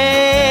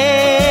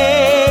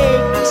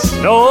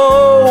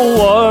no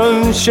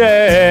one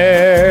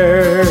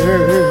shares.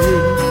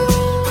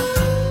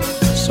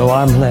 So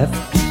I'm left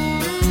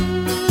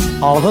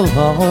all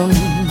alone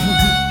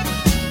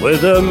with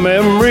the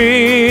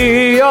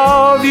memory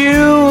of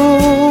you.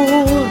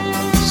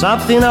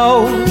 Something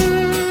old,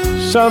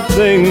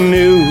 something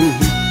new,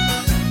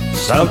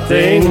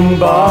 something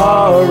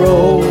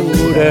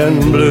borrowed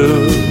and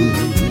blue.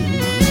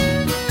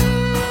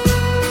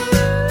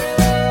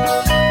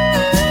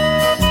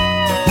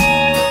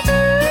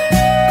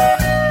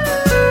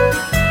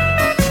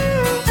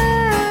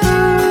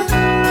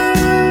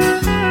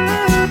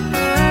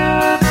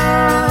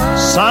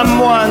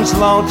 Someone's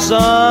lonesome,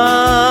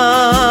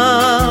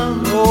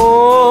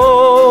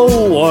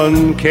 no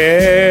one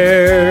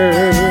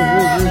cares.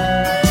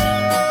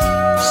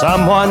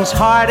 Someone's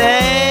heartache,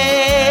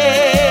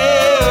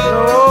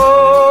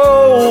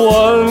 no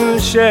one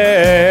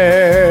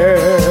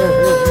shares.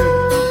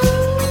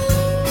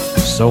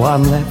 So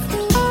I'm left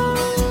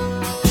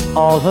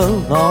all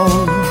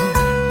alone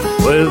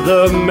with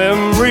the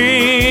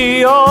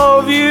memory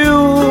of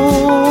you.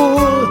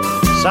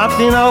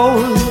 Something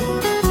old,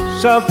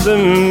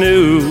 something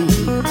new,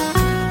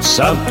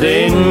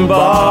 something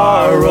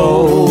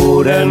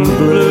borrowed and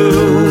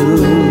blue.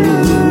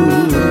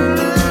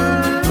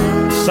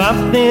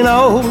 Something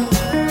old,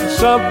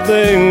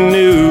 something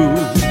new,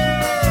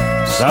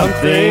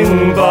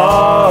 something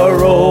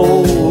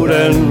borrowed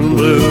and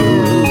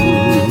blue.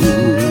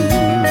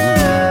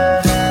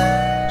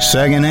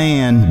 Second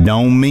hand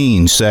don't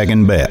mean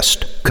second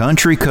best.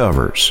 Country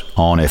covers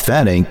on If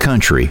That Ain't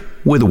Country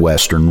with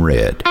Western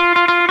Red.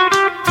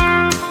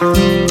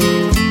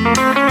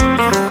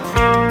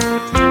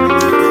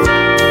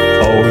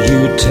 Oh,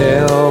 you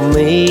tell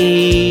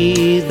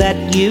me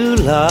that you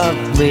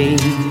love me.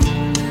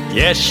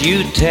 Yes,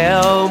 you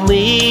tell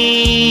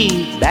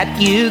me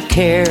that you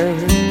care.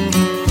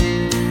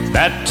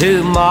 That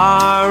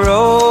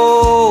tomorrow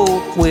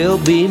we'll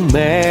be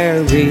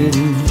married,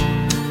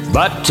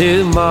 but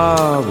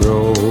tomorrow's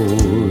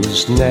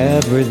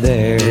never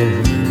there.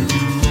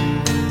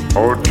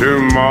 Oh,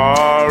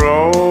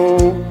 tomorrow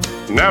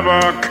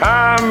never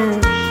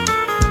comes.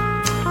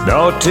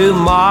 No,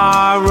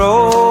 tomorrow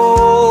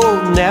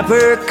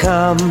never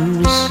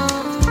comes.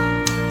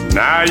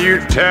 Now you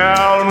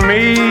tell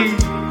me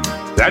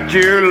that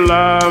you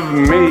love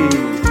me,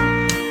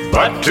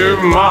 but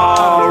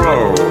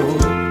tomorrow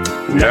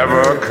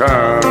never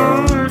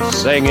comes.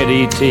 Sing it,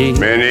 E.T.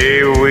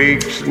 Many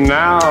weeks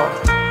now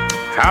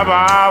have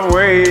I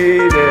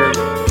waited.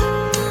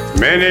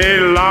 Many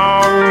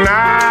long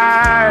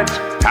nights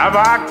have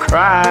I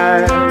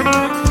cried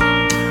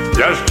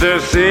just to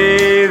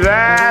see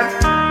that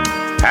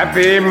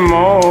happy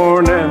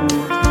morning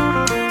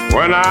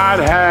when I'd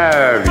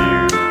have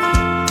you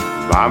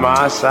by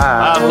my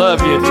side. I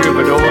love you,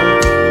 troubadour.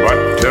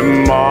 But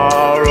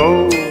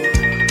tomorrow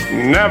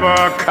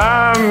never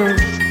comes.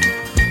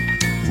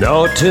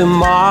 No,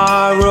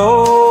 tomorrow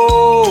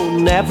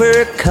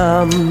never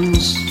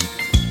comes.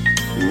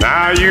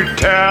 Now you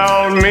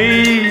tell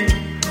me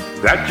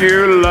that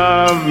you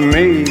love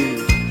me,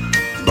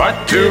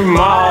 but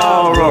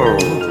tomorrow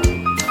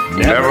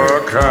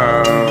never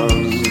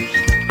comes.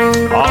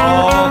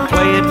 Oh,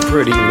 play it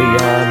pretty,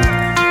 Leon.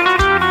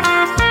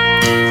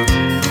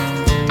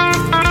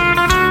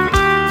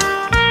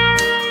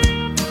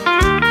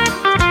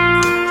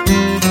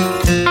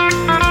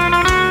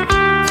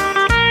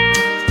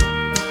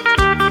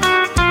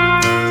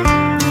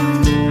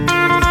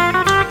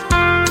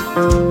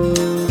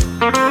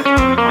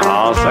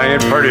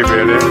 Pretty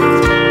Billy.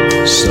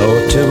 So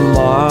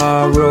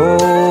tomorrow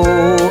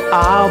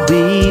I'll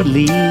be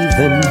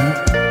leaving.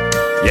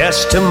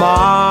 Yes,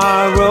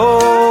 tomorrow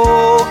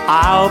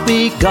I'll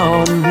be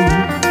gone.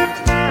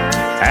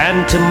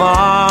 And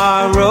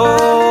tomorrow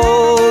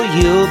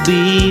you'll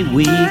be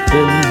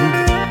weeping.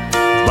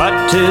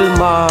 But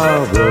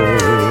tomorrow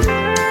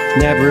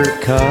never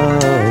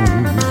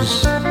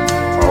comes.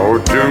 Oh,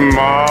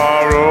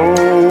 tomorrow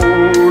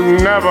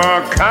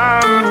never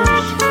comes.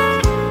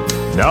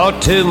 No,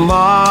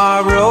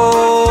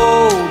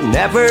 tomorrow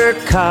never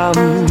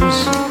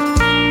comes.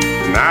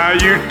 Now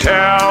you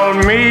tell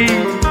me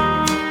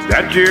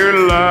that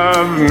you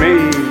love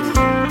me,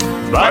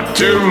 but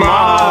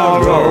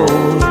tomorrow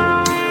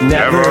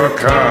never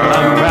comes.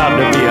 I'm proud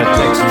to be a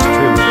Texas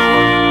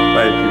troubadour.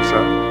 Thank you,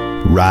 sir.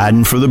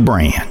 Riding for the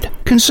brand.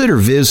 Consider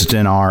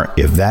visiting our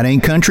If That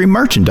Ain't Country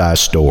merchandise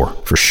store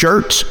for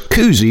shirts,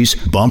 koozies,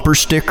 bumper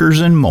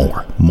stickers, and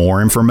more.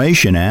 More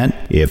information at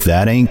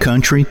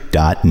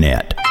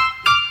ifthataintcountry.net.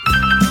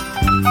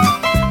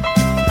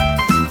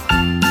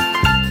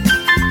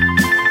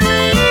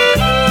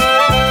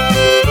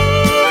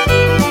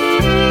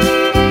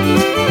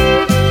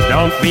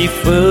 Don't be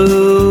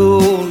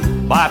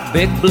fooled by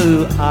big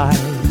blue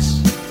eyes,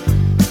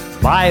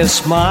 by a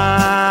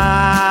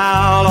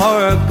smile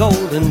or a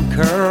golden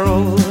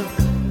curl.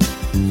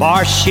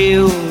 For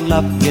she'll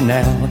love you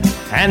now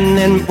and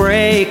then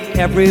break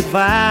every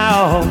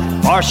vow,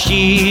 for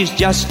she's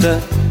just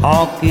a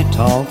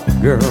honky-tonk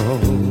girl.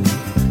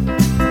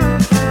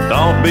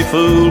 Don't be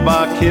fooled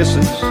by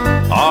kisses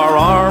or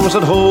arms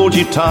that hold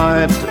you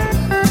tight.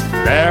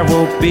 There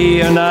will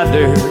be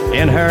another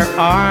in her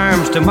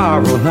arms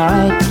tomorrow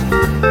night.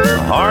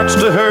 Hearts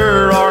to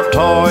her are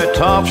toy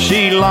tops,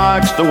 she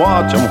likes to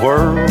watch them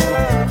whirl,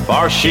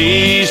 for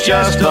she's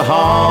just a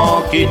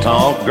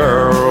honky-tonk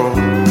girl.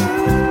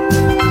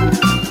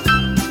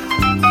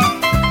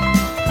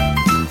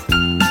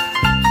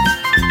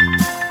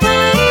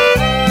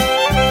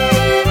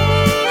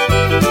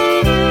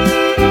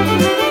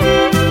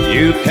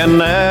 You can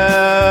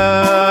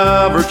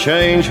never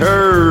change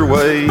her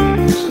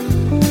ways,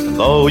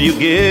 though you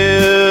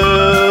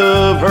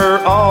give her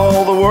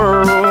all the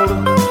world.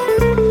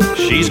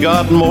 She's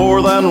got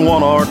more than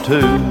one or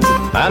two,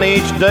 and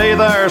each day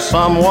there's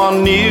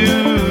someone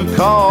new,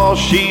 'cause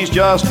she's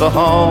just a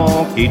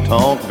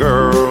honky-tonk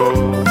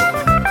girl.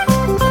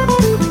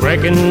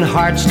 Breaking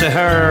hearts to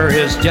her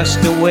is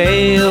just a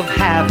way of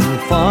having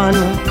fun.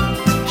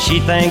 She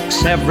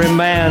thinks every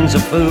man's a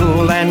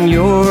fool and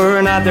you're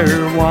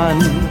another one.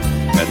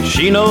 And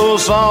she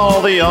knows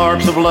all the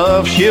arts of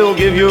love, she'll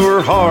give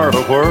your heart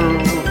a whirl,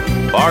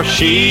 for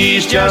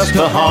she's just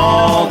a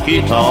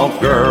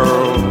honky-tonk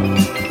girl.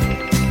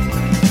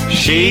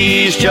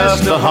 She's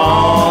just a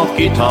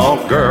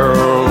honky-tonk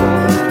girl.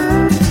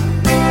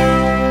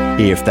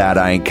 If that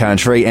ain't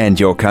country, and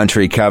your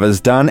country cover's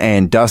done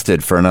and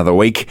dusted for another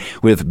week,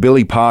 with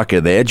Billy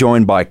Parker there,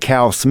 joined by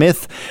Cal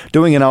Smith,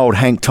 doing an old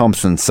Hank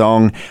Thompson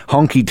song,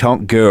 Honky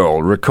Tonk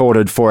Girl,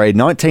 recorded for a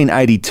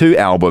 1982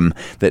 album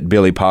that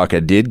Billy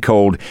Parker did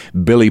called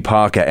Billy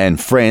Parker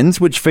and Friends,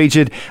 which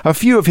featured a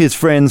few of his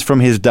friends from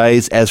his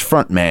days as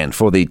frontman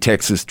for the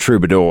Texas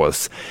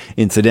Troubadours.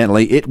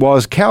 Incidentally, it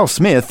was Cal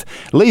Smith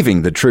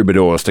leaving the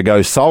Troubadours to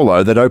go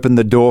solo that opened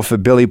the door for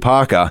Billy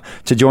Parker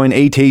to join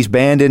E.T.'s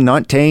band in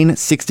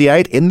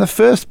 1968 in the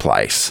first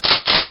place.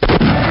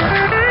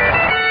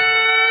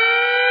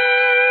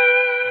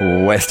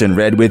 Western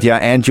Red with you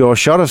and your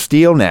shot of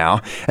steel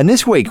now. And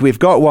this week we've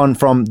got one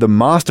from the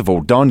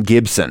masterful Don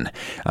Gibson.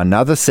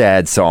 Another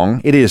sad song.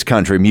 It is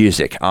country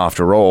music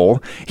after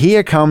all.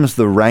 Here Comes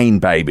the Rain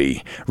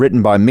Baby,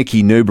 written by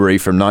Mickey Newbury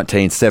from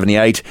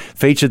 1978,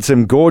 featured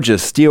some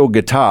gorgeous steel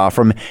guitar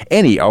from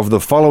any of the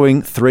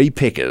following three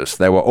pickers.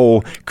 They were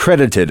all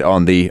credited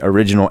on the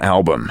original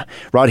album.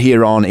 Right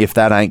here on If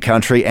That Ain't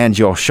Country and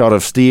your shot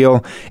of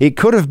steel, it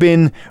could have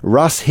been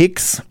Russ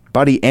Hicks,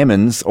 Buddy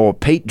Emmons, or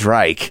Pete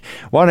Drake.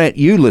 Why don't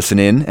you listen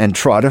in and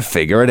try to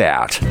figure it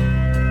out?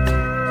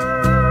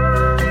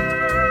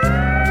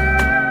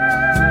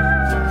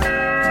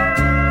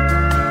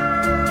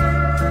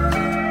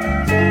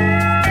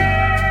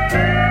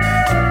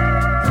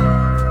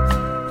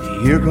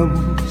 Here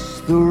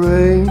comes the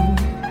rain,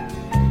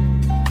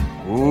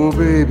 oh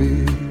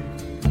baby.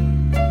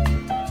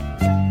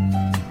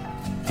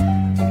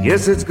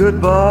 Yes, it's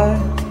goodbye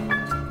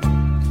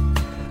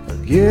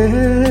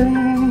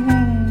again,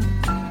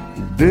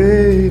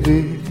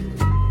 baby.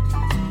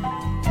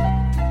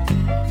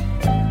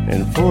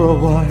 And for a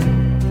while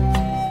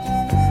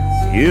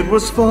it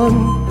was fun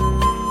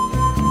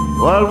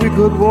while we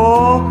could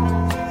walk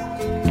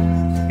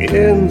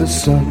in the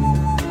sun,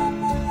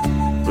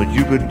 but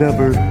you could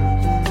never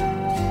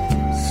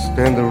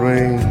stand the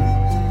rain,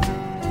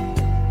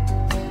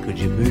 could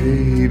you,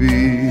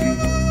 baby?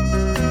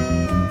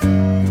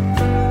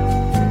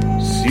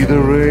 See the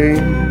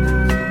rain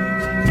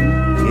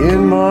in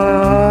my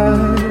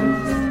eyes,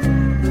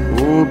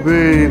 oh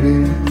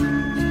baby.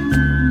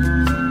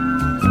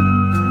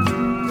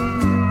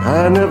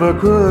 I never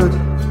could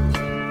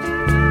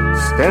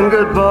stand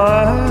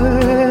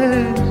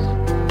goodbyes,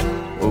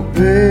 oh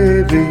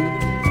baby.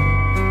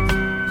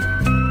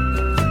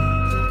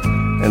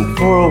 And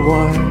for a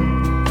while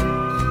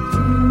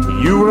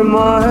you were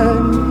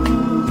mine,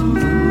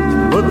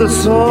 but the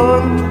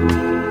sun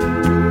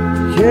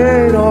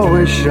can't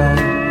always shine,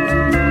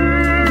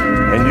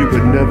 and you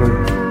could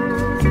never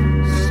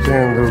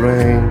stand the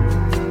rain,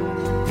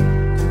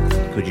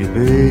 could you,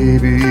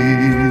 baby?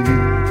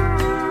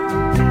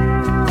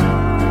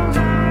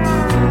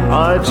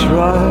 I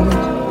tried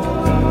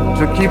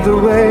to keep the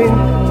rain,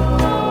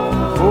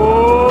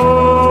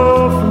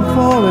 oh, from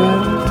falling.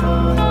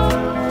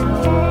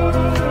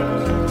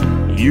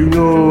 You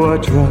know I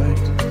tried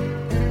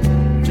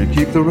to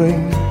keep the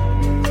rain,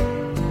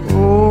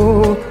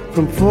 oh,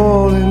 from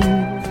falling.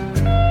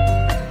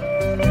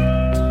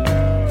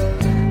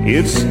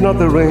 It's not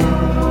the rain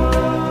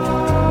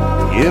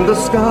in the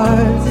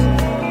skies,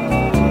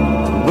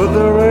 but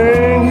the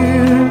rain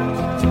here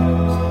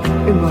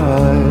in my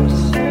eyes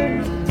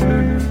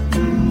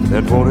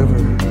that won't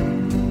ever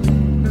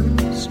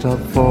stop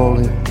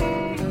falling,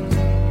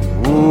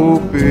 oh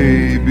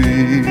baby.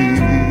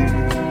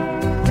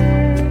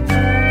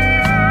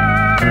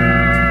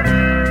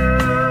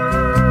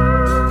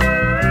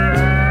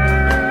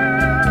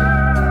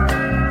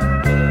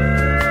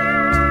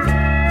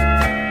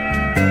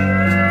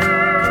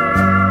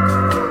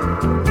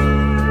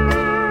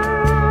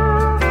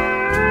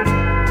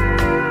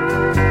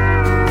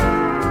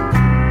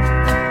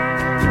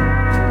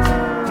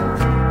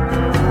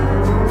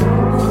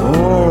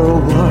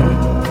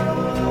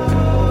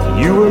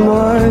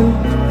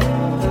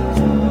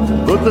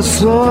 the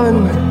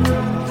sun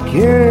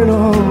can't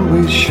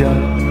always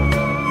shine.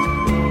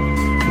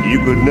 You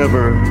could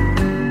never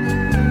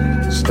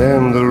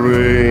stand the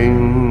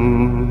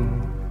rain,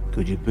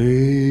 could you,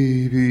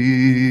 baby?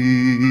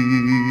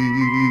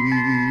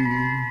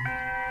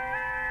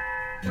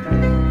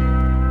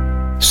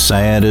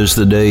 Sad as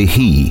the day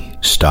he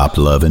stopped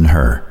loving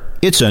her.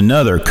 It's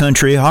another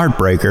country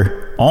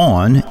heartbreaker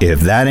on If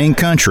That Ain't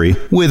Country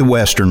with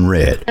Western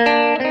Red.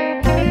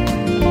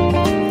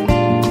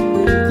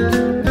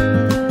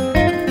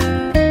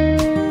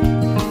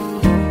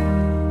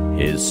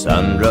 His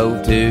son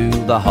drove to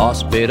the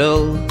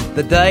hospital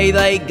the day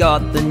they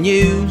got the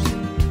news.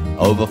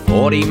 Over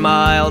 40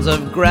 miles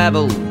of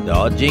gravel,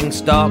 dodging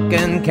stock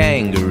and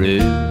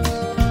kangaroos.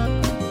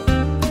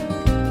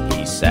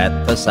 He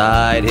sat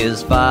beside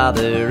his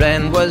father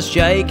and was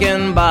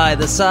shaken by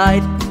the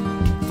sight,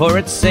 for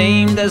it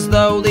seemed as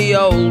though the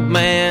old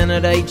man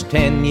had aged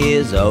 10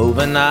 years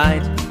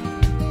overnight.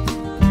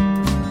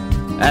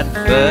 At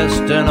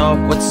first an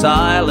awkward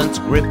silence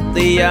gripped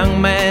the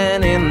young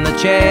man in the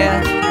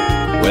chair,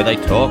 where they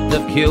talked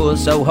of cure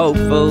so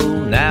hopeful,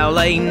 now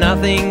lay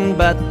nothing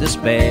but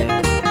despair.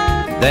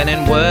 Then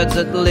in words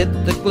that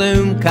lit the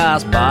gloom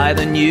cast by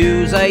the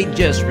news they'd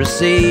just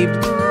received,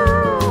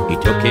 he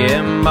took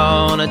him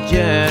on a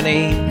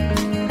journey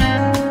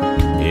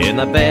in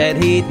the bed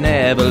he'd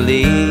never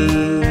leave.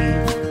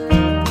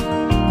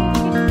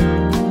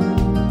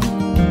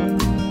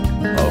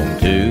 Home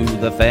to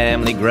the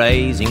family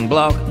grazing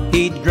block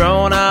he'd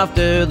drawn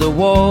after the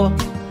war,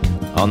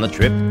 on the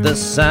trip the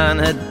son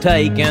had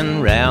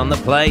taken round the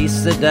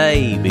place the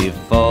day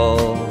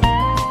before.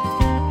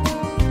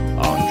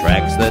 On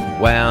tracks that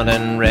wound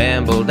and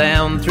rambled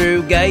down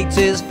through gates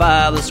his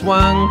father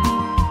swung,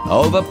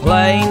 over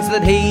plains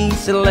that he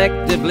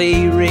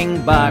selectively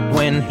ring-barked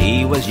when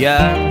he was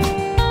young.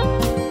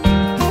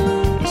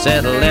 He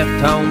said, I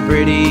left home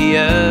pretty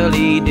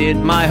early, did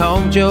my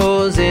home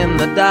chores in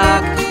the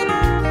dark,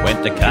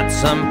 went to cut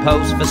some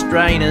posts for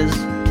strainers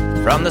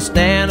from the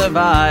stand of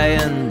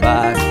iron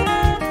bark.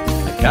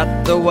 I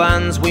cut the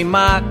ones we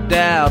marked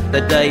out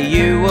the day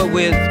you were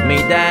with me,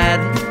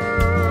 Dad,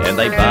 and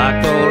they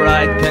barked all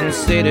right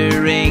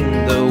considering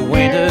the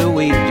winter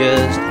we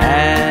just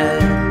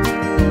had.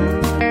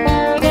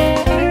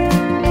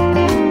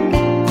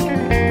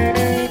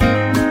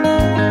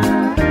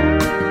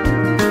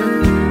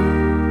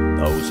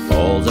 Those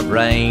falls of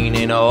rain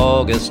in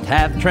August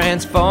have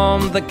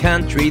transformed the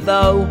country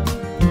though.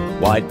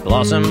 White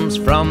blossoms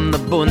from the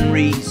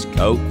bunneries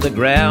coat the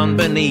ground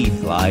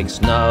beneath like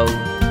snow.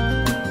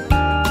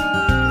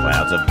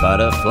 Clouds of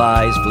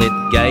butterflies flit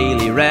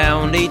gaily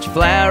round each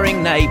flowering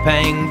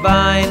napang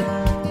vine,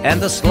 and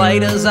the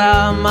slaters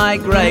are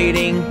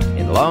migrating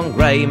in long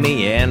grey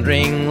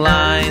meandering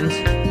lines.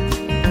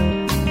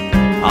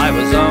 I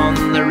was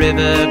on the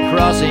river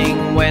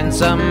crossing when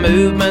some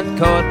movement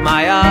caught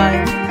my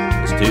eye,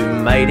 as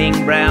two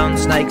mating brown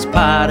snakes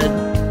parted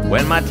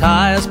when my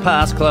tyres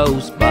passed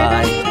close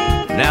by.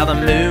 Now the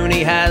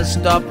Mooney has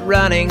stopped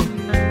running,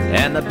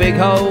 and the big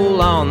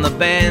hole on the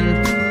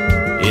bend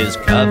is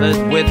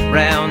covered with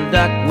brown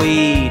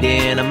duckweed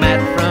in a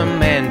mat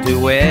from end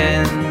to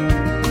end.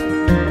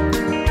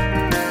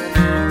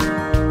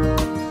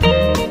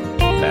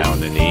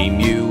 Found an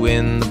emu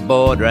in the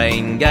board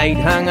drain gate,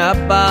 hung up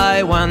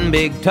by one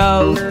big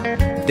toe.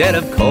 Dead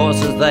of course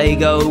as they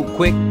go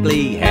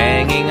quickly,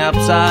 hanging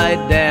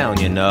upside down,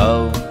 you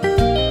know.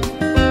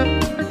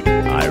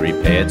 I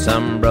repaired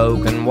some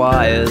broken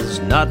wires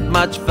not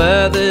much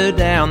further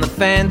down the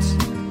fence,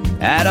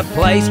 at a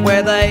place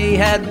where they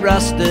had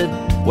rusted,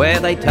 where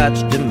they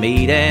touched a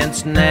meat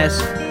ant's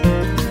nest.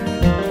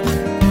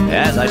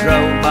 As I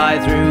drove by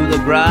through the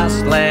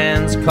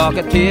grasslands,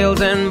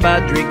 cockatiels and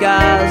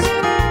budgerigars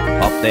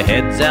popped their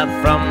heads out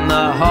from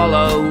the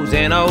hollows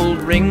in old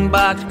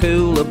ring-boxed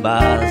cooler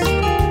bars.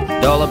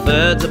 Dollar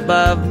birds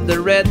above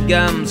the red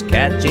gums,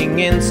 catching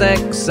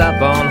insects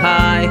up on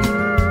high,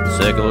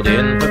 circled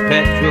in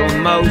perpetual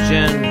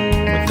motion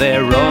with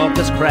their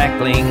raucous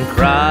crackling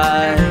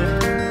cry.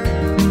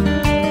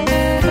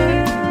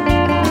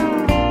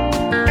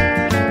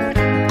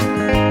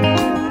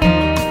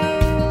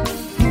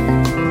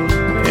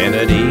 And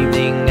at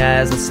evening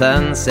as the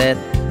sun set,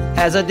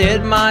 as I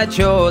did my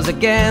chores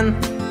again,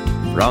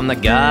 from the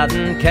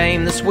garden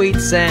came the sweet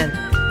scent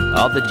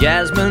of the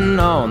jasmine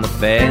on the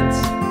fence.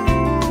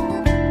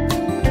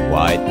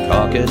 White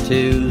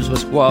cockatoos were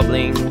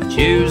squabbling,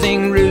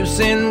 choosing roosts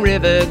in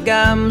river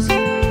gums,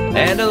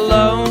 and a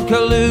lone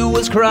curlew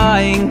was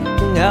crying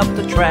up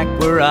the track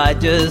where I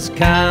just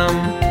come.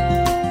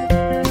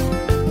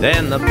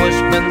 Then the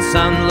bushman's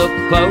son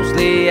looked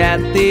closely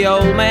at the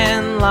old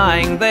man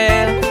lying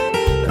there,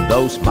 and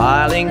though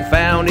smiling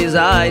found his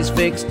eyes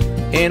fixed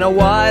in a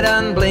wide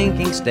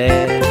unblinking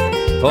stare,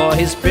 for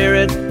his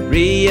spirit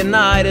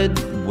reunited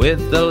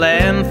with the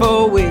land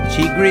for which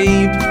he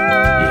grieved.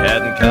 He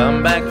hadn't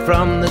come back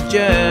from the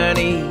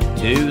journey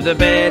to the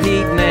bed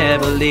he'd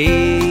never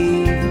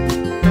leave.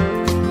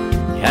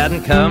 He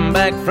hadn't come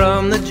back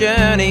from the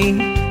journey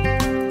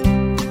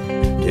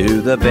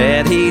to the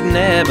bed he'd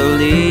never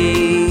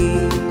leave.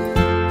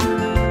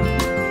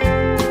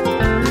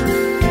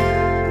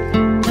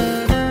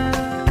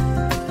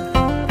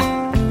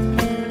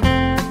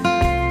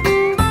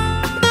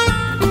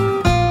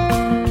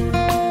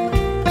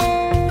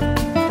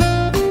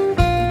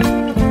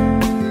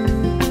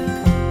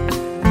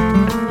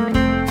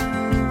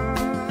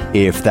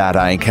 If That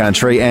Ain't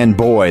Country, and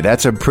boy,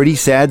 that's a pretty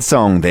sad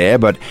song there,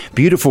 but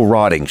beautiful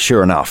writing,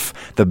 sure enough.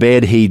 The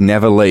Bed He'd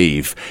Never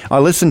Leave. I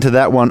listened to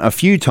that one a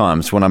few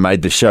times when I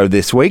made the show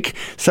this week.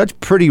 Such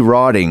pretty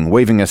writing,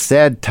 weaving a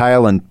sad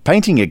tale and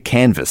painting a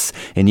canvas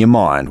in your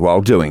mind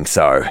while doing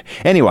so.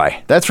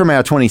 Anyway, that's from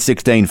our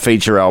 2016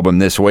 feature album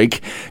this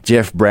week,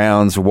 Jeff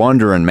Brown's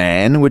Wanderin'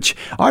 Man, which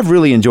I've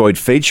really enjoyed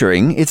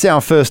featuring. It's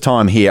our first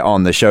time here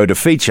on the show to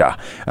feature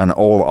an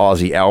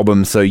all-Aussie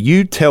album, so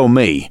you tell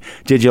me,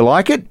 did you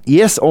like it?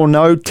 Yes or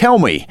no? Tell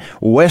me.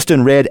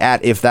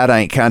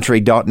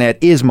 westernred@ifthataintcountry.net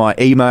is my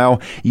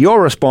email.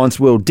 Your response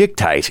will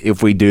dictate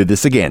if we do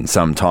this again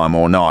sometime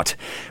or not.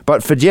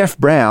 But for Jeff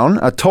Brown,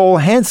 a tall,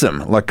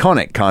 handsome,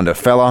 laconic kind of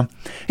fella,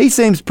 he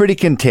seems pretty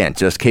content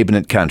just keeping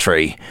it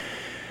country.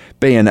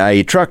 Being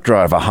a truck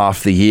driver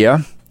half the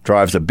year,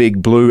 drives a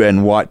big blue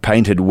and white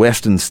painted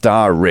Western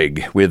Star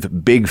rig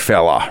with Big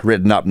Fella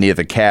written up near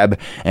the cab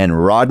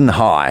and riding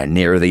high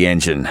near the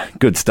engine.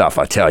 Good stuff,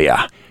 I tell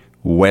ya.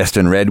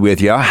 Western Red with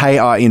you. Hey,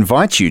 I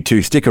invite you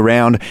to stick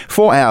around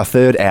for our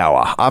third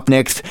hour. Up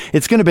next,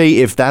 it's going to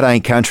be If That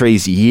Ain't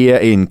Country's Year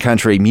in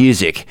Country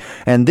Music.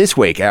 And this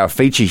week, our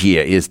feature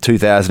year is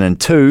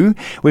 2002.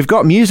 We've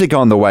got music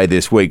on the way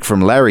this week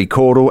from Larry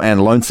Cordell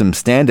and Lonesome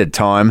Standard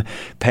Time,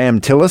 Pam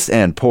Tillis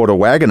and Porter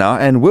Wagoner,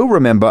 and we'll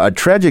remember a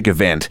tragic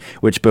event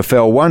which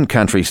befell one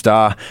country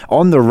star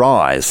on the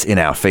rise in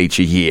our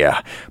feature year.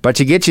 But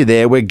to get you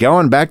there, we're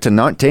going back to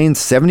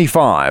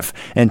 1975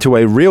 and to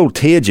a real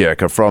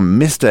tearjerker from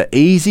Mr.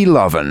 Easy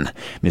Lovin',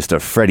 Mr.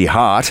 Freddie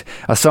Hart,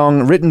 a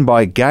song written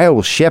by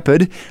Gail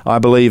Shepherd. I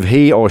believe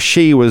he or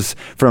she was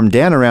from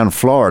down around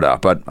Florida,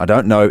 but I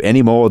don't know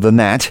any more than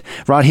that.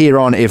 Right here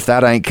on If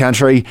That Ain't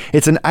Country,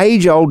 it's an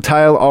age-old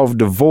tale of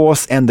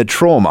divorce and the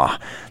trauma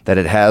that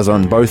it has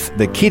on both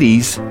the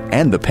kiddies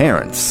and the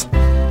parents.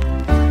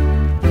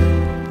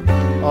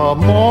 A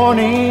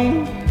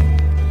morning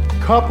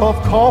cup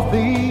of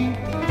coffee,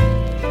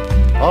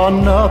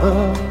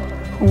 another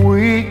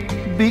week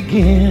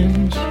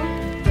begins.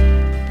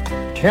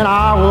 10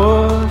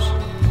 hours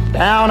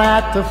down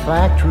at the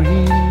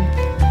factory,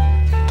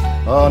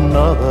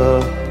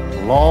 another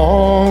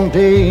long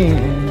day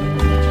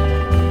ends.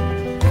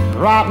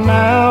 Right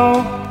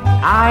now,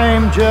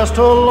 I'm just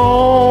a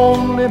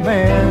lonely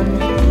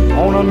man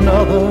on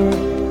another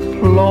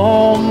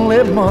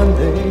lonely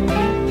Monday.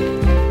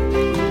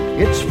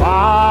 It's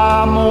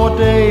 5 more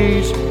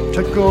days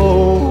to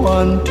go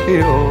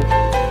until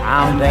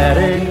I'm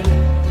daddy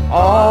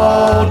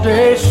all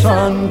day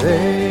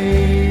Sunday.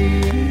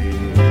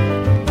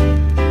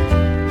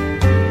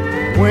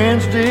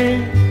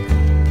 Wednesday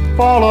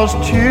follows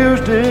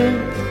Tuesday,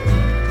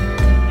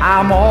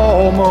 I'm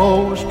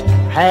almost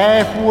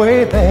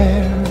halfway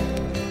there.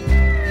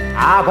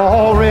 I've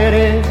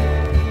already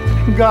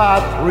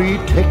got 3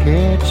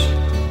 tickets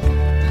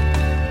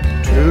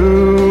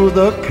to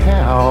the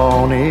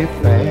county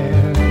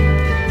fair.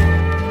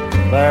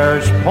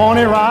 There's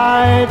pony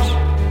rides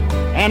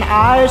and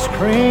ice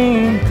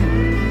cream.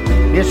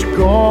 It's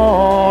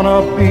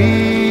gonna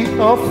be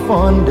a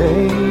fun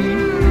day.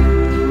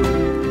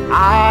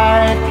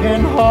 I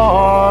can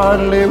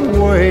hardly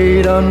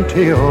wait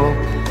until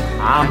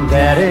I'm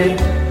daddy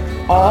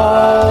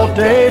all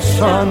day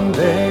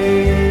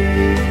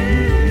Sunday.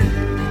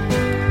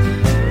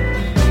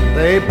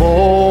 They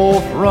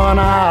both run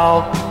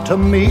out to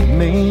meet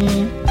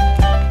me,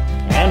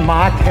 and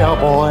my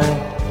cowboy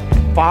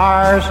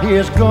fires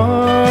his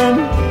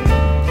gun,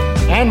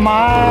 and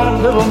my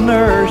little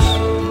nurse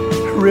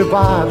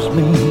revives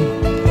me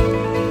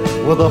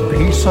with a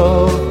piece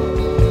of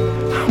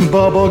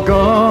bubble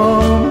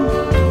gum.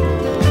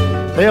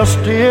 They're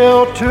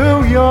still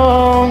too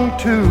young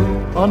to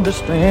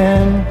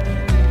understand.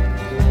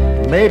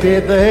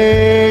 Maybe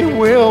they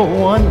will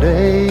one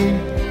day,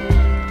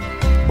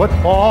 but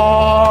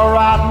for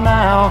right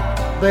now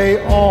they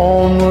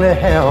only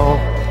have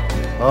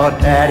a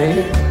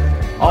daddy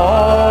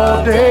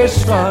all day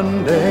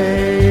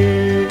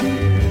Sunday.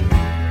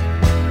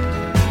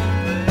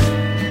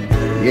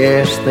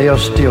 Yes, they are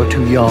still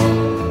too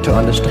young to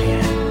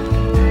understand,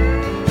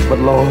 but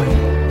Lord,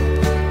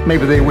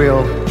 maybe they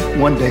will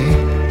one day.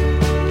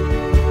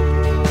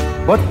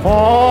 But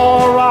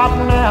for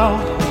right now,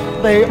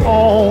 they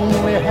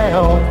only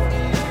have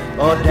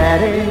a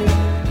daddy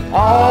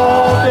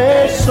all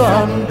day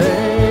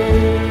Sunday.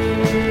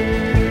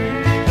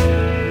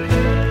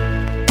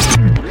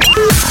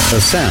 A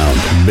sound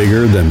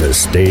bigger than the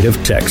state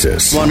of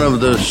Texas. One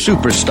of the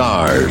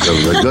superstars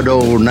of the good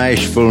old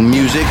Nashville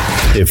music.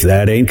 If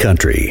That Ain't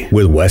Country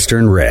with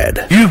Western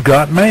Red. You've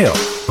got mail.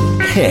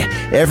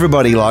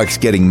 Everybody likes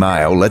getting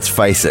mail, let's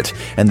face it.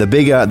 And the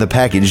bigger the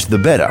package, the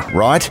better,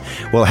 right?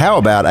 Well, how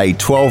about a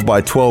 12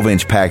 by 12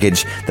 inch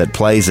package that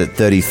plays at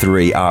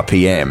 33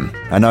 RPM?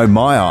 I know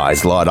my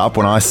eyes light up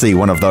when I see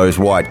one of those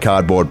white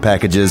cardboard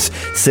packages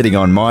sitting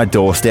on my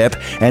doorstep,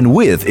 and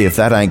with If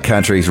That Ain't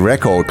Country's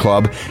Record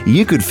Club,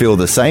 you could feel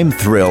the same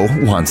thrill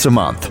once a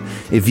month.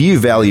 If you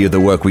value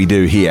the work we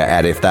do here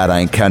at If That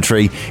Ain't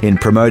Country in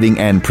promoting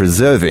and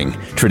preserving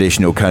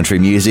traditional country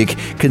music,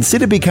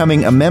 consider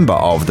becoming a member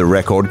of the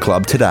Record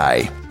Club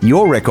today.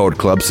 Your Record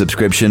Club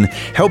subscription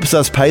helps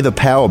us pay the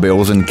power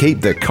bills and keep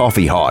the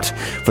coffee hot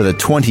for the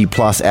 20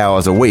 plus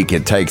hours a week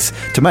it takes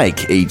to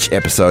make each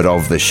episode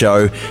of the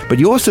show, but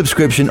your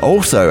subscription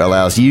also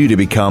allows you to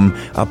become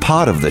a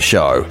part of the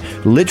show.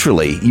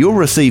 Literally, you'll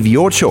receive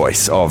your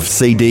choice of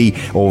CD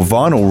or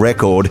vinyl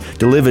record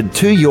delivered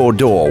to your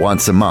door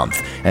once a month,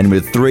 and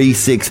with 3,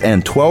 6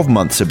 and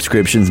 12-month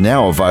subscriptions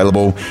now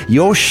available,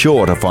 you're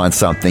sure to find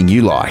something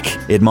you like.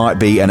 It might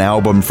be an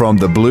album from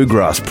the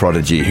bluegrass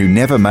prodigy who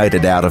never made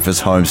it out of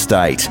his home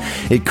state.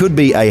 It could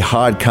be a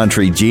hard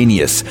country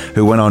genius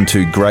who went on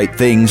to great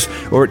things,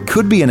 or it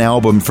could be an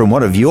album from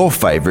one of your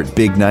favourite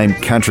big-name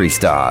country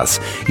stars.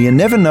 You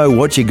never know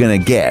what you're going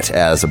to get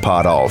as a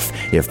part of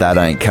If That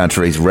Ain't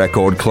Country's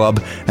Record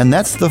Club, and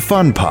that's the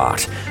fun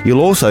part.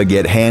 You'll also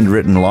get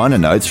handwritten liner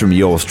notes from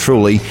yours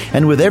truly,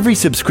 and with every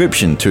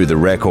subscription to the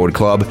Record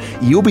Club,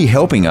 you'll be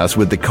helping us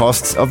with the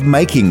costs of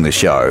making the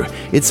show.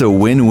 It's a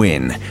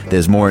win-win.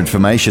 There's more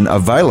information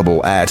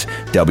available at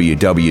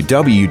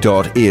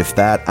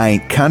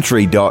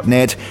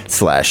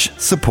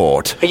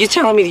www.ifthataintcountry.net/support. Are you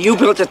telling me that you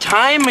built a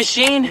time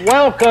machine?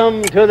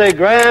 Welcome to the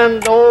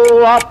Grand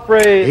Ole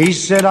Opry. He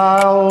said,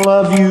 I'll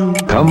love you.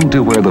 Come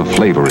to where the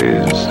flavor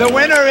is. The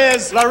winner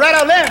is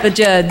Loretta Lynn. The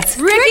Judds.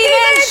 Ricky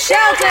and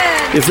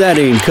Shelton. If That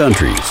Ain't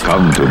Country's.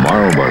 Come to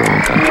Marlboro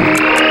Country.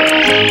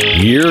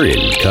 Year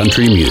in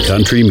Country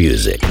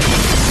Music.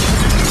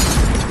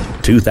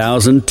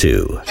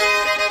 2002.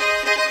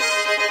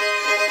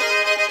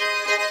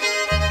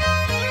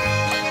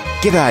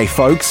 G'day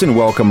folks, and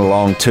welcome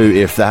along to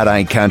If That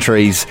Ain't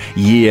Country's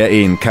Year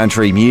in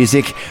Country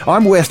Music.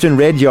 I'm Western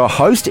Red, your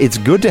host. It's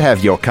good to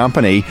have your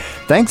company.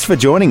 Thanks for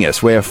joining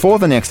us, where for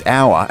the next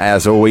hour,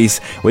 as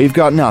always, we've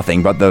got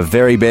nothing but the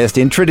very best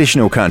in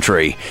traditional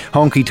country,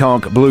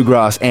 honky-tonk,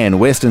 bluegrass and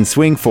western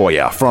swing for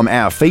you from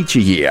our feature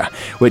year,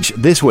 which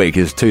this week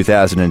is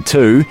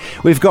 2002.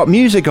 We've got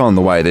music on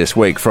the way this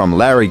week from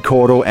Larry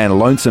Cordell and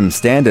Lonesome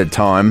Standard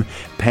Time,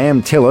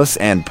 Pam Tillis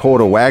and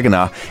Porter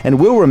Wagoner, and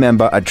we'll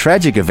remember a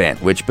tragic event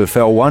which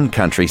befell one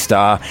country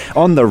star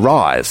on the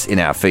rise in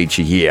our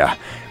feature year.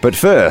 But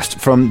first,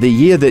 from the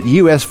year that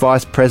US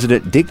Vice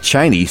President Dick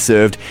Cheney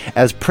served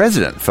as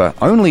president for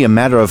only a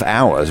matter of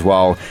hours,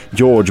 while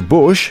George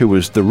Bush, who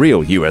was the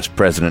real US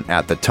president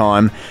at the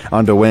time,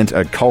 underwent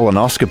a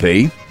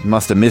colonoscopy.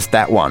 Must have missed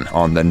that one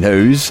on the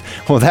news.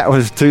 Well, that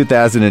was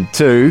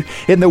 2002.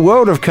 In the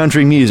world of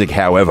country music,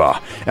 however,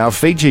 our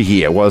feature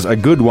year was a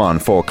good one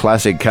for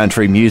classic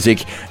country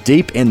music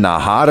deep in the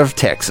heart of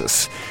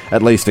Texas,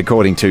 at least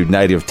according to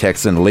native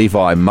Texan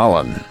Levi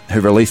Mullen,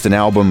 who released an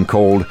album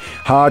called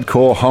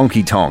Hardcore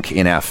Honky Tonk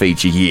in our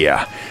feature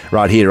year,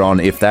 right here on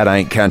If That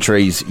Ain't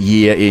Country's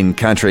Year in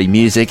Country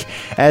Music,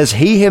 as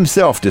he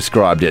himself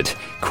described it,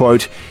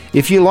 quote,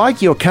 "If you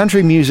like your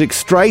country music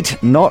straight,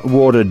 not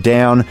watered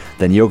down,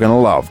 then you're going to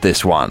love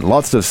this one.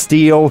 Lots of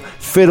steel,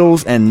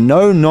 fiddles, and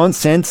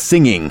no-nonsense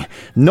singing.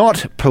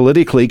 Not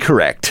politically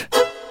correct."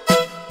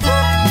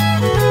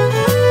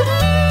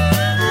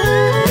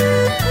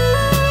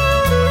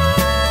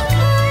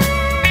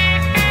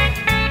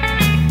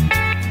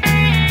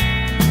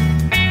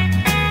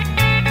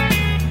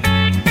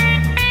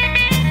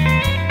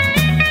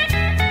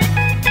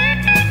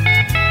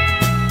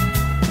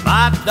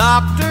 My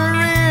doctor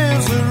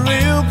is a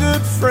real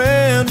good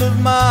friend of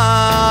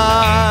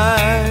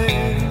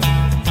mine.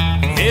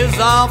 His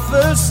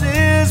office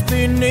is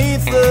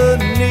beneath a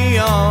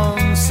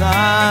neon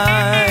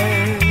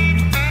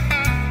sign.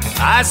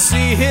 I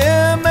see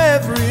him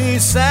every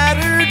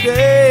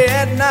Saturday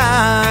at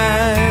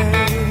 9.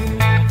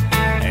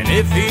 And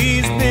if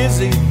he's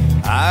busy,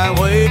 I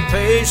wait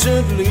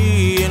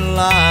patiently in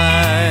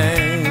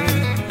line.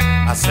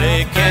 I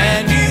say,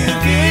 can you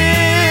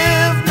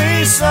give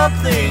me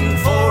something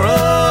for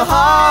a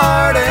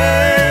heartache,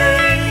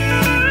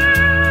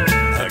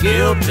 a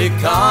guilty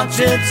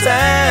conscience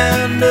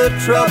and a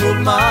troubled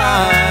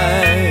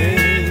mind?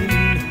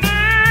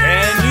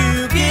 Can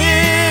you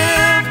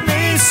give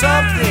me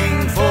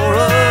something for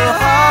a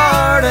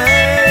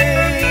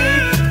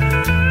heartache?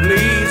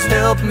 Please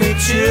help me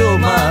chill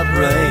my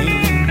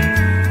brain.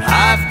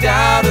 I've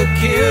gotta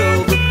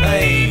kill the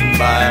pain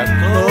by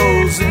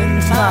closing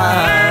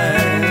time.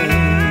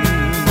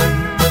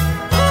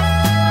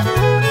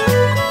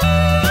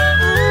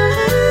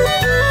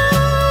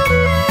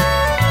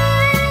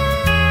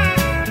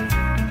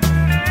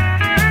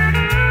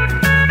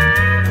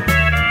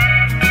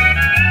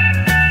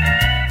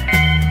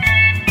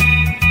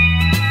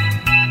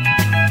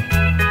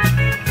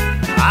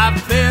 I've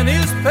been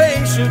his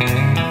patient,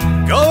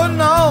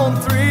 going on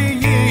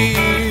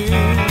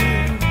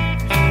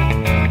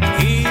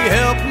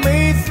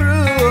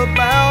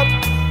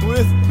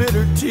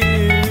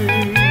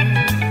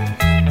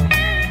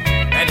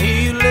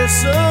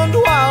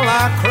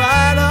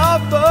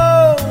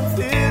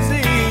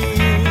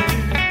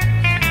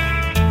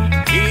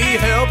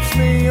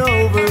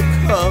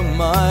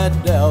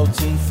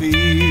melting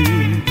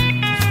fields.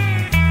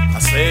 I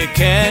say,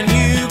 can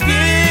you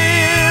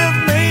give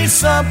me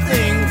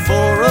something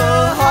for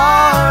a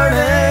heartache,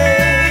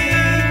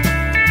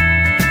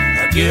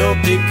 a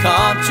guilty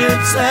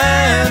conscience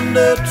and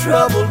a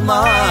troubled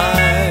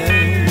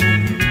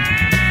mind?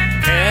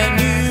 Can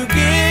you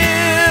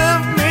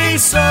give me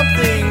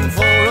something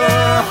for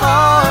a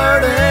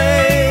heartache?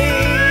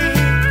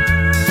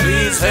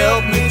 Please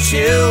help me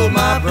chill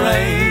my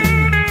brain.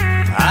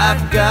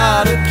 I've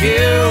gotta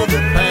kill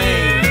the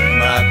pain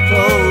by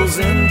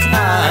closing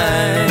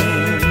time.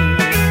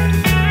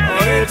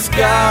 Oh, it's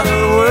gotta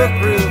work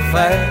real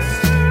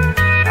fast.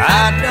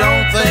 I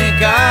don't think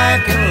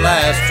I can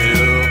last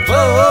till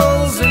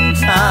closing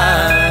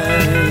time.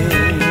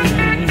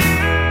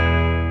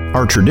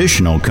 Our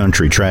Traditional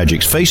Country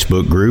Tragics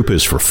Facebook group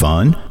is for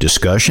fun,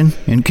 discussion,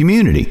 and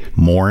community.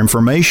 More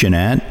information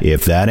at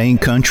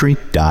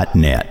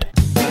ifthataintcountry.net.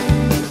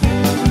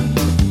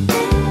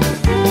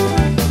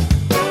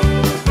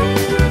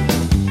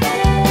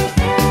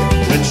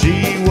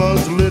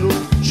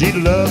 She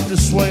loved to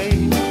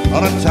swing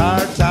on a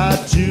tire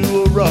tied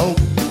to a rope.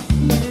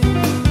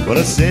 But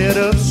a set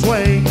of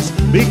swings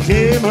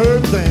became her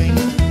thing.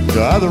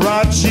 To other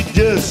rides she'd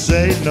just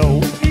say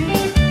no.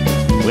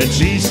 When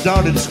she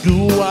started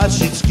school, why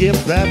she'd skip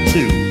that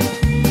too.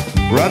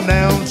 Run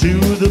down to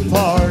the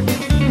park,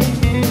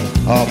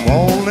 hop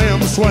on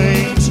them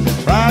swings,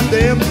 ride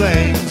them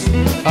things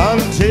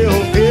until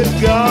it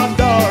got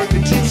dark.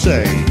 And she'd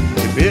say,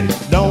 if it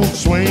don't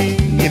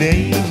swing, it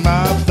ain't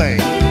my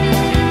thing.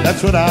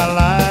 That's what I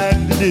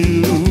like to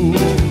do.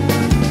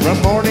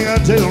 From morning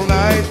until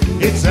night,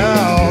 it's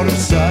out of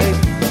sight.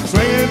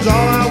 Swinging's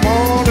all I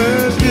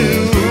wanna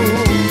do.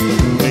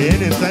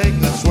 Anything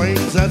that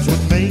swings, that's what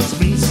makes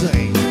me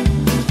sing.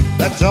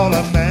 That's all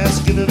I'm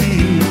asking of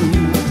you.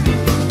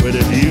 But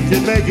if you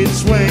can make it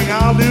swing,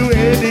 I'll do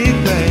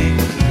anything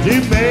to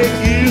make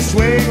you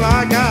swing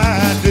like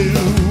I do.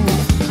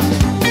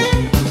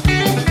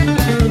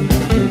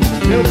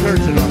 Bill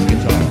Curtin on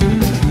guitar.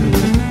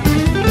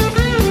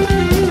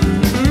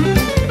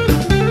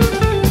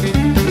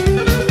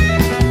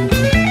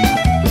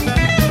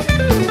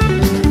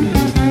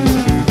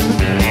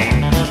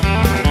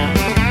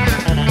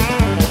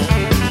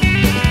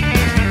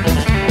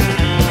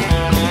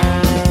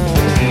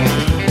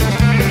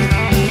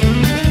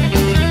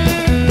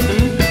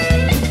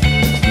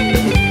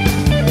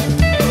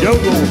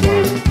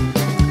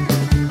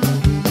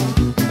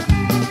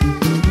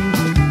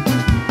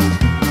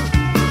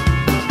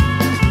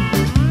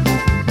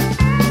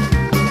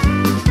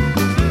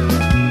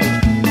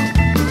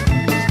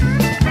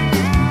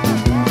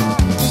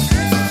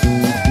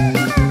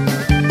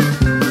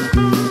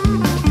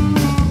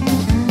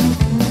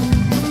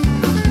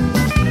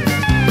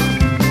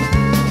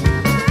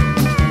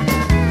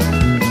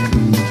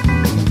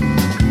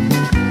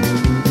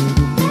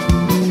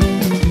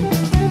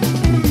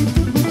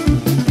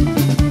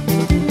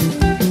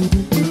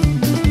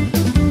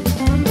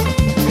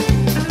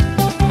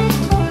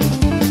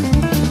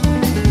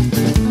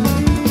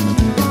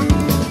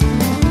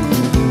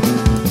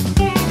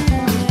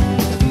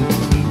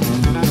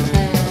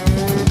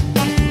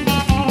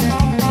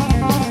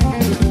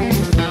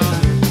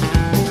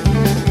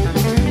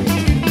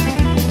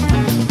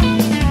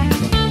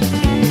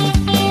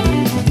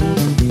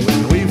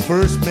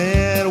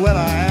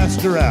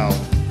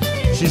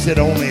 Said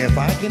only if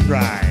I can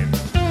drive.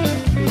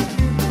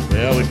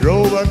 Well, we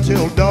drove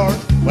until dark,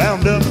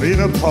 wound up in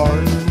a park,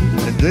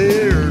 and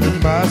there, to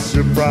my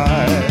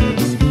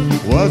surprise,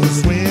 was a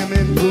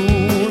swimming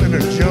pool and a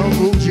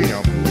jungle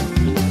gym.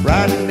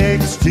 Right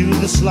next to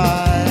the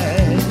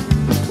slide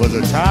was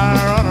a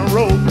tire on a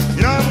rope,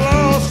 and I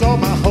lost all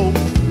my hope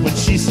when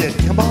she said,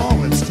 "Come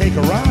on, let's take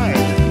a ride."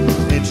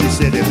 And she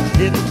said, "If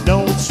it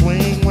don't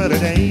swing, well,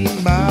 it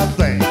ain't my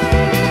thing."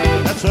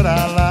 That's what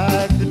I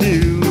like to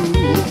do.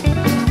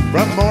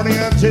 From morning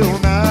until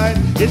night,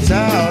 it's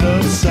out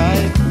of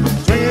sight.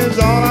 Swinging's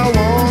all I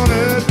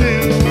wanna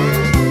do.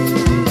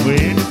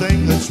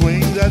 Anything that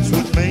swings, that's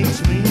what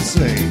makes me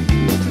sing.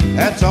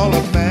 That's all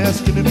I'm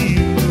asking of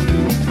you.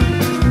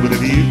 But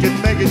if you can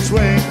make it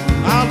swing,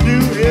 I'll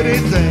do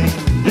anything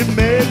to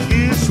make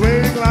you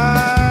swing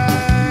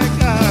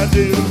like I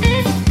do.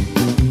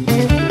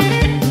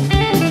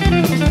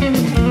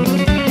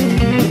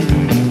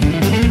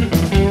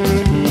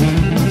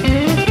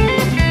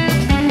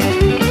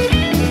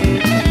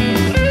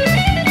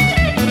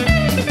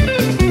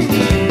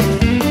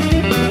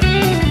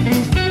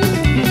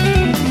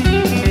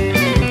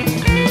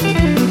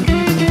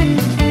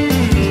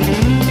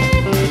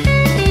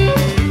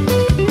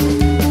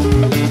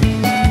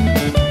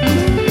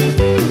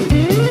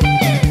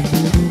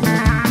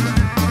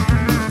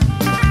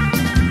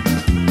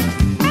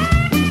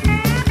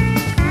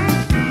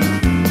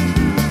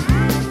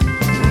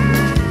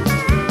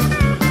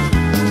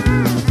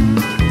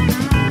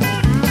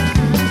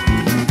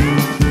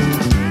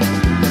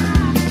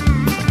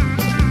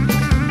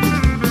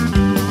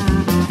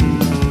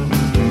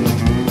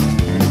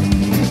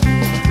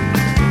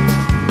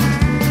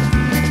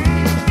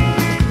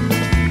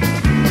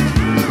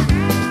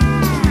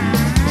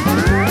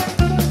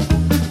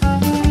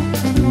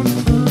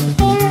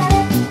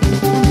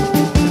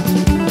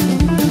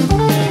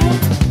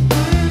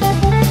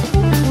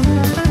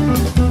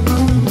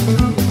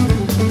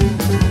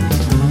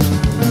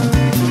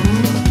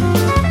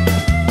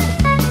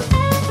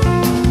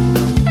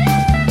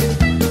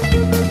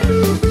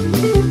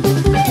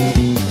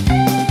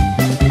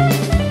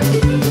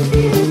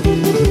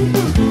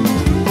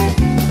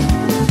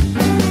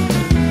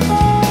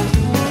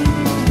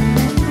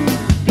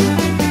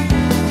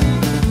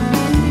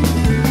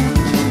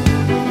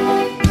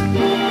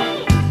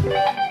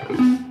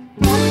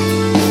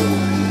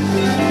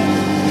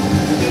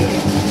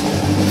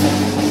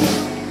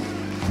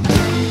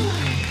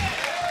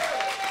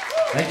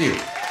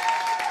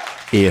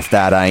 If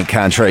That Ain't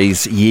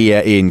Country's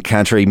year in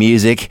country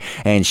music,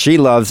 and she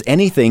loves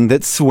anything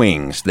that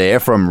swings.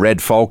 There from Red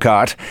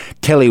Folkart,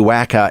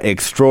 Tellywhacker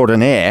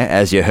extraordinaire,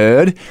 as you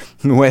heard.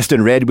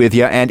 Western Red with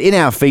you, and in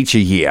our feature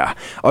year,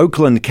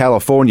 Oakland,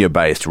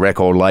 California-based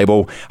record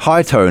label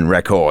High Tone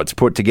Records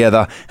put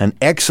together an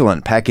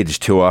excellent package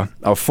tour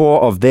of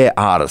 4 of their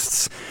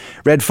artists.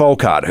 Red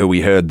Folkart, who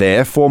we heard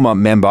there, former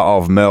member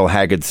of Merle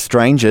Haggard's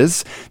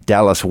Strangers,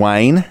 Dallas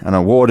Wayne, an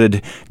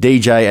awarded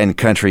DJ and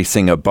country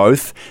singer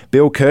both,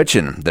 Bill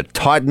Kirchen, the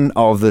titan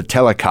of the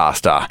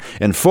Telecaster,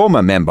 and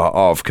former member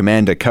of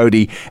Commander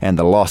Cody and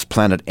the Lost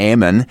Planet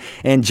Airmen,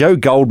 and Joe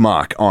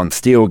Goldmark on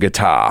steel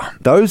guitar.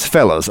 Those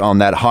fellas on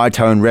that High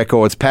Tone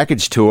Records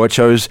package tour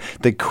chose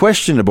the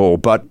questionable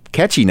but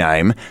catchy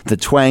name, the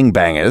Twang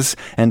Bangers,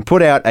 and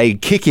put out a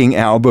kicking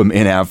album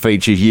in our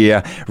feature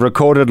year,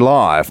 recorded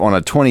live on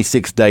a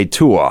 26-day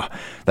tour.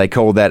 They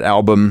called that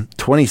album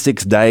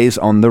 26 Days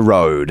on the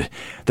Road.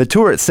 The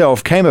tour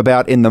itself came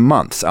about in the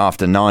months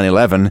after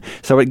 9/11,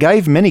 so it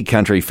gave many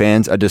country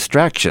fans a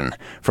distraction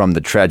from the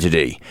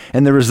tragedy.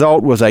 And the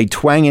result was a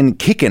twangin'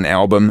 kickin'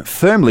 album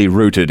firmly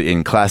rooted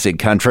in classic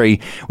country,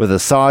 with a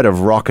side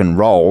of rock and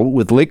roll,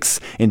 with licks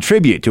in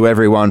tribute to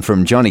everyone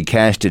from Johnny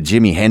Cash to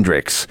Jimi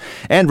Hendrix.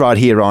 And right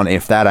here on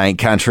If That Ain't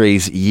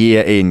Country's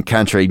Year in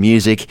Country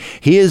Music,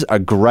 here's a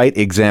great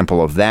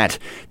example of that.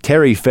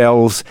 Terry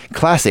Fell's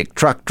classic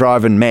Truck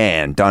Drivin'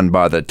 Man, done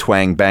by the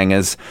Twang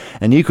Bangers.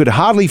 And you could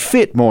hardly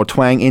fit more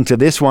twang into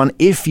this one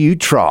if you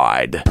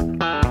tried.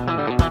 And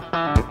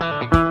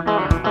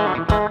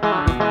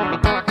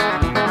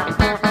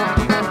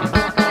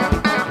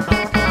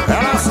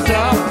I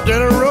stopped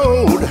at a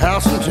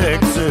roadhouse in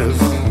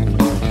Texas,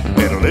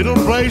 at a little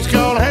place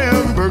called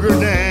Hamburger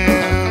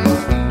Dan.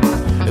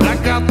 And I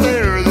got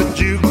there, the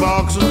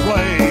jukebox was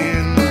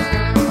playing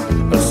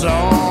a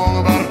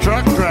song about a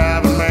truck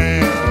driving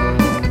man.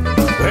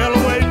 Well,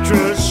 a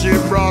waitress, she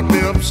brought me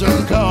up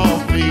some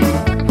coffee.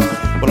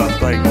 Well, I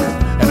thanked her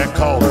and I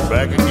called her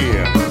back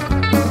again.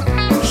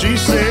 She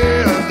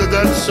said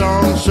that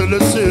song should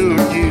have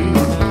suited you.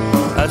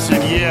 I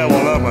said, yeah,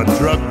 well, I'm a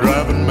truck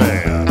driving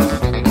man.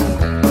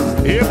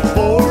 It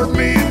poured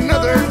me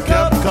another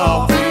cup of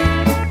coffee.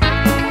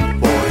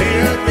 Boy,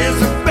 it is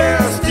the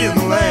best in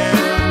the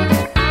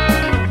land.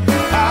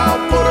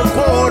 I'll put a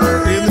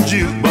quarter in the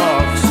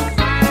jukebox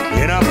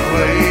and I'll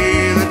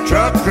play the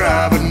truck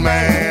driving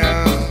man.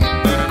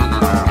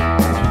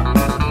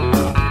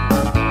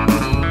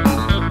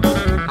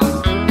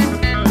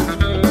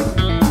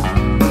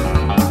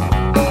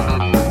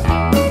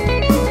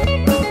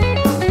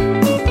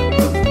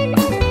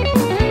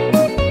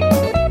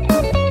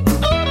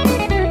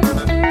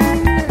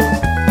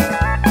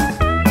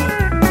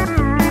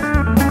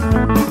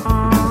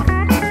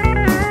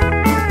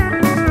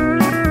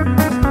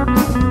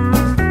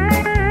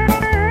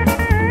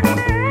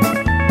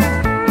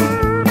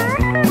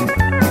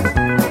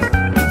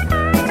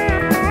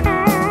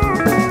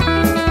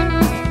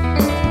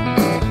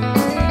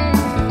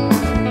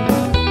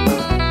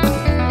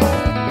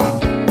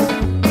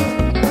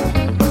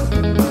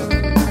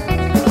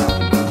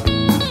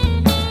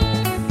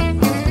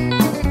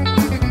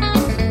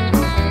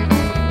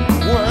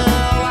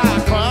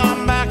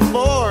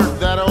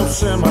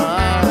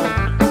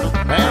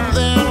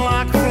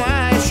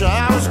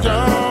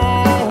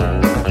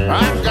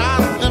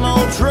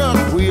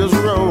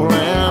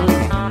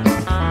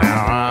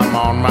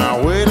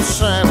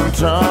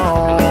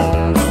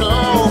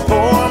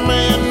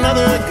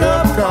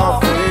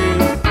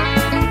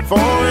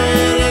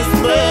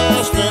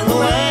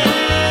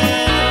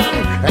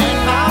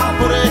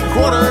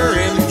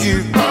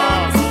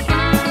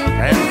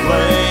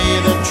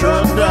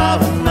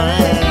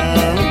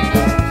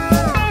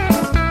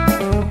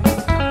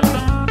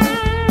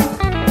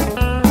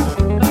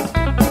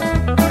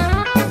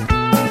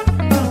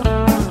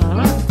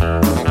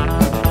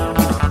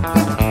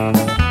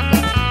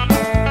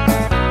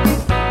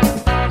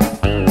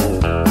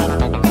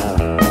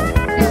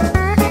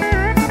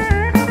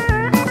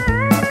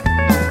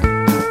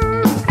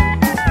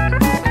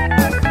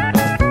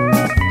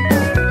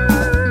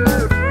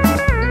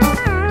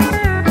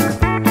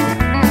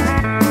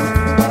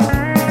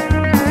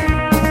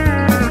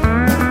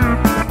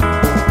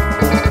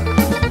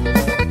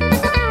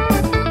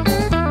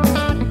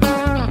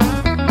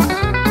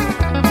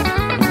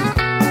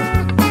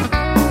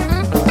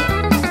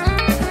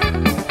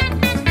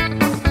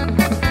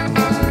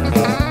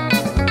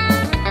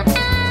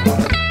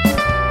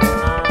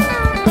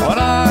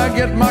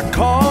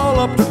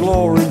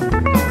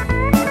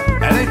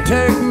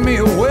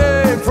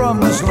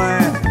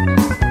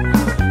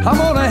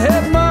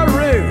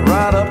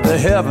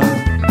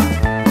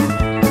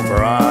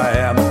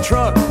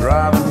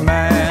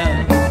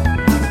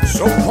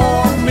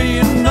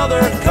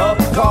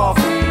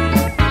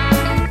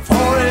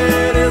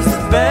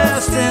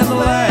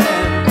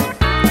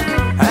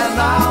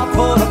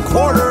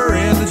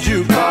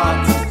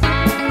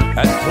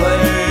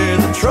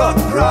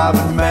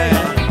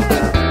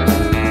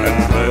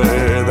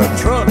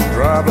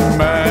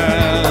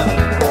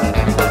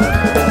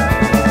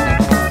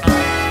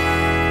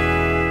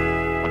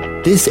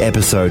 This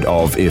episode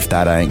of If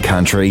That Ain't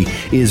Country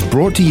is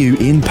brought to you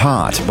in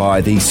part by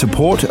the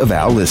support of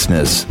our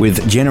listeners,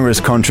 with generous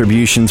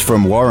contributions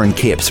from Warren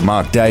Kipps,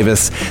 Mark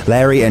Davis,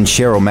 Larry and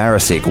Cheryl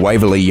Marisick,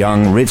 Waverly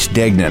Young, Rich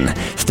Degnan,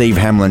 Steve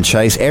Hamlin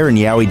Chase, Aaron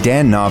Yowie,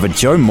 Dan Narva,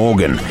 Joe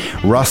Morgan,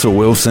 Russell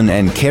Wilson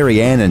and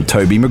Kerry Ann and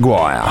Toby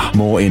Maguire.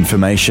 More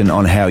information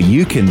on how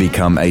you can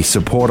become a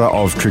supporter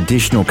of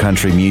traditional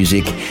country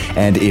music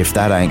and If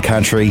That Ain't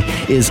Country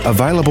is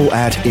available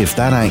at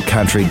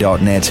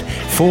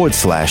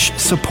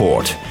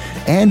ifthataintcountry.net/support.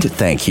 And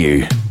thank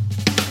you.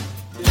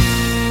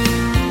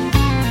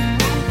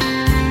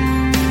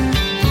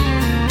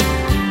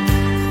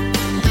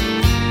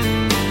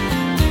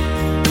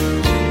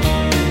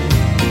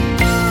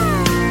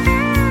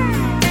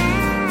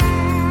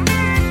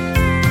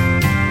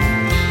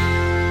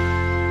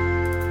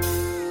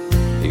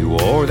 He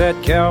wore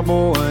that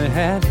cowboy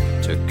hat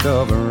to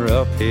cover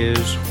up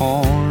his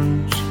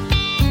horns.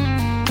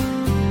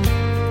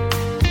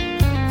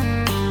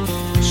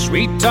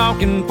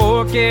 Sweet-talking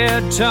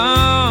forked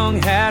tongue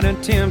had a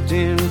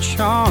tempting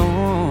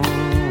charm.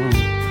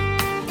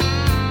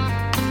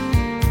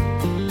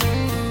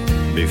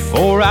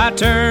 Before I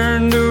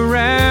turned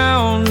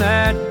around,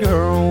 that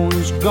girl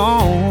was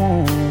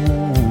gone.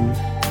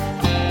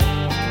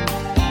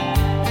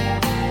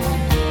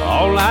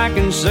 All I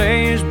can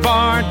say is,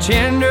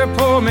 bartender,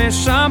 pour me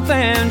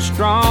something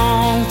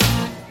strong.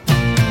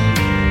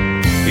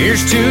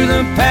 Here's to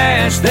the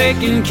past, they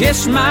can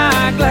kiss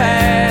my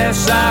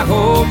glass. I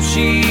hope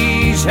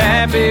she's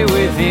happy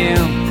with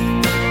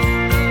him.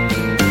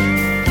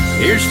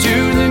 Here's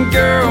to the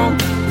girl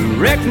who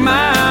wrecked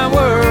my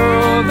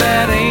world,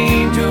 that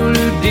angel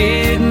who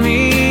did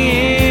me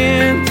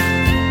in.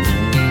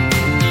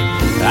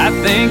 I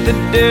think the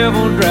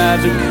devil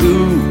drives a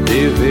Coupe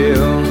de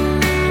Ville.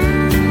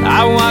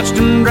 I watched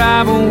him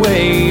drive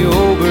away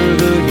over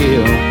the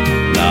hill,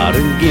 not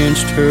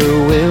against her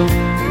will.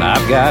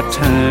 I've got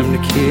time to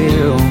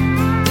kill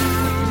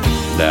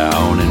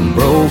down in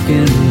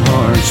broken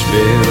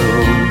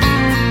Hartsville.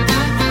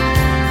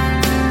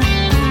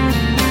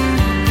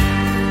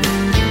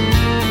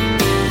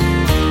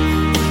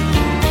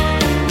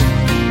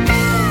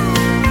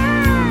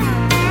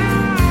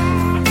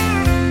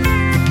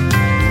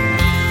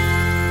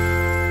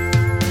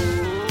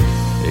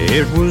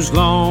 It was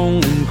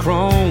long and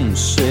chrome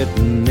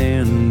sitting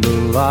in the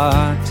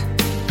lot.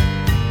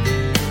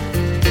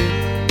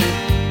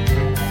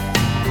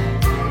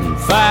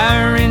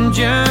 Fire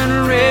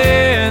engine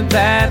red,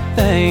 that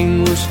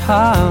thing was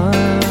hot.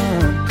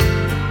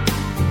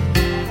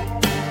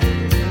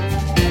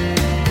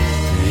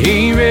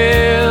 He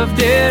revved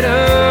it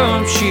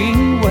up, she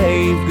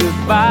waved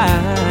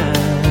goodbye.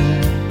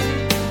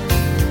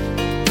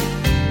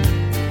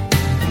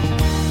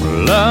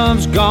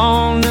 Love's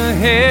gone to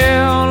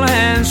hell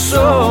and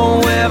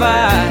so have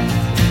I.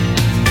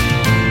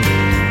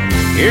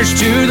 Here's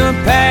to the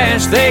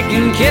past, they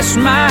can kiss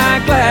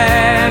my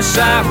glass.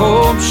 I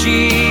hope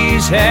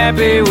she's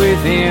happy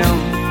with him.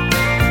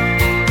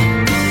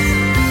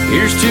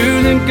 Here's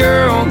to the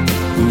girl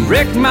who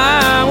wrecked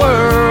my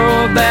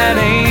world, that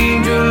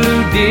angel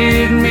who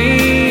did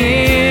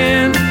me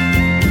in.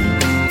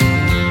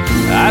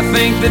 I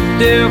think the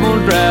devil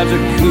drives a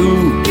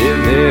Coupe de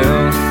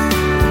Ville.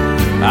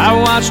 I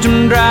watched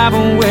him drive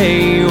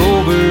away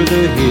over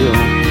the hill,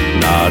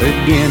 not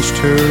against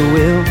her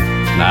will.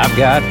 I've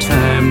got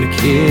time to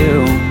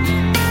kill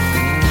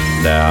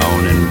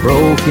down in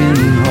broken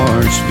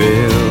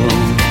Hartsville.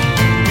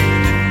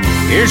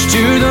 Here's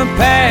to the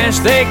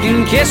past, they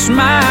can kiss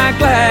my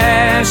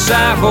glass.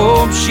 I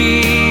hope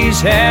she's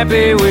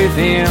happy with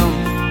him.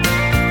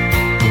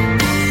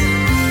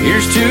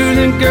 Here's to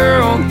the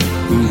girl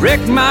who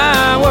wrecked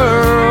my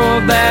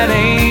world, that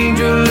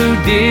angel who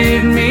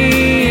did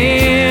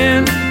me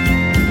in.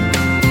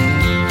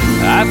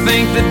 I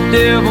think the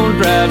devil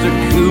drives a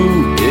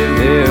Coupe de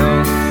Ville.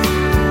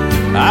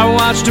 I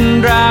watched him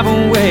drive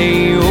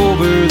away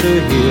over the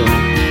hill,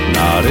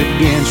 not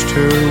against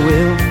her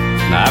will.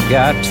 I've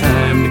got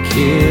time to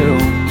kill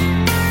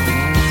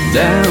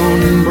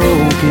down in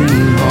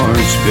broken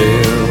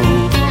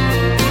Hartsville.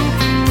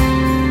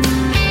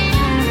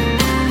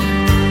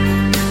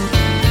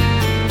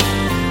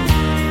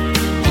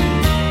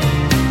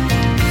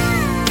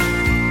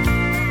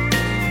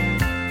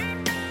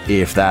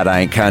 If That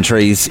Ain't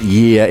Country's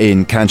Year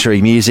in Country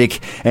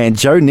Music, and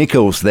Joe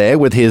Nichols there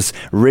with his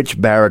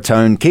rich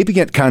baritone keeping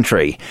it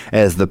country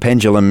as the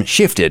pendulum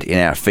shifted in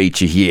our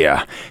feature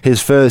year. His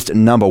first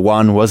number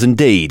one was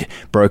indeed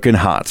Broken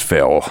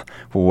Hartsville.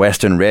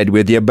 Western Red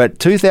with you, but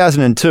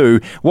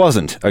 2002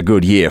 wasn't a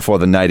good year for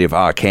the native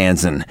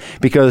Arkansan,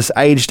 because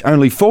aged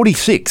only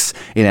 46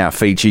 in our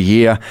feature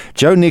year,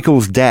 Joe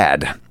Nichols'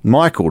 dad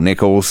Michael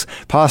Nichols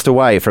passed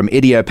away from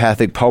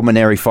idiopathic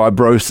pulmonary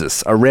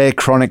fibrosis, a rare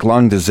chronic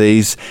lung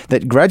disease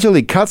that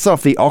gradually cuts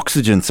off the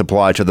oxygen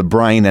supply to the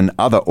brain and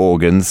other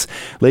organs,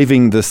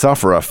 leaving the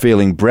sufferer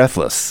feeling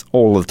breathless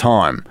all the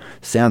time.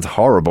 Sounds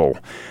horrible.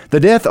 The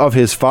death of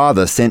his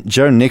father sent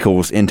Joe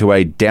Nichols into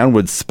a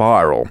downward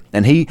spiral,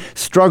 and he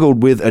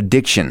struggled with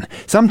addiction,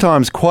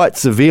 sometimes quite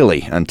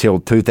severely, until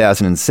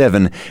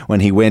 2007 when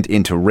he went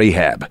into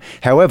rehab.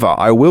 However,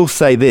 I will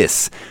say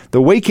this.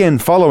 The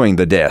weekend following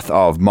the death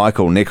of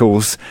Michael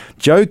Nichols,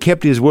 Joe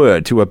kept his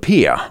word to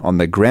appear on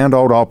the Grand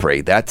Ole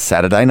Opry that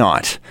Saturday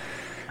night.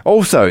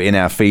 Also in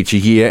our feature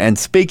here, and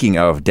speaking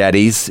of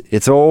daddies,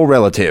 it's all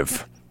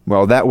relative.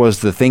 Well, that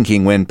was the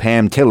thinking when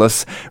Pam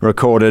Tillis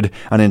recorded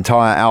an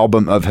entire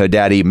album of her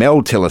daddy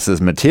Mel Tillis's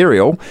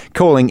material,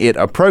 calling it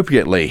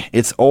appropriately,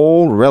 It's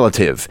All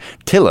Relative.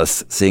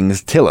 Tillis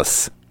sings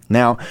Tillis.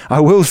 Now, I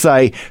will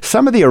say,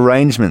 some of the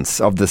arrangements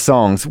of the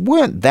songs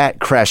weren't that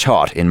crash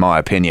hot, in my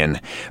opinion.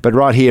 But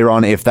right here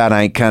on If That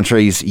Ain't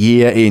Country's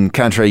Year in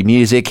Country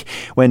Music,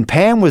 when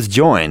Pam was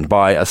joined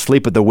by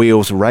Asleep at the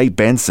Wheel's Ray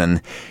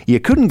Benson, you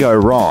couldn't go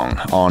wrong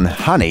on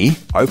Honey,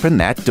 Open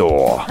That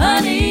Door.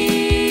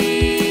 Honey,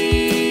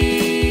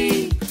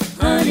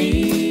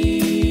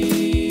 honey,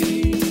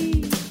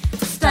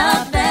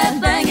 stop that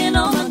banging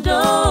on the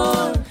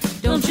door.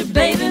 Don't you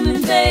baby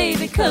me,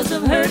 baby, 'cause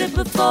I've heard it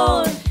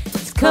before.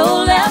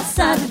 Cold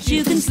outside, but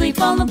you can sleep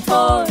on the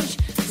porch.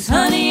 'Cause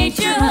honey ain't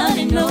your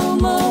honey no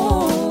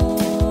more.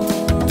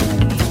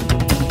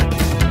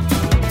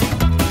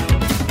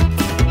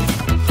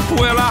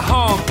 Well, I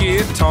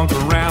honky tonk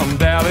around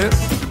Dallas,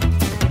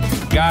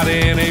 got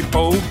in a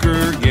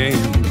poker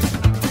game.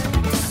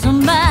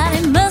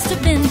 Somebody must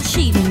have been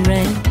cheating,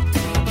 Ray.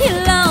 He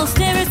lost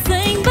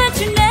everything but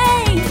your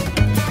name.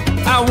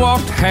 I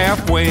walked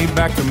halfway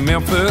back to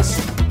Memphis.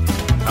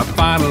 I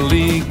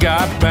finally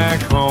got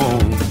back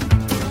home.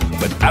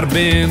 But I'd have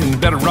been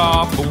better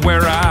off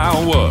where I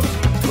was,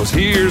 'cause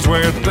here's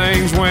where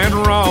things went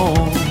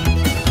wrong.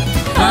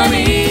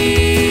 Honey,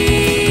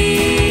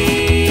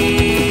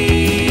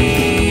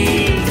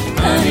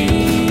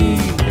 honey,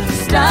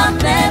 stop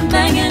that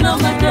banging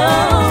on my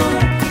door.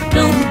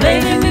 Don't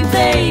baby me,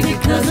 baby,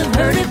 'cause I've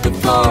heard it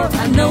before.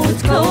 I know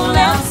it's cold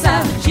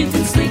outside, but you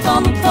can sleep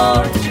on the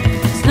porch.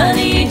 'Cause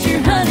honey ain't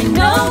your honey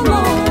no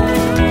more.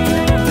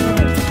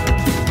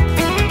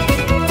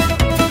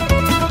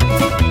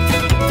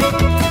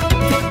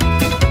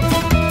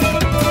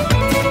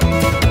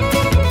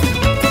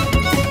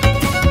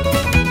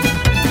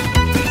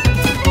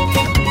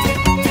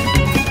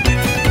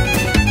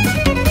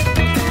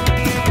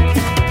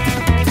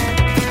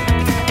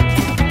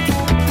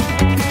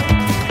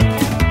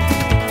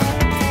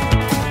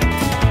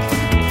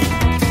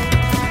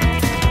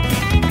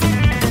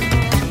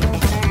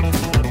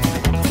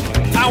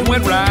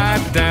 Went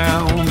right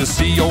down to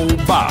see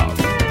old Bob.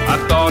 I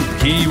thought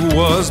he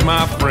was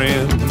my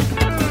friend.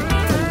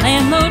 The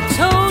landlord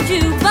told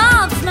you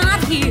Bob's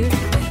not here.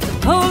 The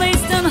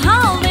police done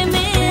hauled him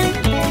in.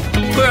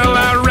 Well,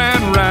 I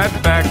ran right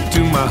back to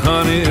my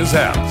honey's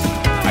house.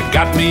 I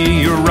got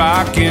me a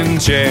rocking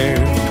chair.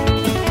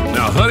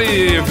 Now,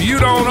 honey, if you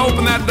don't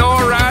open that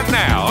door right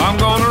now, I'm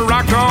gonna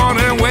rock on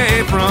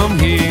away from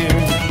here.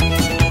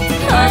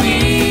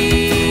 Honey,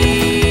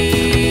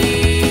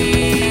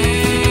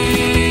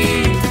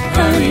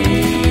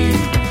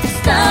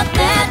 stop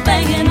that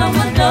banging on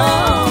my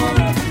door.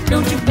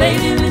 Don't you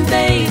baby me,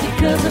 baby,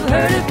 'cause I've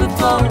heard it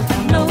before.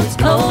 I know it's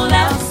cold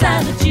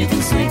outside, but you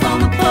can sleep on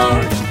the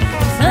porch.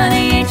 'Cause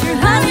honey ain't your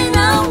honey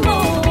no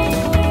more.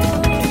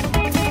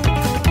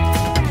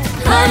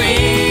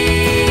 Honey,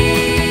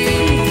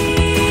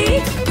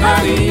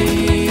 honey,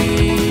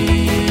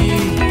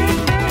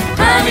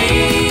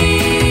 honey,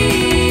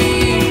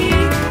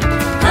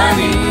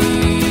 honey,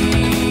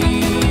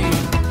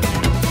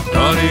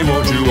 honey,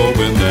 won't you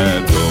open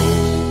that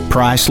door?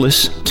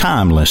 Priceless,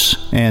 timeless,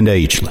 and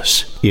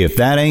ageless. If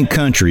That Ain't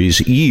Country's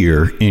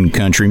Year in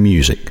Country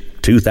Music.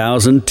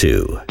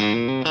 2002.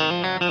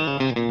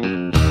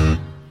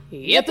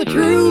 If the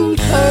truth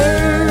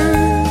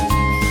hurts,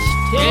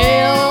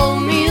 tell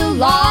me a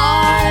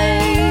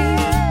lie.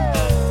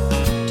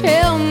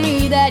 Tell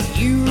me that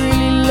you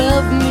really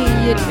love me.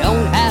 You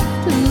don't have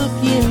to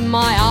look in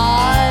my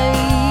eyes.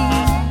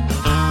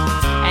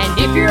 And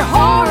if your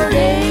heart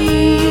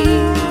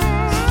aches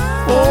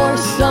for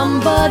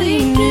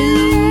somebody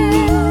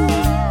new,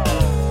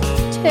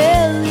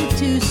 tell it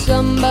to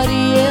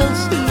somebody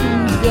else who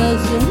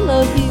doesn't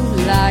love you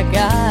like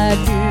I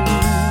do.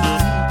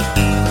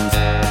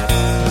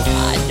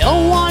 I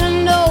don't want to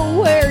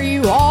know where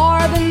you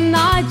are the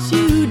nights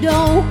you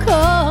don't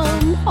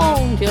come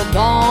home till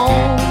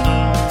dawn.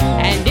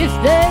 And if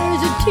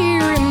there's a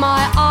tear in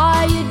my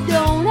eye, you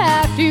don't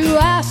have to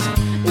ask,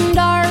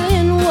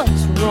 darling,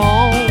 what's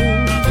wrong?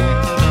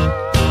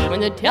 When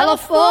the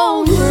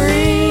telephone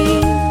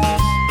rings,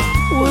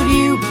 would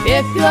you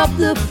pick up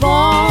the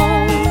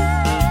phone?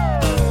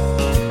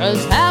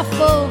 'Cause half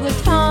of the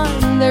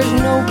time there's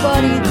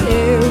nobody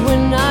there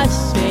when I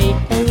say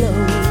hello.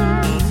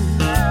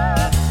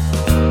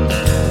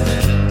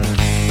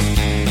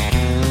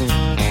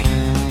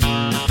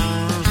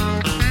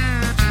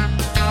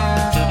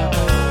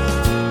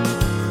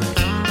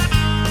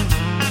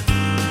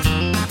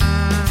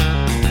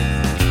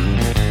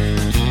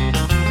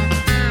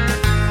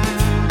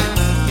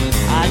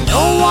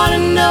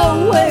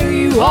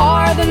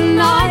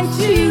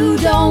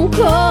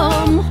 don't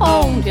come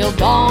home till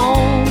dawn.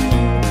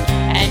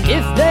 And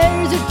if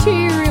there's a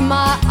tear in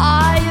my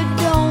eye, you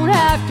don't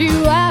have to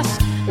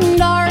ask,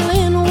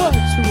 darling,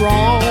 what's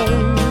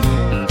wrong?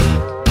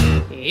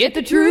 If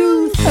the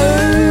truth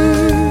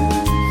hurts,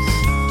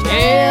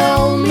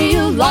 tell me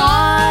a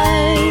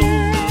lie.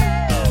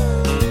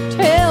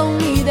 Tell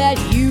me that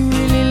you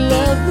really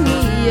love me.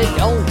 You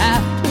don't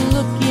have to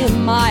look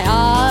in my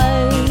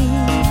eyes.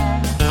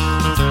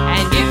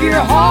 And if your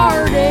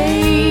heart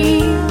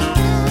aches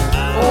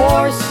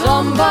for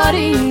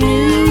somebody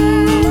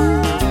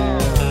new,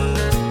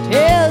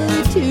 tell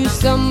it to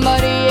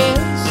somebody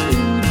else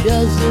who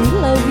doesn't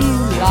love you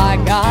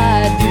like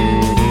I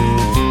do.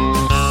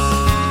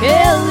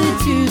 Tell it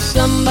to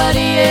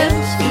somebody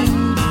else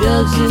who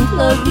doesn't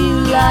love you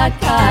like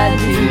I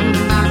do.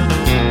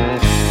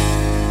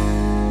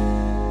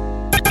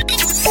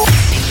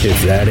 If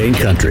that ain't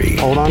country.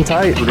 Hold on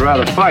tight. Would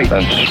rather fight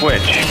than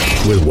switch.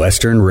 With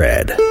Western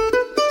Red.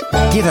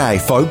 G'day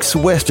folks,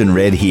 Western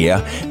Red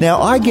here. Now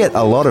I get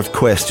a lot of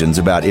questions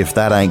about If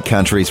That Ain't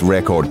Country's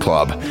record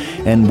club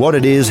and what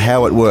it is,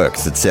 how it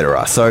works,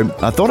 etc. So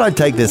I thought I'd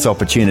take this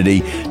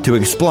opportunity to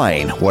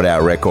explain what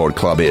our record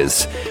club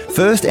is.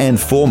 First and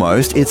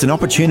foremost, it's an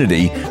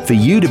opportunity for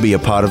you to be a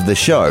part of the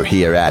show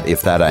here at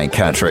If That Ain't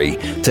Country,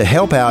 to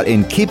help out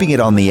in keeping it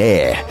on the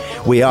air.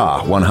 We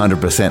are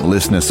 100%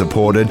 listener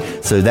supported,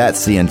 so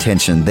that's the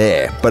intention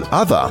there. But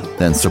other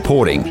than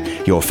supporting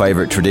your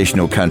favourite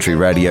traditional country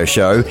radio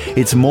show,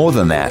 it's more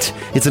than that.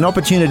 It's an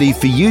opportunity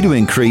for you to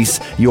increase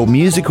your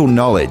musical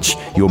knowledge,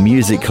 your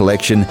music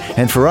collection,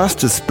 and for us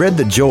to spread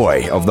the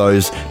joy of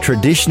those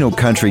traditional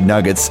country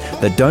nuggets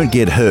that don't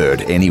get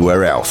heard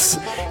anywhere else.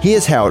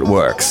 Here's how it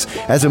works.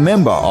 As a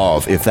member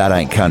of If That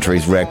Ain't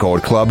Country's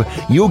record club,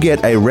 you'll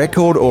get a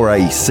record or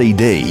a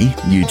CD,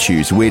 you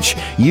choose which,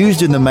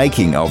 used in the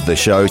making of the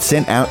show,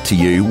 sent out to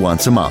you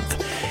once a month.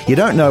 You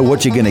don't know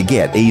what you're going to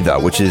get either,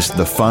 which is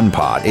the fun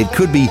part. It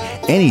could be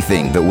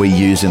anything that we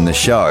use in the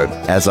show.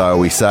 As I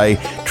always say,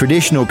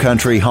 traditional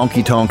country,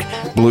 honky-tonk,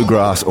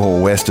 bluegrass or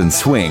western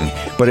swing,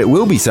 but it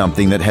will be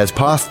something that has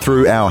passed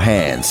through our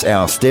hands,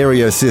 our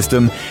stereo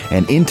system,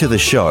 and into the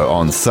show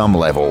on some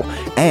level.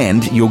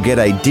 And you'll get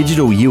a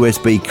digital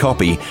USB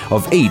copy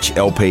of each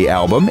LP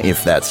album,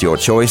 if that's your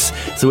choice.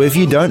 So if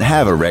you don't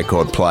have a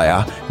record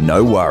player,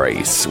 no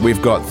worries.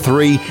 We've got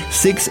 3,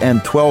 6 and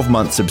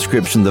 12-month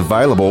subscriptions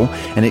available,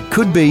 and it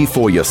could be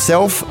for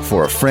yourself,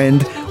 for a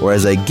friend, or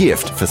as a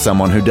gift for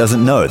someone who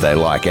doesn't know they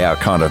like our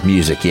kind of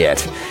music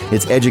yet.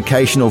 It's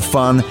educational,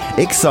 fun,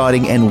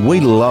 exciting, and we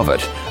love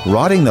it.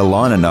 Writing the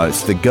liner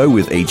notes that go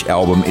with each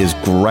album is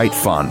great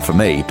fun for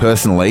me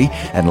personally,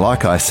 and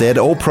like I said,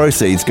 all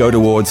proceeds go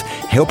towards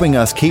helping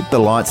us keep the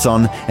lights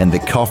on and the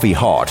coffee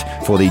hot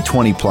for the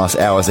 20 plus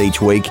hours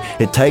each week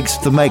it takes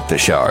to make the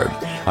show.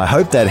 I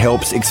hope that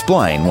helps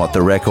explain what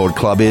the record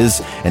club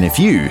is, and if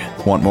you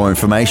want more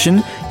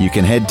information, you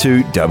can head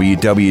to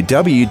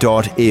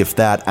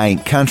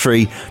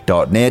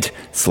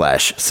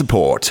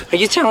www.ifthataintcountry.net/support. Are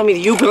you telling me that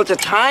you built a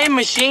time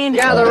machine?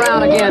 Gather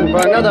round again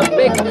for another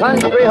big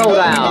country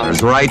holdout.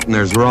 There's right and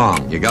there's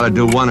wrong. You gotta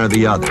do one or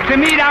the other. To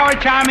meet our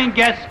charming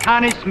guest,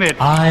 Connie Smith.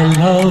 I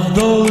love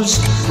those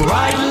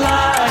bright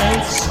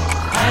lights.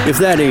 If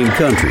that ain't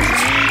country,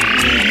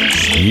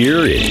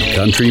 you're in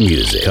country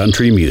music.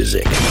 Country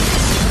music.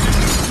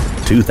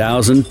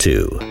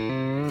 2002.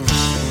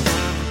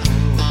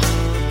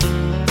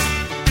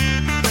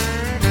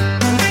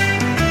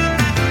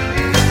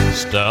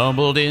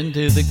 Stumbled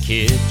into the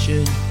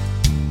kitchen,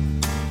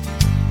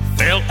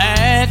 fell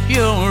at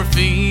your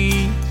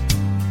feet.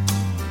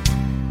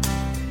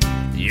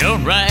 Your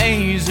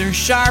razor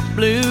sharp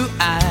blue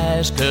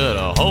eyes cut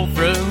a hole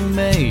through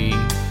me.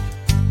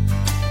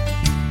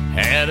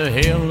 Had a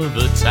hell of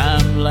a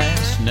time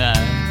last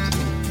night.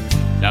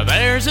 Now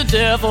there's a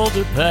devil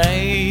to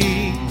pay.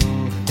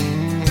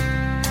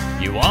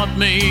 You want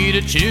me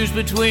to choose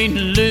between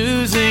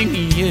losing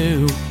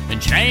you and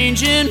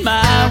changing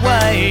my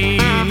ways.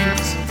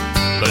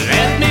 But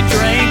let me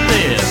drink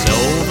this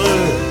over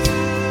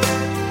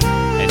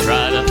and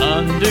try to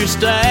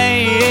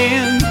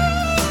understand.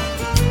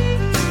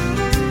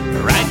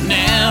 Right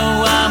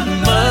now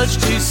I'm much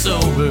too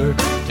sober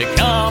to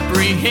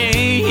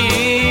comprehend.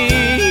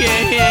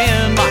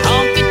 My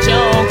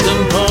honky-tonk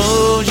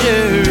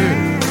composure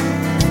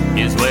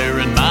is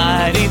wearing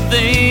mighty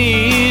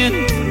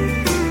thin.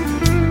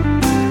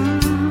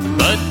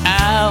 But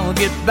I'll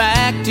get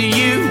back to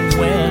you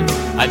when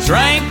I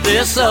drank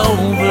this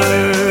over.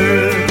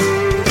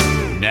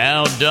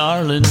 Now,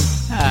 darling,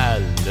 I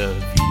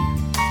love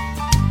you,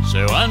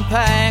 so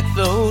unpack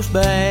those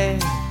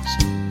bags.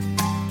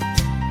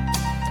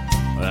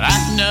 But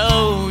I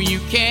know you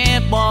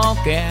can't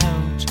walk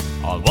out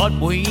on what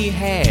we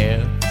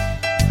have.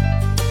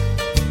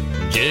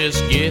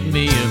 Just give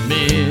me a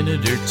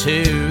minute or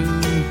two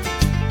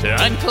to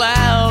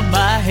uncloud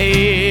my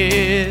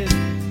head.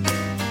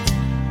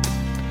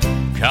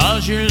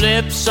 'Cause your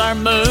lips are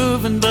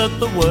moving but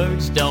the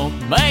words don't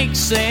make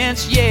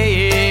sense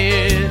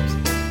yet.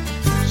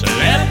 So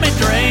let me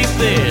drink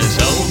this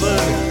over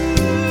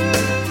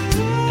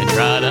and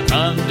to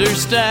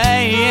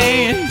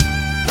understand.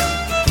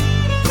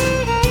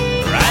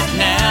 Right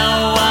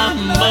now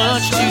I'm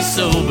much too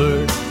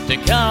sober to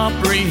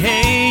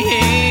comprehend.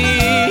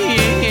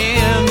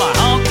 My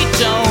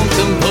honky-tonk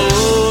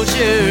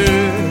composure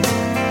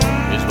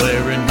is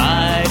wearing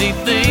mighty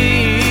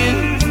thin.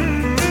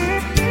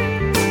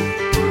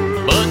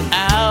 But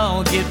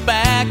I'll get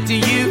back to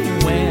you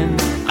when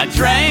I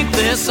drank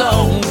this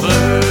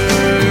over.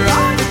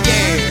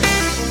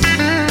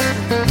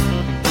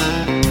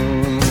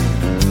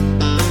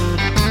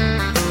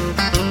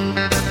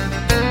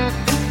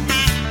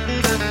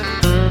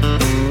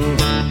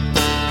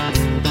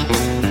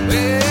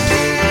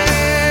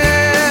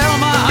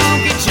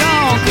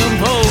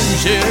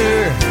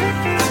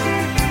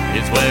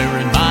 It's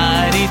wearing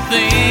mighty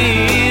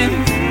thin,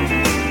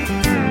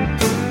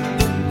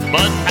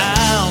 but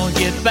I'll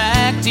get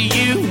back to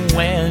you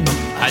when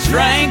I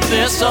drank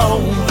this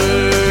over.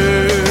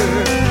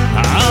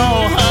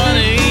 Oh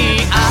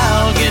honey,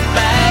 I'll get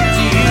back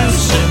to you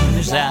soon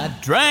as I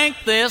drank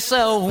this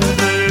over.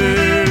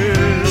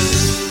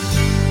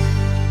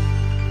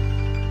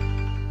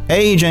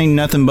 Age ain't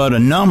nothing but a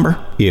number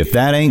if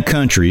that ain't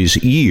country's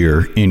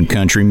year in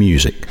country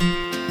music.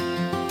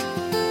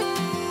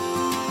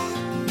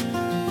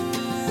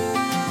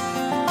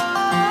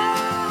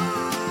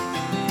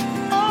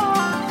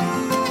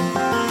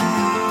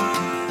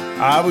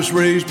 I was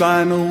raised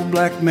by an old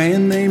black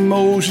man named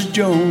Moses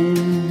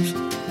Jones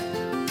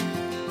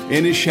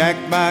in a shack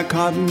by a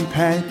cotton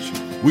patch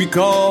we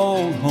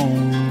called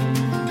home.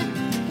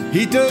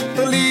 He took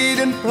the lead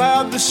and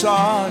plowed the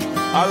sod.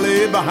 I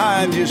lay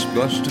behind just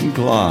busting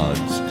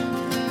clods.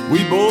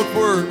 We both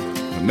worked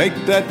to make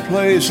that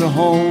place a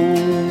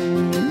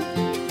home.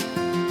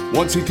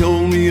 Once he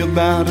told me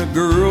about a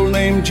girl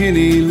named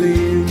Jenny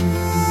Lynn.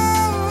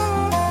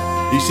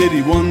 He said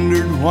he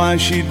wondered why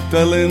she'd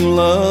fell in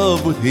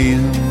love with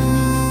him.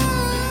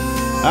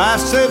 I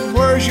said,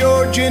 where's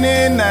your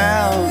Jenny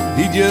now?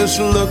 He just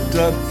looked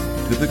up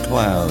to the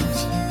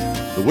clouds,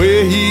 the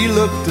way he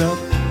looked up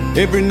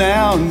every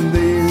now and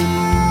then.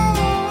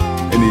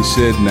 And he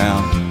said,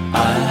 now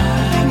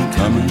I'm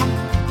coming,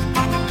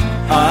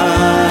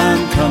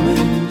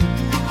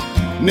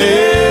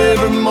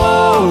 never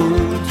more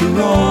to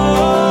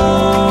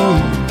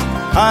roam.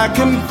 I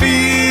can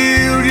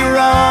feel your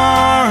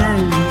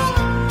arms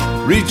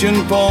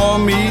reaching for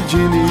me,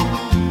 Jenny,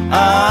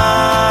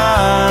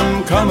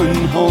 I'm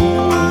coming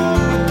home.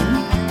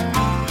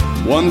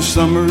 One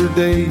summer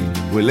day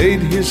we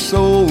laid his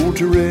soul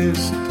to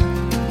rest.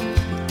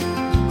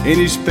 In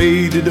his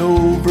faded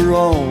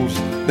overalls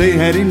they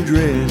had him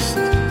dressed.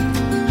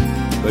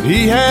 But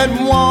he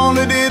hadn't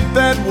wanted it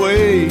that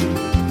way.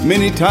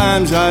 Many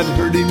times I'd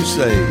heard him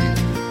say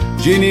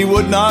Jenny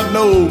would not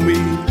know me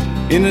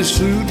in a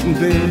suit and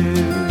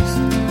vest.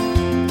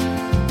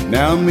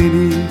 Now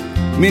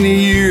many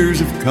years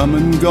have come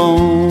and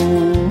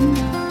gone,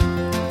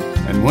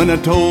 and when I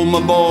told my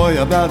boy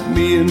about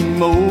me and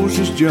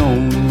Moses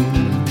Jones,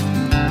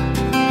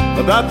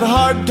 about the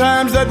hard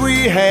times that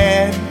we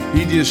had,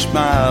 he just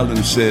smiled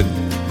and said,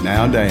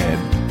 now Dad.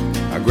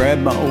 I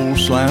grabbed my old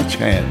slouch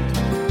hat,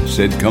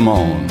 said come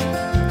on.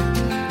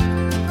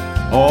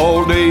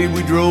 All day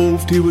we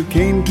drove till we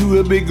came to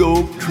a big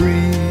oak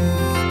tree.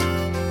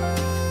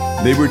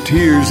 There were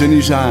tears in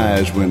his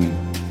eyes when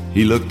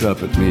he looked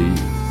up at me.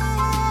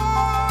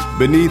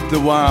 Beneath the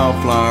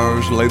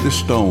wildflowers lay the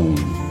stone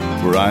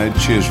where I had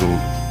chiseled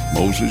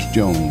Moses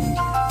Jones.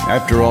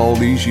 After all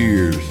these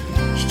years,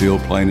 still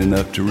plain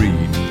enough to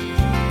read.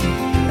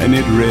 And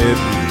it read,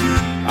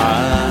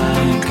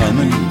 I'm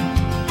coming,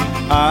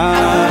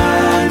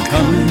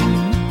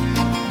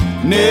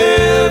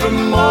 never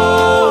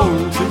more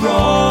to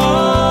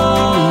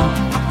roam.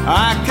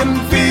 I can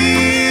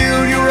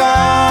feel your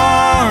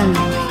arms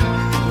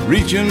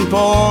reaching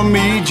for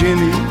me,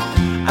 Jenny.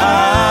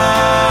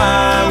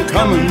 I'm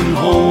coming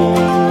home.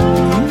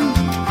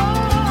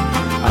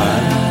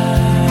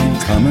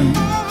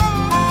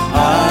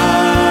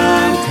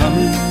 I'm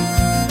coming,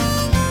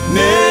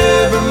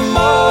 never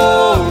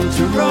more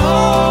to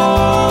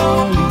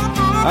roam.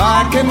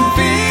 I can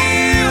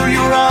feel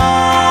your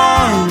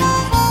arms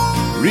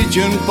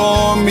reaching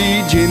for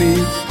me,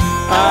 Jenny.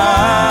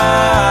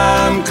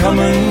 I'm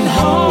coming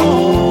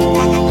home.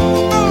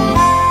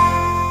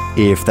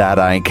 If that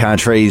ain't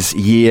country's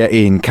year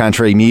in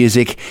country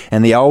music,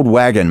 and the old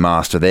wagon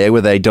master there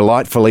with a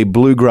delightfully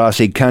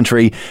bluegrassy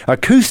country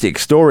acoustic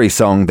story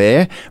song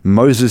there,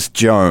 Moses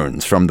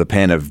Jones from the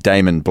pen of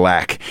Damon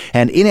Black.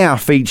 And in our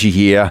feature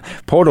here,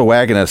 Porter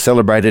Wagoner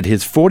celebrated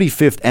his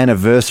 45th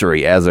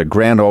anniversary as a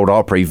Grand Ole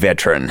Opry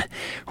veteran.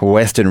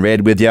 Western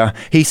Red with ya.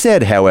 He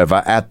said,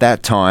 however, at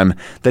that time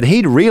that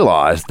he'd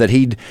realised that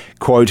he'd,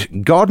 quote,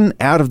 gotten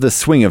out of the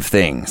swing of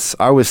things.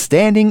 I was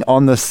standing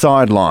on the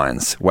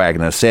sidelines,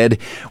 Wagoner said,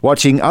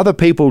 watching other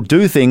people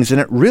do things, and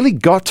it really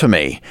got to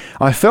me.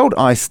 I felt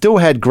I still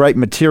had great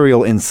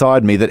material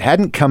inside me that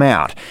hadn't come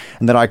out,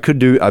 and that I could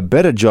do a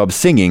better job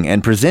singing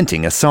and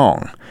presenting a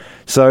song.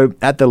 So,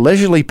 at the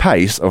leisurely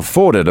pace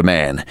afforded a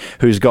man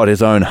who's got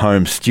his own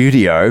home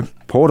studio,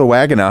 Porter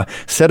Wagoner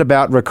set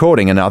about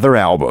recording another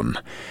album.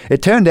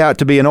 It turned out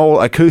to be an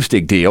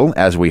all-acoustic deal,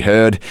 as we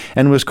heard,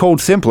 and was called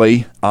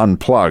simply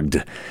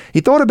Unplugged. He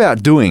thought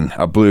about doing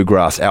a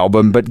bluegrass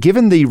album, but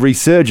given the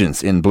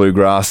resurgence in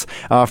bluegrass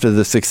after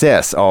the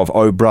success of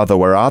Oh Brother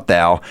Where Art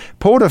Thou,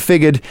 Porter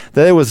figured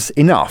there was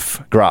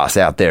enough grass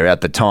out there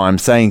at the time,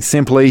 saying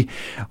simply,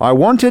 "I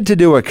wanted to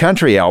do a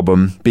country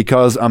album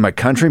because I'm a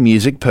country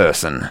music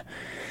person."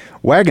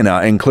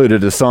 Wagoner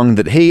included a song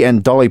that he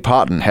and Dolly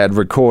Parton had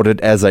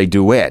recorded as a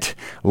duet,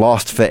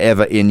 Lost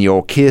Forever in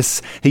Your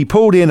Kiss. He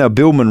pulled in a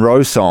Bill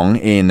Monroe song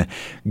in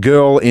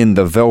Girl in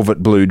the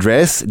Velvet Blue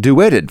Dress,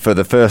 duetted for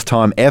the first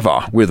time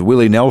ever with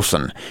Willie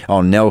Nelson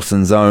on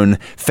Nelson's own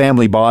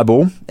Family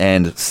Bible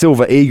and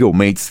Silver Eagle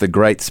Meets the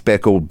Great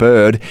Speckled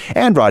Bird,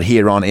 and right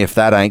here on If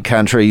That Ain't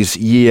Country's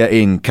Year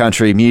in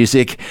Country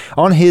Music,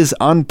 on his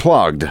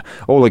Unplugged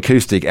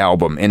all-acoustic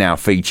album in our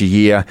feature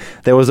year.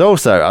 There was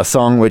also a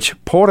song which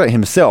Porter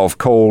himself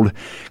called,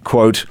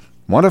 quote,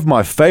 "one of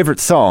my favourite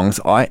songs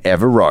I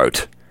ever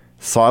wrote,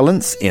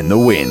 Silence in the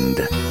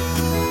Wind."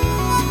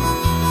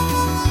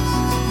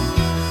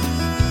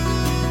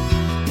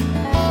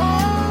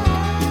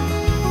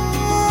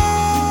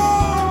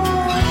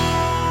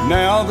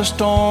 Now the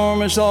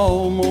storm is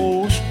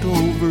almost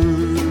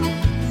over.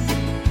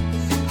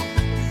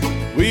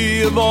 We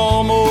have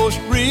almost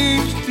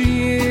reached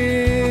the end.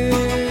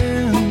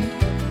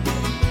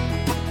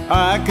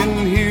 I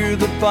can hear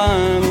the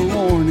final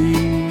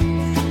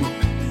warning.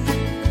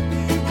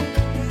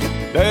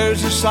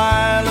 There's a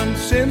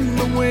silence in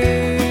the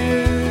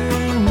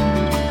wind.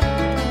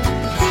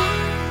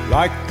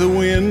 Like the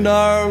wind,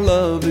 our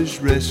love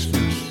is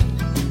restless,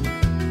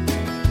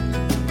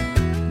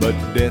 but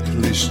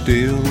deathly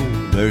still,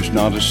 there's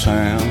not a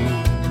sound.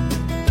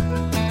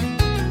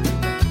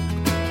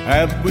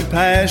 Have we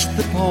passed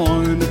the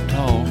point of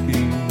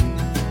talking?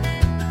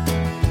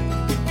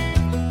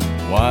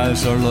 Why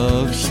is our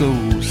love so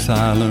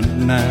silent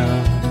now?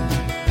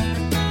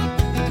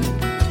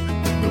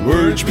 The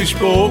words we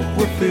spoke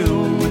were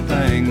filled with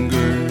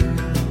anger,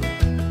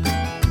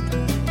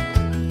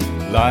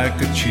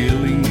 like a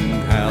chilling,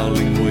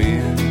 howling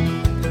wind.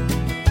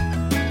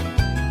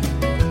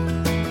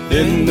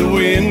 Then the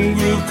wind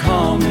grew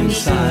calm and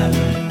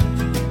silent,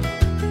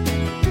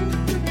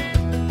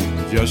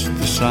 just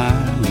the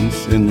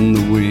silence in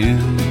the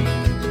wind.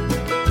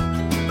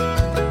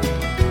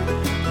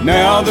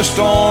 Now the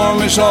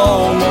storm is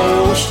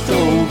almost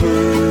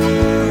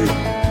over.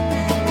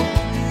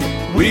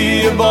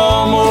 We have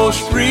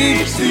almost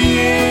reached the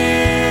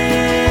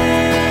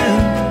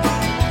end.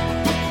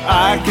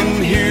 I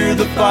can hear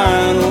the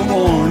final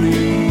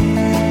warning.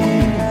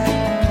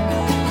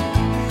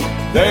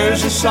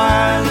 There's a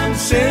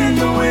silence in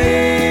the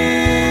wind.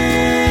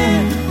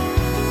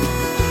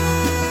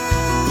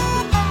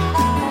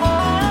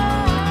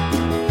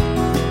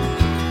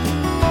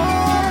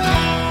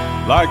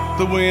 Like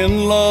the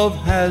wind, love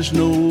has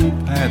no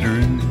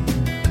pattern.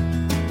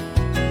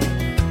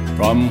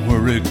 From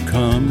where it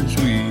comes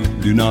we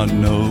do not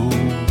know.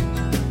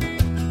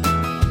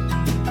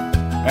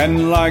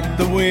 And like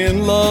the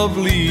wind, love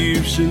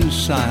leaves in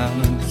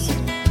silence,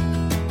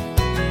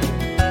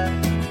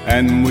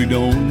 and we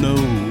don't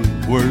know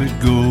where it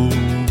goes.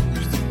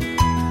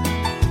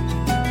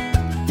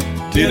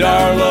 Did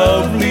our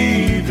love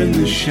leave in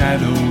the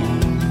shadows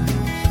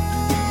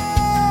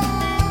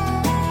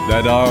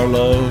that our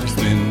love's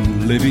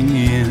been living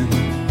in?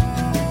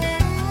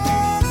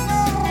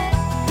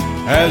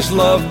 Has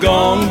love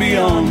gone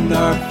beyond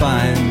our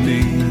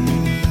finding,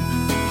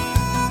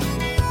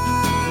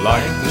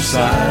 like the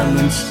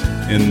silence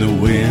in the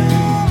wind?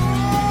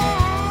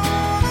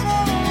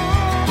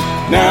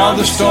 Now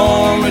the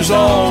storm is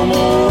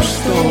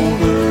almost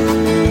over.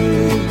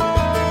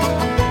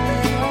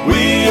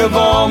 We have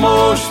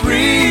almost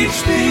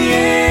reached the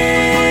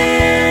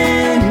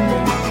end.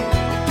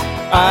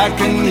 I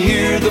can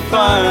hear the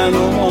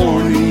final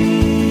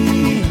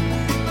warning.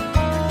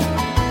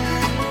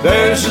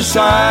 There's a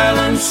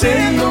silence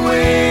in the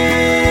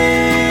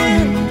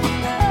wind.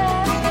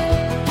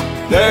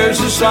 There's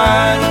a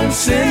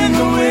silence in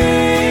the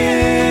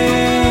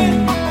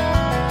wind.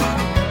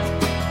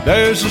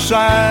 There's a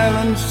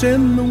silence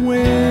in the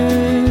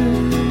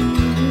wind.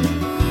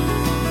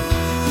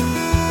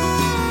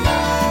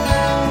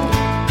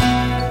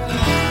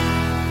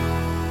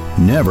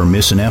 Never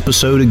miss an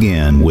episode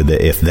again with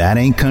the If That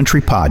Ain't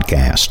Country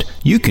podcast.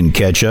 You can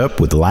catch up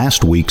with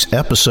last week's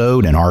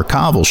episode and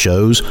archival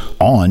shows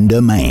on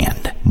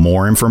demand.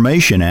 More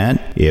information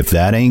at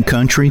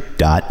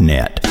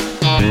ifthataintcountry.net.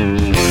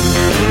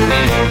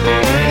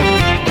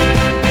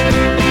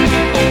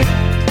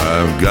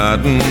 I've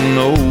gotten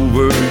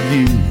over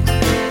you,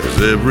 as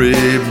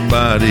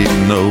everybody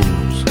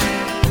knows.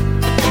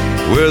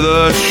 With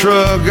a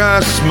shrug I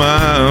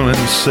smile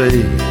and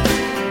say,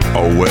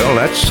 oh well,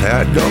 that's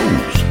how it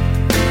goes.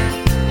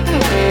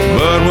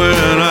 But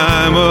when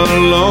I'm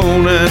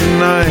alone at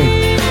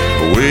night,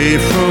 away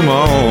from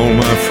all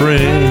my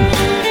friends,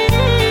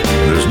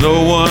 there's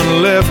no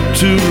one left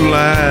to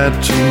lie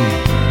to,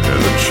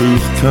 and the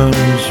truth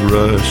comes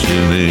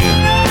rushing in.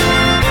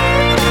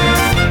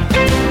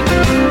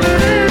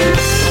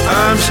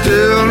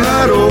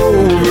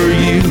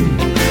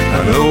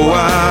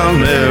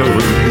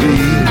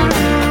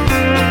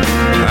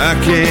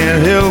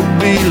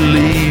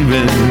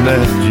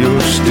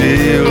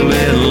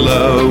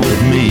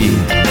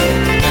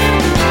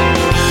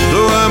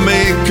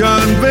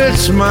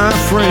 convince my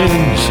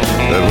friends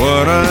that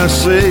what I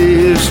say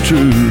is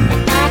true.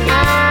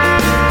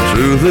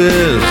 Truth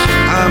is,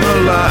 I'm a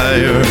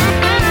liar,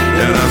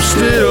 and I'm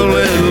still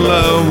in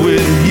love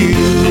with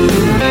you.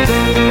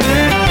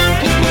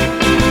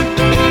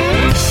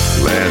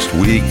 Last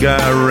week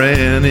I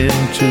ran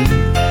into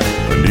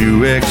a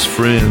new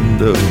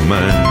ex-friend of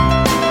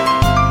mine.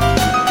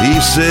 He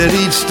said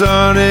he'd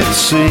started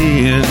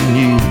seeing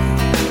you.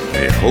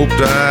 He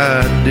hoped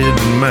I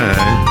didn't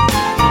mind.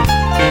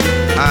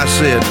 I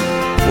said,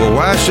 well,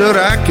 why should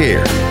I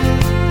care?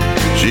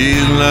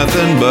 She's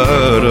nothing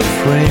but a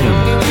friend.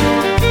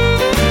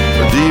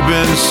 But deep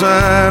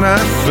inside I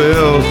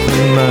felt the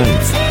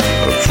knife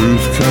of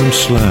truth come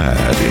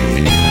sliding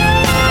in.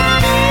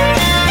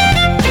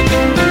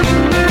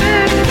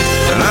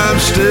 And I'm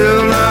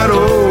still not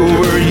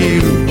over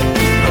you.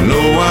 I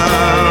know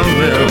I'll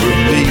never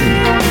be.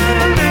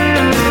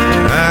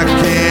 I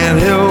can't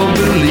help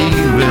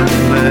believing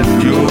that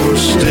you're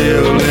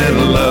still in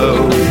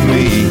love with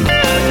me.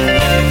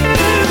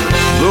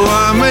 Though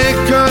I may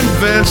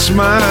convince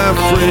my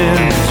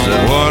friends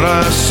that what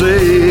I say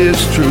is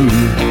true.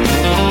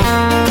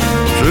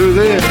 Truth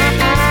is,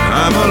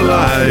 I'm a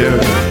liar,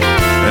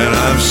 and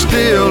I'm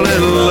still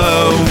in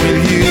love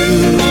with you.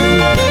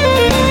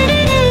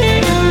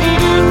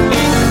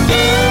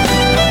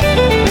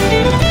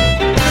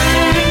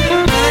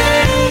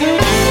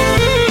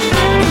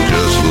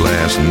 Just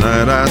last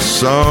night I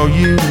saw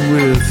you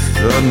with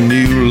a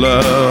new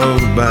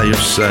love by your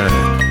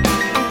side.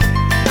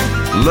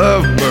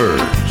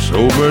 Lovebirds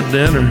over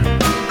dinner,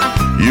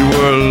 you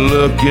were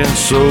looking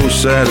so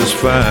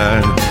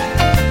satisfied.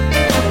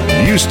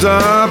 You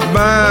stopped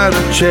by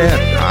to chat,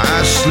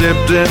 I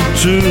slipped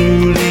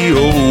into the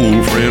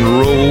old friend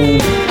role.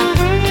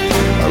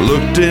 I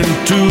looked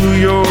into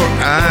your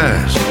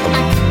eyes, a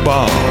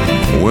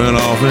bomb went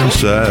off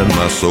inside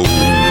my soul.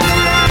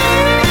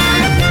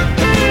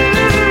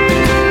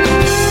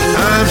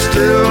 I'm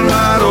still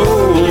not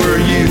over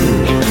you,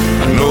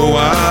 I know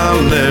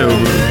I'll never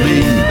be.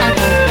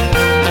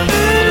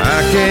 I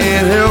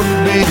can't help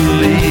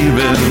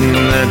believing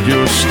that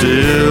you're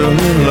still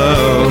in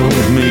love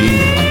with me.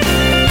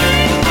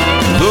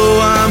 Though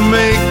I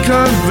may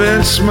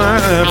convince my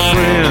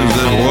friends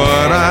that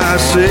what I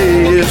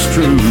say is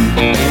true.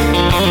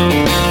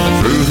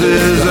 Truth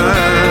is,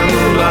 I'm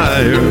a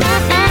liar,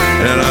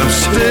 and I'm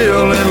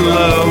still in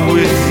love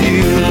with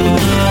you.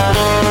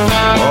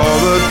 Oh,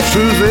 the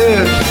truth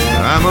is,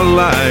 I'm a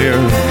liar,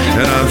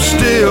 and I'm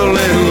still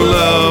in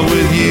love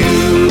with you.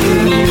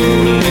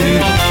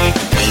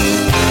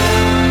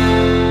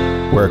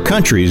 Where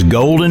country's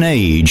golden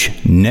age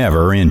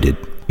never ended.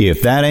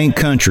 If That Ain't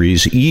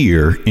Country's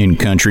year in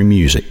country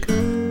music.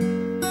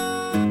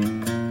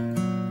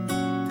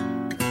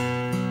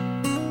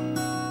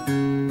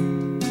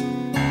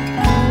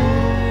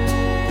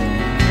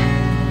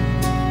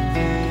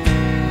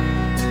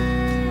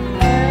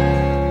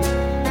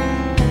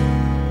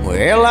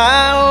 Well,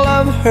 I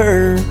love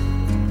her,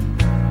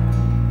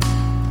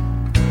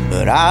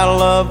 but I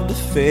love to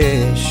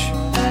fish.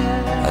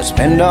 I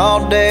spend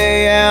all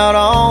day out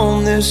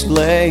on this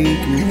lake,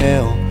 and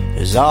hell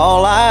is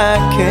all I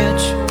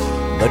catch.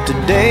 But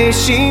today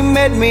she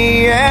met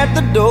me at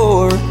the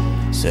door,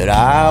 said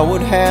I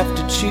would have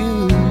to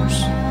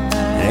choose.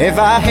 And if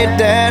I hit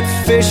that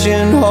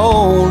fishing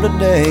hole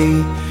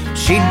today,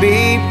 she'd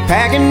be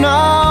packing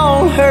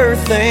all her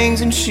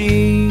things and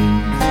she'd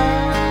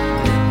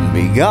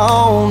be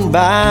gone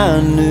by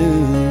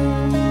noon.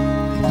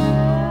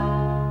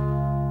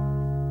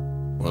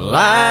 Well,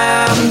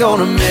 I'm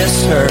gonna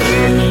miss her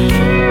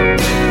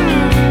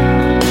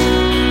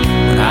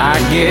when I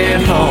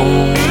get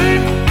home.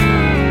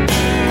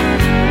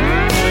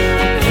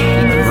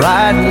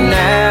 Right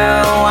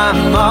now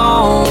I'm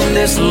on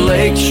this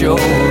lake shore,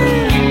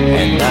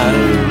 and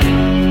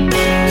I'm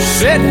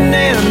sitting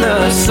in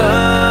the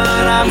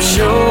sun. I'm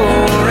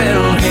sure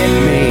it'll hit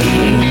me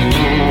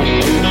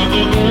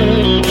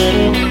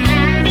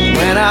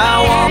when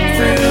I walk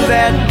through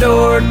that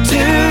door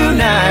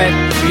tonight.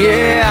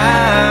 Yeah,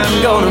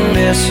 I'm gonna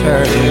miss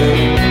her.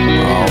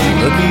 Oh,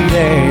 looky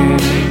there,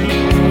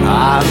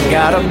 I've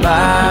got a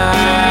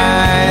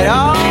bite.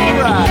 All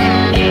right.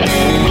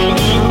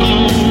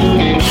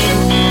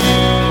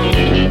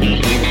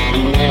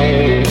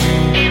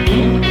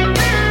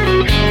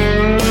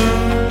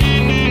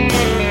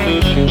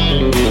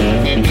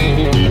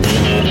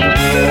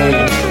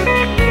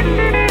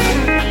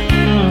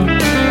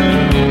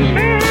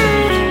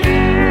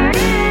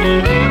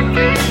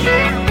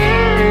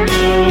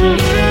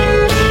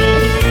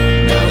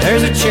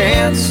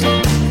 Chance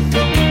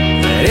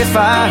that if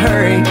I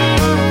hurry,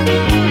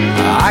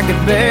 I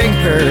could beg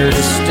her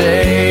to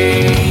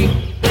stay.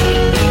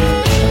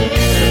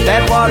 If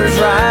that water's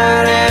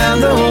right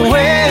and the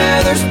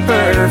weather's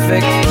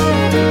perfect,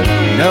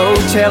 no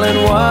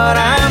telling what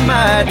I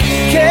might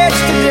catch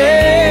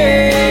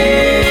today.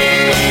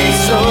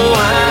 So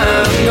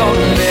I'm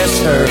gonna miss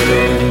her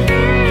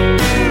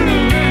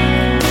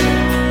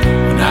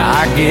when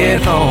I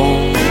get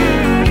home.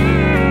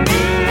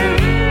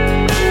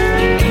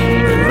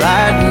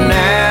 Right now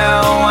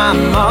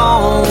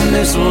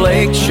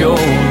lakeshore,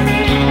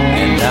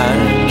 and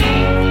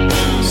I'm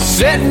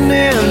sitting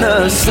in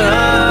the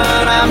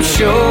sun. I'm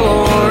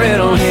sure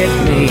it'll hit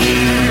me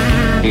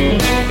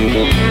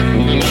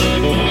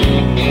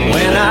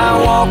when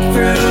I walk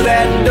through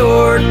that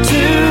door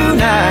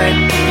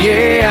tonight.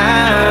 Yeah,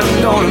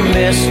 I'm gonna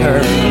miss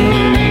her.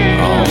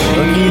 Oh,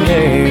 looky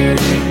there,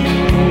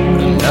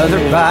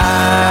 another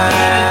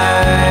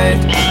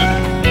bite.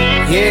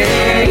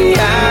 Yeah,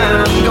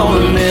 I'm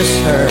gonna miss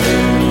her.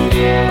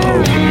 Oh,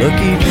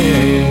 looky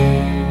there,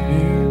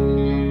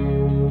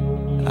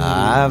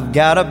 I've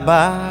got a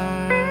bite.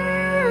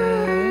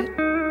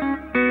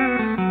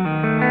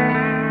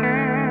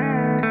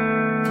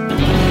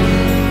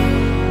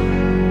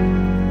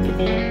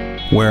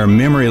 Where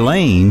memory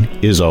lane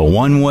is a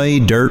one-way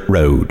dirt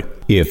road.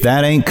 If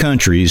That Ain't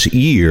Country's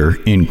year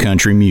in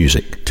country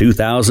music.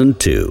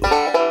 2002.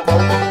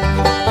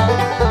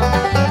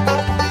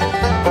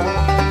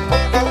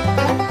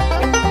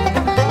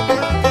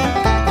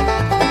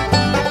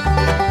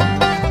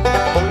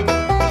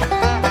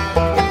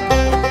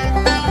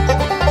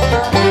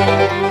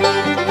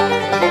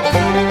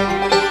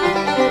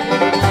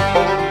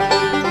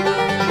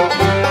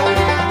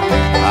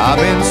 I've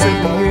been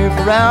sitting here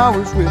for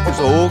hours with this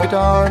old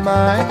guitar in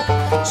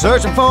mine,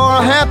 searching for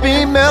a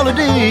happy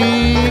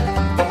melody.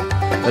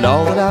 But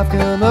all that I've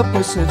come up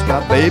with since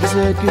my baby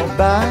said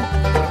goodbye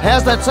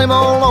has that same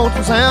old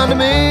lonesome sound to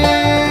me.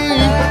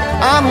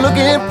 I'm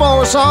looking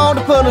for a song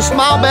to put a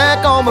smile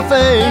back on my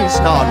face,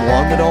 not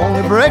one that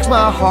only breaks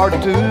my heart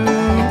in two.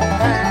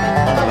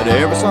 But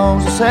every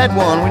song's a sad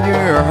one when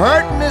you're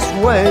hurting this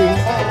way.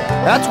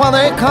 That's why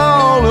they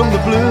call them the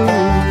blues.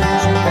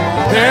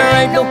 There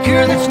ain't no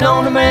cure that's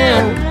known to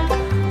man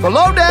for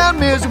low-down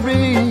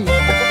misery.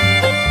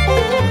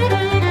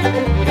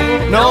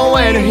 No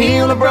way to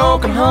heal a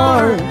broken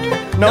heart,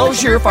 no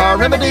surefire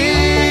remedy.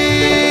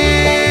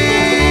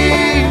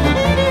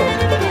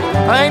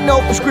 Ain't no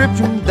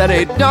prescription that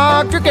a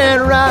doctor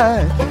can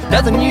write,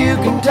 nothing you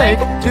can take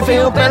to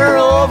feel better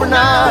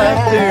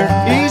overnight. They're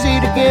easy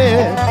to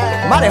get,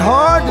 mighty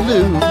hard to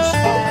lose.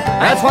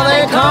 That's why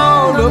they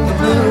call them the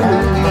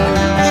blues.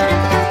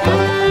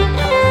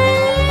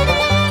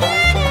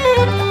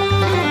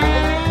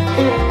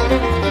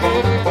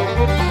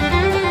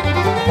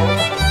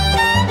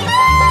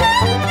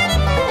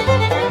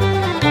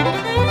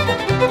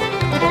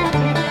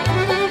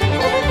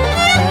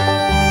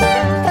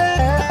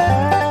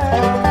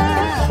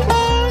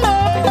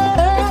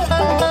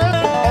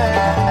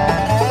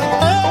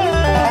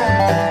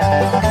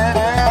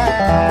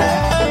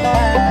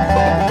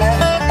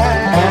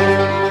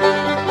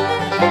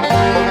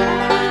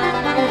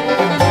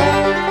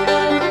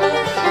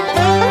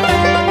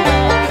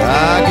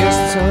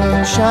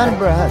 Shining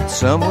bright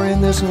somewhere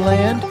in this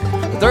land,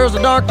 but there's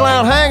a dark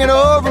cloud hanging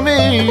over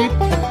me.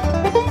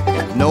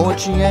 Knowing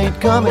she ain't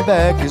coming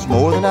back is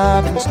more than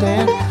I can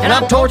stand, and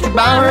I'm tortured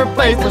by her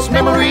faithless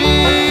memory.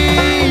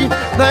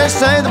 They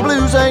say the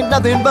blues ain't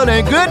nothing but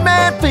a good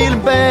man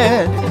feeling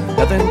bad.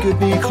 Nothing could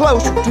be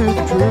closer to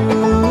the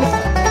truth.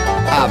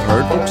 I've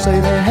heard folks say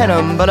they had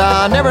them, but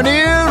I never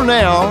knew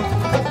now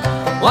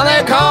why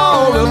they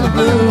call them the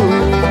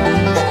blues.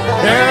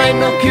 There ain't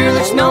no cure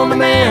that's known to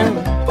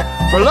man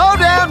for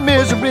low-down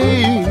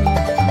misery.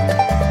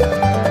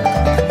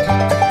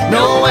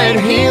 No way to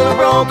heal a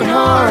broken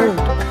heart,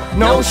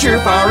 no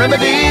surefire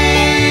remedy.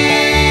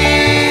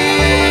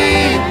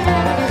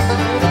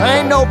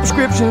 Ain't no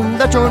prescription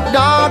that your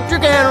doctor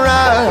can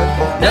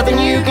write, nothing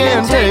you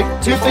can take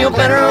to feel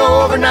better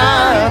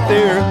overnight.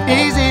 They're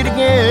easy to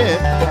get,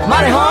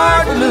 mighty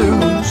hard to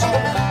lose.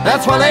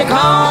 That's why they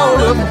call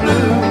them the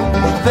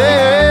blues.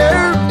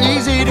 They're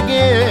easy to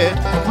get,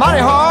 mighty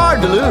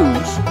hard to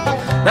lose.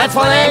 That's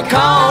why they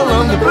call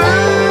them the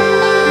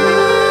blues.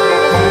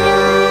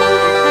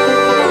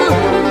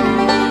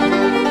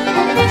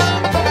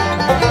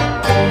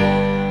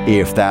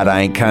 If That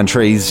Ain't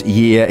Country's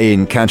year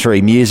in country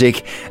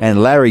music,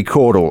 and Larry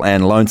Cordell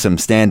and Lonesome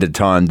Standard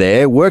Time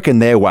there, working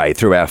their way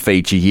through our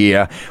feature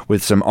year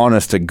with some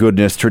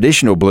honest-to-goodness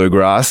traditional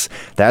bluegrass.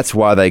 That's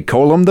why they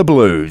call them the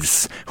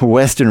blues.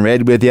 Western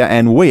Red with you,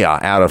 and we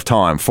are out of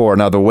time for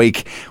another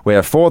week,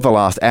 where for the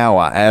last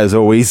hour, as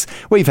always,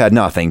 we've had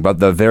nothing but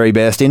the very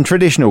best in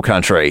traditional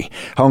country.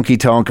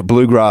 Honky-tonk,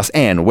 bluegrass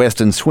and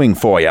western swing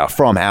for you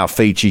from our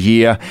feature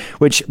year,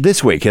 which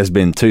this week has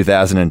been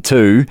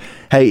 2002.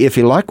 Hey, if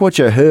you like what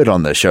you heard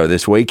on the show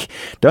this week,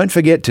 don't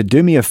forget to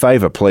do me a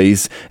favour,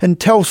 please, and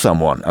tell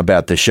someone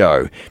about the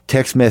show.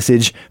 Text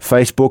message,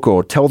 Facebook,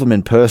 or tell them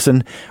in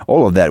person.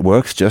 All of that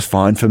works just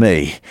fine for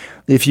me.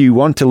 If you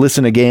want to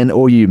listen again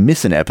or you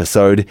miss an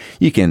episode,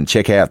 you can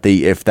check out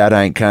the If That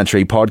Ain't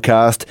Country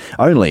podcast,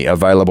 only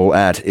available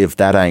at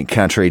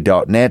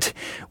ifthataintcountry.net.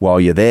 While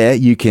you're there,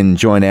 you can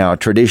join our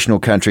Traditional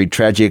Country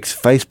Tragics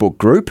Facebook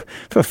group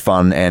for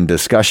fun and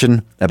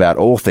discussion about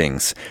all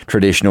things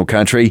traditional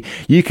country.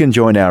 You can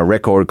join our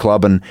record Record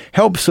Club and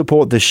help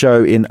support the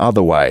show in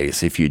other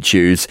ways if you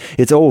choose.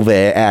 It's all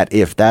there at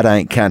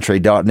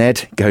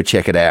ifthataintcountry.net. Go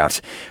check it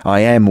out.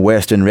 I am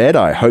Western Red.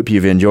 I hope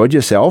you've enjoyed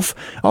yourself.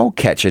 I'll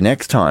catch you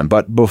next time.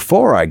 But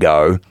before I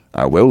go,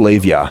 I will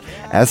leave you,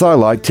 as I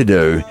like to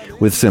do,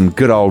 with some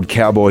good old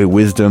cowboy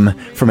wisdom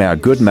from our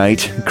good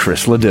mate,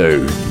 Chris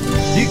Ledoux.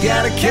 You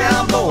got a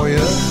cowboy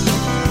up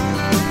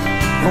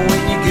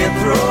when you get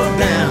thrown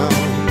down.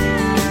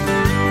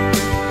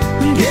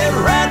 Get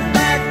right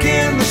back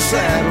in the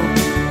saddle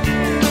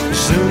as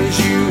soon as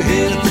you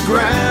hit the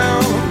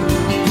ground.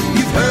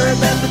 You've heard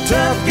that the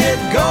tough get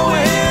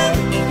going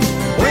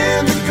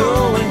when the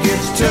going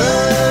gets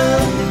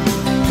tough.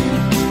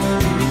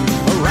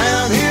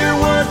 Around here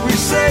what we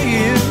say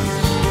is,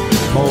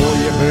 boy,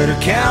 you better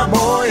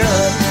cowboy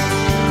up.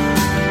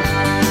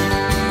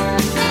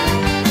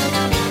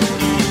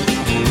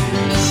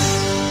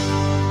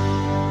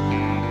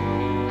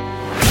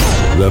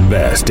 The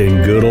best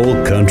in good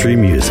old country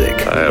music.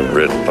 I haven't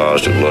written a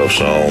positive love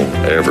song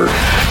ever.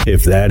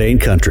 If That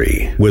Ain't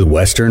Country, with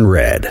Western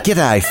Red.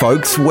 G'day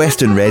folks,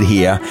 Western Red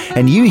here,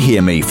 and you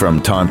hear me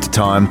from time to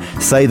time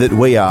say that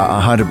we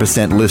are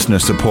 100% listener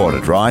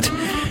supported, right?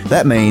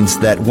 That means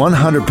that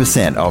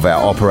 100% of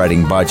our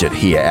operating budget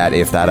here at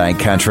If That Ain't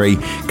Country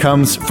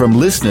comes from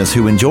listeners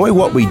who enjoy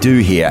what we do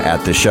here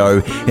at the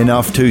show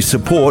enough to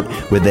support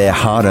with their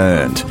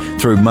hard-earned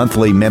through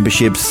monthly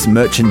memberships,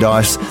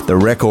 merchandise, the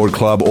record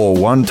club, or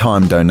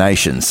one-time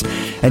donations.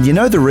 And you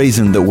know the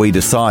reason that we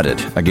decided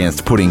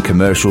against putting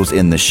commercials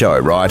in the show,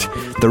 right?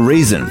 The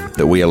reason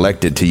that we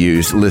elected to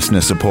use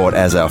listener support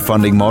as our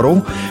funding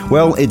model?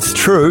 Well, it's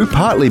true,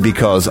 partly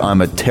because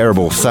I'm a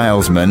terrible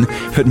salesman,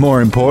 but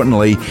more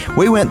importantly,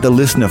 we went the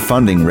listener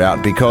funding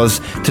route because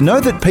to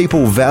know that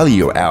people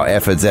value our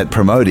efforts at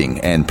promoting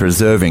and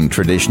preserving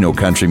traditional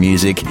country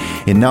music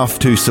enough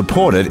to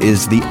support it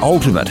is the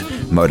ultimate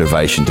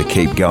motivation to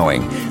keep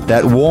going.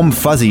 That warm,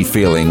 fuzzy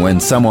feeling when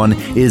someone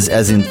is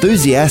as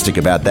enthusiastic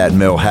about that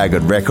Merle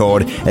Haggard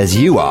record as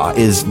you are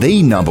is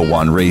the number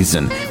one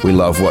reason we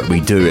love what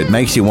we do. It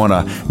makes you want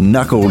to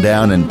knuckle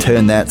down and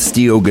turn that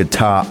steel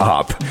guitar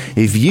up.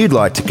 If you'd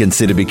like to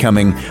consider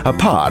becoming a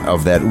part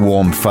of that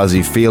warm,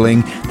 fuzzy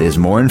feeling, there's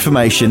more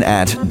information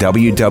at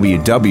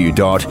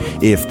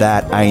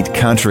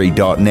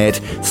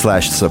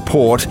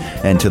www.ifthataintcountry.net/support.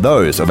 And to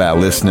those of our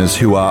listeners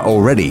who are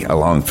already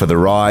along for the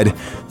ride,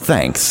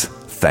 thanks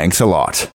a lot.